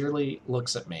sincerely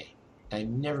looks at me. I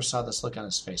never saw this look on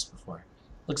his face before.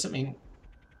 Looks at me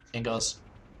and goes,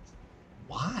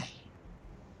 why?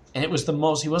 And it was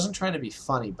he wasn't trying to be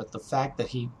funny, but the fact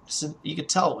that you could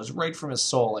tell it was right from his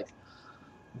soul. Like,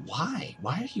 why?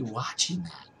 Why are you watching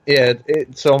that? Yeah,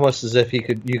 it's almost as if you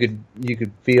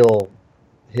could feel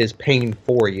his pain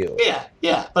for you.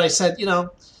 Yeah. But I said,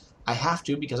 I have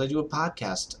to because I do a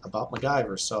podcast about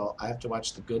MacGyver, so I have to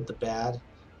watch the good, the bad,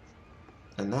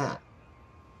 and that.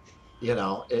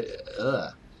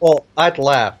 Well, I'd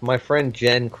laugh. My friend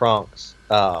Jen Kronks,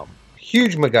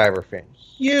 huge MacGyver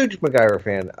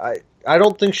fan. I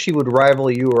don't think she would rival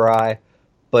you or I,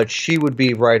 but she would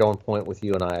be right on point with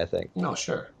you and I think. No,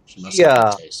 sure. She must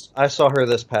have good taste. I saw her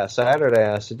this past Saturday.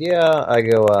 I said,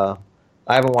 I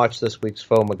haven't watched this week's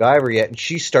Faux MacGyver yet. And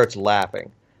she starts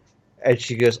laughing. And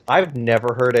she goes, I've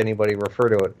never heard anybody refer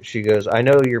to it. She goes, I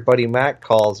know your buddy Matt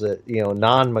calls it,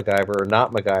 non-MacGyver or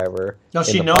not MacGyver. No,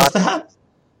 she knows that?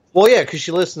 Well, yeah, because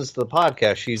she listens to the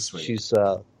podcast. She's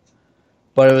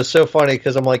but it was so funny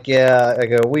because I'm like, yeah, I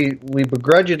go, we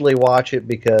begrudgingly watch it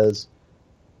because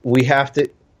we have to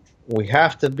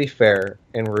be fair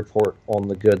and report on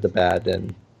the good, the bad,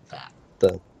 and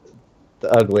the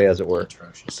ugly, as it were.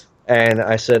 Atrocious. And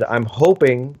I said, I'm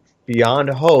hoping beyond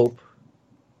hope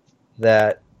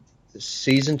that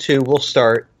season 2 will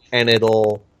start and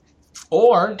it'll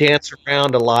dance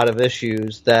around a lot of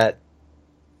issues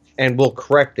and we'll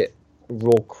correct it.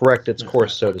 We'll correct its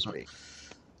course, so to speak.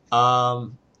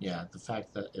 Yeah, the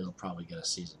fact that it'll probably get a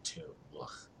season 2. Ugh.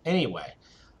 Anyway,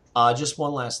 just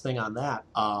one last thing on that.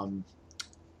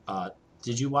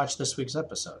 Did you watch this week's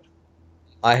episode?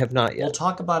 I have not yet. We'll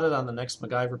talk about it on the next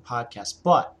MacGyver podcast,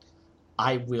 but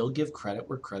I will give credit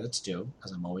where credit's due,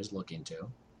 as I'm always looking to.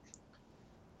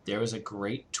 There was a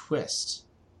great twist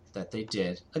that they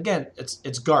did. Again,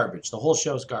 it's garbage. The whole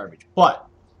show's garbage. But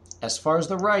as far as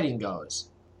the writing goes,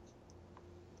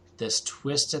 this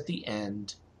twist at the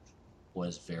end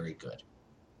was very good.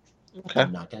 Okay.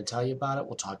 I'm not going to tell you about it.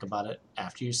 We'll talk about it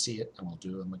after you see it, and we'll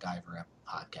do a MacGyver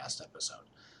podcast episode.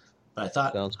 But I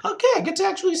thought, okay, I get to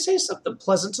actually say something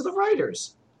pleasant to the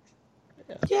writers.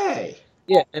 Yeah. Yay.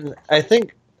 Yeah, and I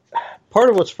think part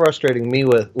of what's frustrating me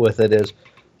with it is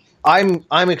I'm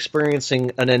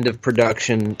experiencing an end of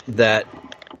production that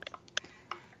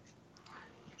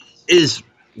is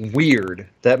weird,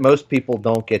 that most people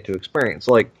don't get to experience.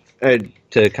 Like,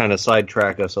 to kind of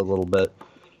sidetrack us a little bit,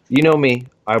 you know me,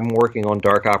 I'm working on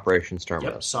Dark Operations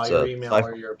Terminus. Yep, saw your email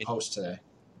or your post today.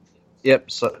 Yep,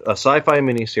 a sci-fi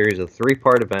miniseries, a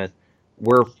 3-part event.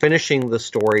 We're finishing the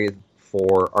story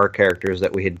for our characters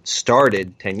that we had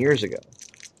started 10 years ago.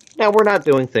 Now, we're not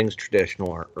doing things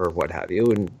traditional or what have you,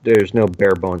 and there's no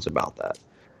bare bones about that.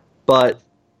 But,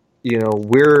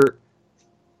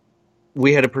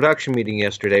 we had a production meeting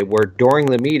yesterday where during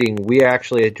the meeting we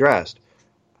actually addressed,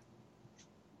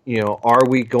 are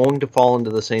we going to fall into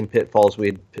the same pitfalls we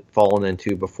had fallen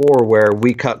into before where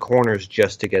we cut corners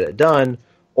just to get it done,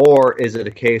 or is it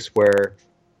a case where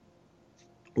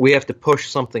we have to push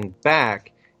something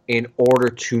back in order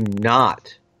to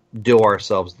not do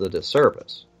ourselves the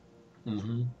disservice?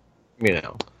 Mm-hmm.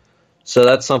 So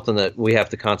that's something that we have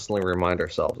to constantly remind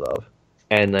ourselves of.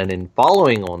 And then in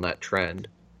following on that trend,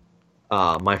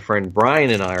 my friend Brian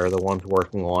and I are the ones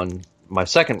working on my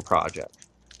second project,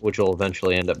 which will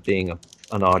eventually end up being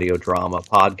an audio drama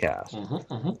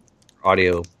podcast,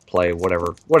 audio play,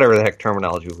 whatever the heck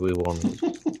terminology we want to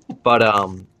use. But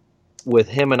with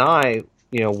him and I,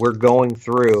 we're going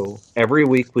through every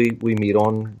week. We meet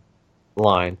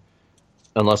online,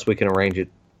 unless we can arrange it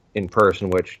in person,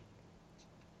 which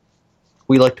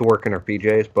we like to work in our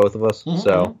PJs, both of us.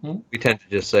 So we tend to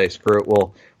just say, screw it.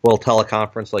 We'll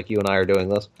teleconference like you and I are doing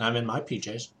this. I'm in my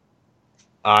PJs.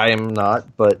 I am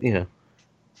not, but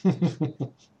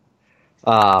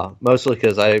mostly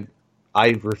because I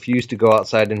refuse to go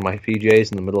outside in my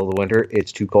PJs in the middle of the winter.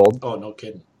 It's too cold. Oh, no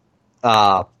kidding.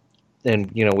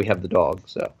 And we have the dog.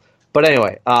 So, but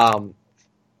anyway,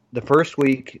 the first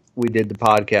week we did the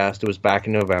podcast, it was back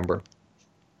in November,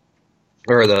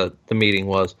 or the meeting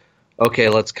was, okay,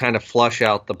 let's kind of flush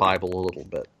out the Bible a little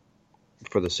bit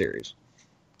for the series.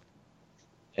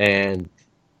 And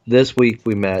this week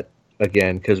we met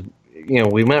again because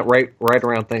we met right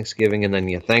around Thanksgiving, and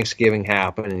then Thanksgiving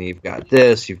happened, and you've got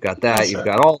this, you've got that, you've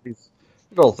got all these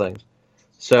little things.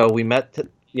 So we met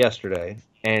yesterday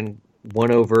and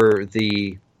went over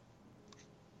the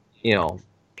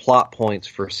plot points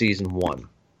for season 1.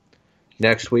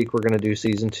 Next week we're going to do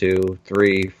season 2,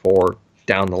 3, 4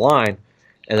 down the line,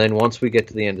 and then once we get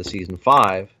to the end of season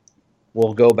 5,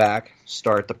 we'll go back,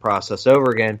 start the process over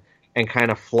again, and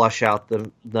kind of flush out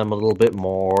them a little bit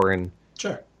more, and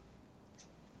sure,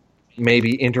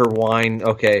 maybe intertwine,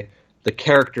 okay, the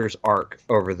character's arc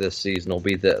over this season will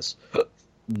be this,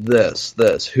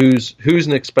 who's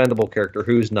an expendable character,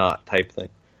 who's not, type thing.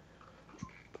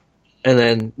 And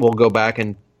then we'll go back,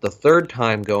 and the third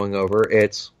time going over,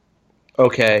 it's,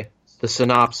 okay, the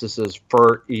synopsis is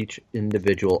for each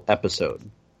individual episode.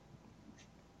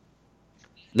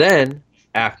 Then,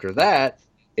 after that,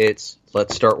 it's,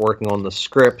 let's start working on the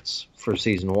scripts for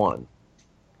season 1.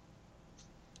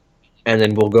 And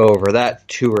then we'll go over that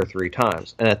 2 or 3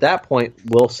 times. And at that point,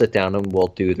 we'll sit down and we'll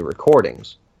do the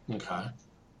recordings. Okay.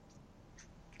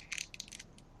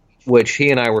 which he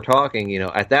and I were talking,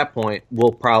 at that point,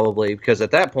 because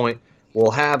at that point,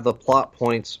 we'll have the plot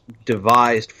points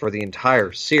devised for the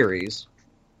entire series.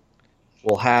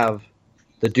 We'll have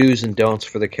the do's and don'ts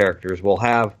for the characters. We'll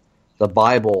have the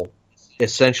Bible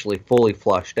essentially fully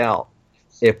fleshed out.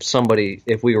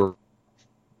 If we were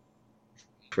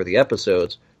for the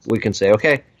episodes, we can say,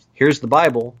 okay, here's the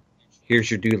Bible, here's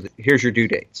your due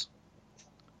dates.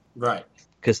 Right.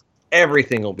 Because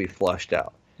everything will be fleshed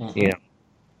out. Mm-hmm.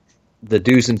 The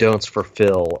do's and don'ts for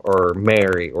Phil or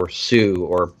Mary or Sue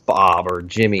or Bob or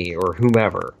Jimmy or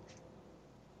whomever.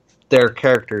 Their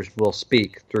characters will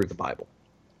speak through the Bible.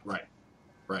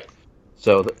 Right.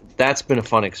 So that's been a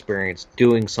fun experience,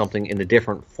 doing something in a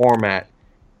different format,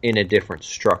 in a different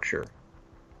structure.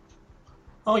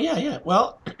 Oh, yeah.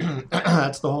 Well,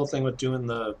 that's the whole thing with doing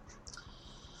the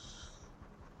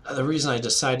reason I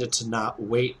decided to not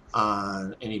wait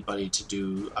on anybody to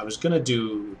do... I was going to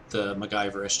do the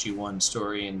MacGyver SG-1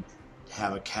 story and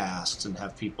have a cast and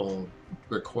have people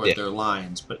record their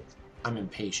lines, but I'm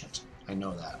impatient. I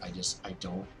know that. I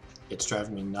don't... It's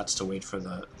driving me nuts to wait for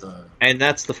the... And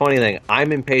that's the funny thing.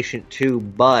 I'm impatient too,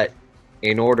 but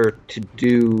in order to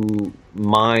do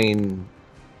mine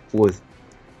with...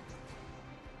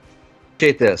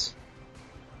 Appreciate this.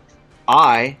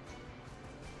 I,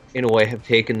 in a way, have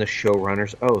taken the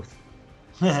showrunner's oath.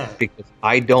 Because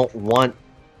I don't want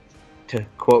to,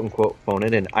 quote-unquote, phone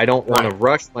it in. I don't want to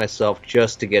rush myself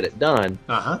just to get it done.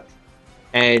 Uh-huh.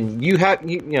 And you have,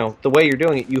 the way you're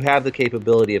doing it, you have the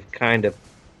capability of kind of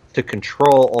to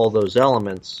control all those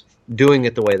elements, doing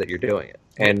it the way that you're doing it.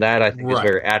 And that, I think, is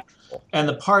very admirable. And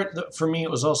the part, for me, it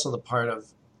was also the part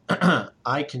of,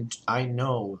 I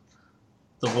know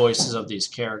the voices of these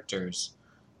characters.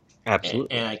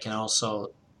 Absolutely. And I can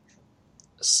also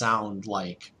sound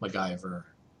like MacGyver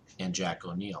and Jack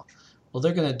O'Neill. Well,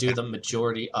 they're going to do the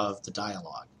majority of the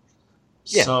dialogue.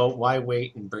 Yeah. So why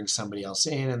wait and bring somebody else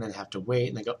in and then have to wait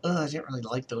and they go, I didn't really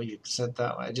like the way you said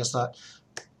that. I just thought,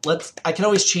 I can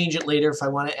always change it later if I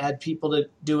want to add people to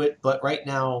do it, but right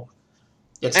now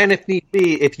and if need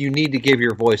be, if you need to give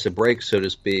your voice a break, so to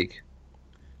speak,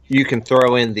 you can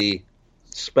throw in the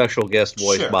special guest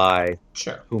voice by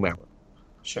whomever.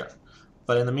 Sure.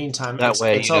 But in the meantime,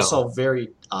 it's also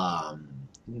very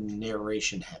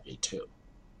narration heavy too.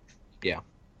 Yeah.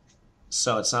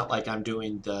 So it's not like I'm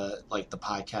doing the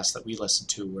podcast that we listen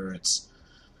to where it's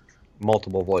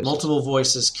multiple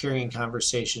voices carrying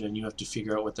conversation, and you have to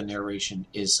figure out what the narration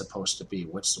is supposed to be.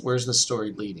 Where's the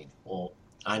story leading? Well,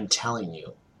 I'm telling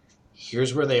you,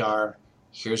 here's where they are,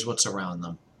 here's what's around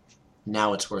them.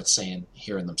 Now it's worth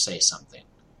hearing them say something.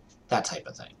 That type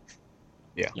of thing.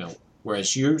 Yeah.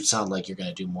 Whereas you sound like you're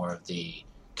going to do more of the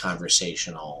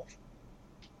conversational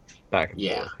back and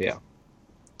forth. Yeah.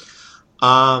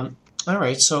 All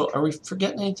right. So are we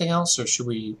forgetting anything else, or should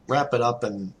we wrap it up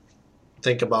and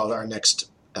think about our next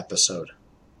episode?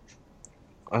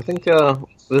 I think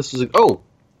this is a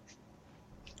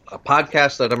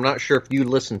podcast that I'm not sure if you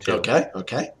listen to.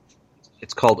 Okay.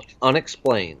 It's called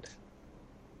Unexplained.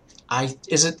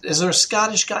 Is there a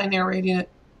Scottish guy narrating it?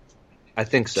 I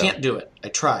think so. Can't do it. I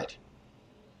tried.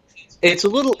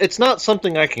 It's not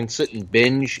something I can sit and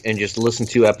binge and just listen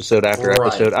to episode after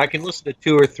episode. I can listen to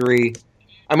 2 or 3.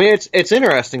 I mean, it's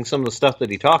interesting, some of the stuff that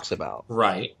he talks about.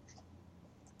 Right.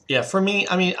 Yeah, for me,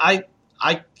 I mean, I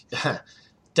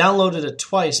downloaded it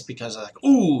twice because I'm like,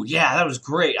 ooh, yeah, that was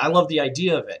great. I love the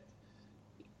idea of it.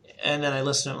 And then I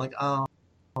listened to it, I'm like,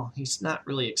 oh, he's not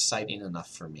really exciting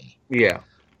enough for me. Yeah.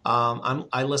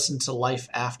 I listened to Life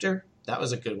After. That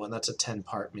was a good one. That's a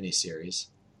 10-part miniseries.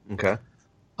 Okay.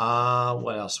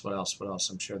 What else?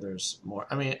 I'm sure there's more.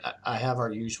 I mean, I have our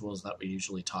usuals that we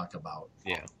usually talk about.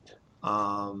 Yeah.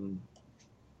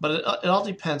 But it all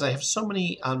depends. I have so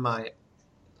many on my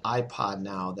iPod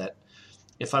now that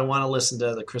if I want to listen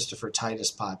to the Christopher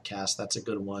Titus podcast, that's a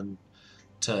good one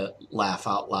to laugh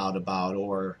out loud about.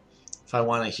 Or if I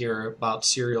want to hear about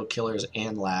serial killers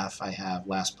and laugh, I have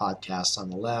Last Podcast on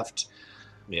the left.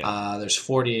 Yeah. There's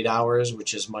 48 Hours,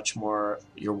 which is much more.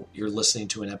 You're listening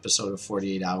to an episode of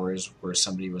 48 Hours where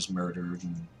somebody was murdered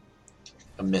and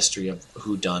a mystery of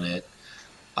who done it.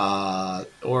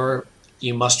 Or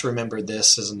You Must Remember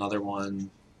This is another one.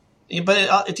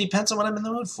 But it depends on what I'm in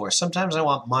the mood for. Sometimes I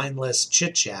want mindless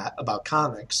chit chat about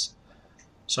comics,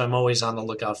 so I'm always on the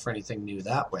lookout for anything new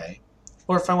that way.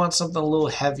 Or if I want something a little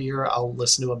heavier, I'll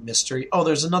listen to a mystery. Oh,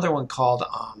 there's another one called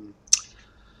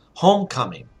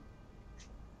Homecoming.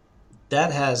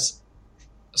 That has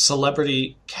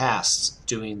celebrity casts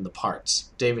doing the parts.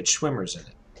 David Schwimmer's in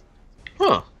it.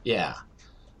 Huh. Yeah.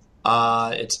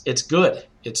 It's good.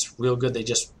 It's real good. They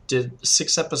just did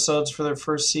 6 episodes for their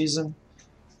first season.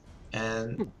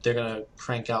 and they're gonna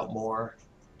crank out more.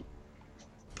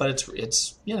 But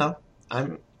it's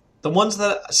I'm the ones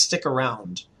that stick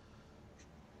around.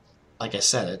 Like I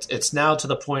said, it's now to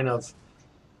the point of,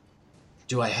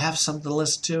 do I have something to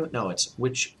listen to? No, it's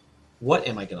what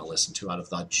am I going to listen to out of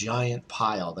the giant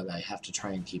pile that I have to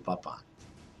try and keep up on?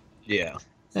 Yeah.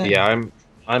 Yeah,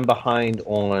 I'm behind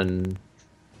on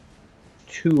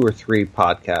 2 or 3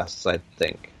 podcasts, I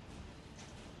think,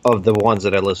 of the ones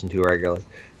that I listen to regularly.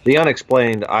 The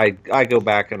Unexplained, I go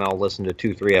back and I'll listen to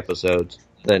 2-3 episodes,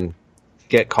 then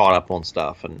get caught up on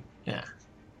stuff, and yeah.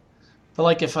 But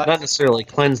like if I not necessarily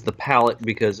cleanse the palate,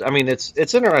 because I mean it's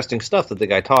interesting stuff that the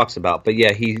guy talks about, but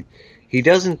yeah, he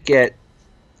doesn't get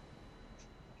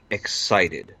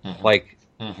excited like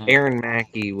Aaron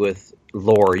Mackey with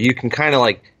lore. You can kind of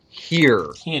like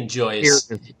hear he enjoys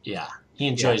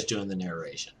doing the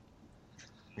narration.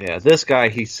 Yeah, this guy,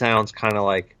 he sounds kind of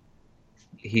like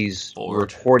he's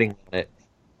bored. Reporting on it.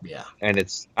 Yeah, and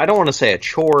it's, I don't want to say a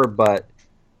chore, but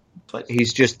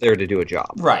he's just there to do a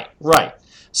job. Right.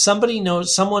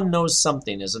 Someone knows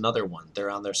something is another one. They're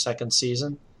on their 2nd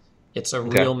season. It's a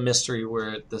real mystery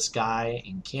where this guy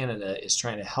in Canada is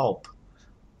trying to help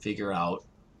figure out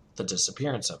the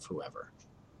disappearance of whoever.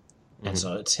 And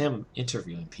so it's him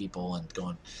interviewing people and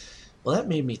going, well, that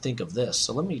made me think of this,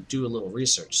 so let me do a little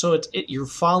research. So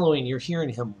you're hearing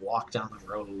him walk down the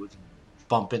road and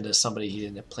bump into somebody he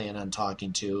didn't plan on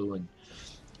talking to, and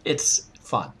it's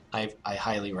fun. I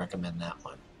highly recommend that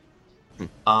one.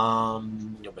 I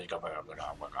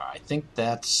think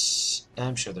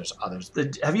I'm sure there's others.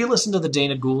 Have you listened to the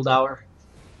Dana Gould Hour?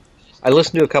 I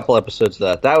listened to a couple episodes of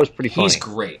that. That was pretty funny. He's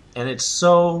great. And it's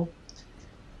so...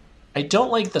 I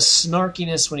don't like the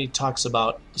snarkiness when he talks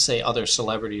about, say, other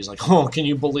celebrities. Like, oh, can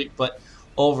you believe... But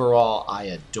overall, I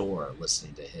adore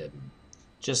listening to him.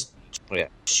 Just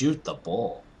shoot the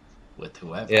bull with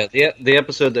whoever. Yeah, the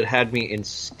episode that had me in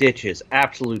stitches,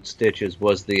 absolute stitches,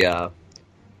 was the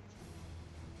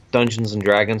Dungeons and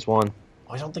Dragons one.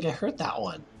 Oh, I don't think I heard that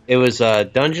one. It was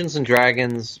Dungeons and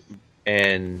Dragons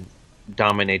and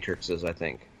Dominatrixes, I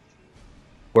think,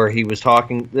 where he was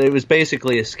talking. It was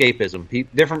basically escapism.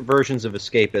 Different versions of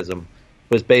escapism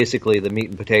was basically the meat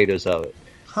and potatoes of it.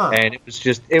 And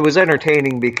it was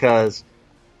entertaining because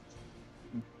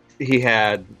he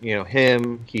had,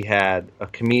 him, he had a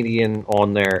comedian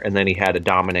on there, and then he had a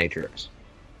dominatrix.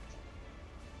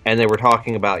 And they were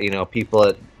talking about, people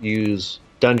that use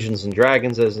Dungeons and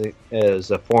Dragons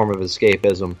as a form of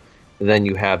escapism, and then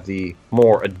you have the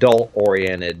more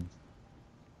adult-oriented.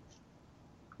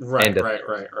 Right.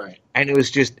 And it was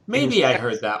just... Maybe I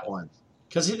heard that one.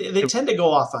 Because they tend to go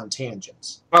off on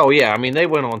tangents. Oh, yeah. I mean, they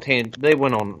went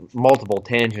on multiple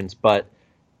tangents, but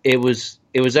it was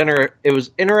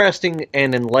interesting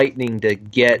and enlightening to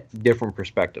get different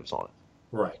perspectives on it.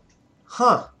 Right.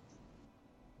 Huh.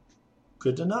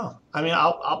 Good to know. I mean,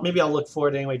 I'll look for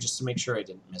it anyway just to make sure I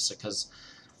didn't miss it, because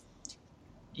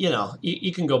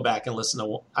you can go back and listen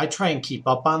to. I try and keep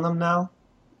up on them now,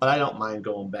 but I don't mind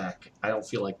going back. I don't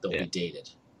feel like they'll be dated,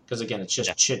 because again, it's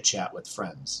just chit chat with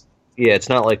friends. Yeah, it's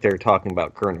not like they're talking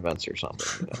about current events or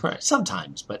something. Right,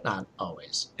 sometimes, but not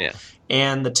always. Yeah.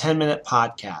 And the 10-minute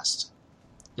podcast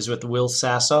is with Will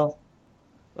Sasso.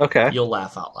 Okay. You'll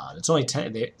laugh out loud. It's only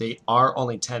 10. They are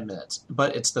only 10 minutes,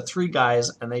 but it's the 3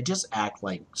 guys, and they just act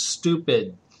like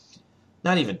stupid,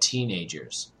 not even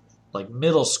teenagers, like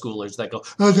middle schoolers that go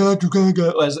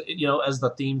as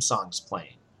the theme song's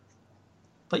playing.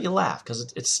 But you laugh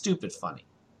because it's stupid funny.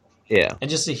 Yeah. And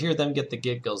just to hear them get the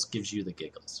giggles gives you the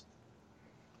giggles.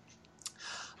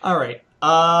 All right.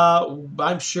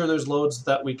 I'm sure there's loads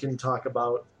that we can talk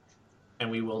about,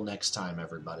 and we will next time,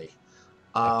 everybody.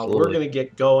 We're going to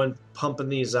get going, pumping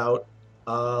these out.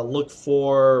 Look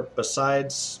for,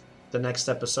 besides the next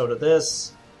episode of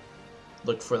this,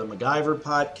 look for the MacGyver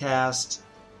podcast,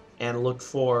 and look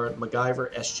for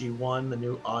MacGyver SG1, the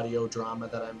new audio drama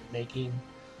that I'm making.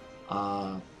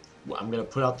 I'm going to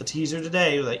put out the teaser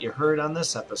today that you heard on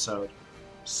this episode.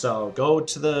 So go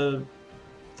to the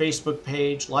Facebook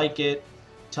page, like it,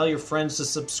 tell your friends to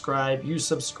subscribe. You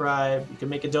subscribe. You can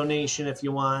make a donation if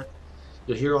you want.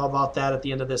 You'll hear all about that at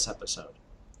the end of this episode.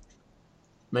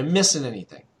 Am I missing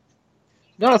anything?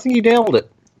 No, I think you nailed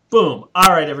it. Boom. All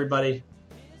right, everybody.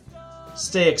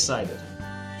 Stay excited.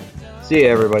 See you,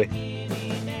 everybody.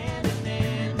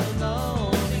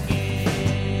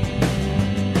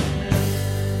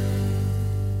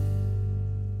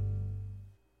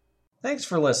 Thanks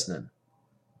for listening.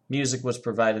 Music was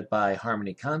provided by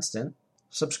Harmony Constant.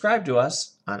 Subscribe to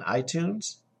us on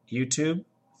iTunes, YouTube,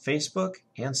 Facebook,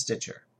 and Stitcher.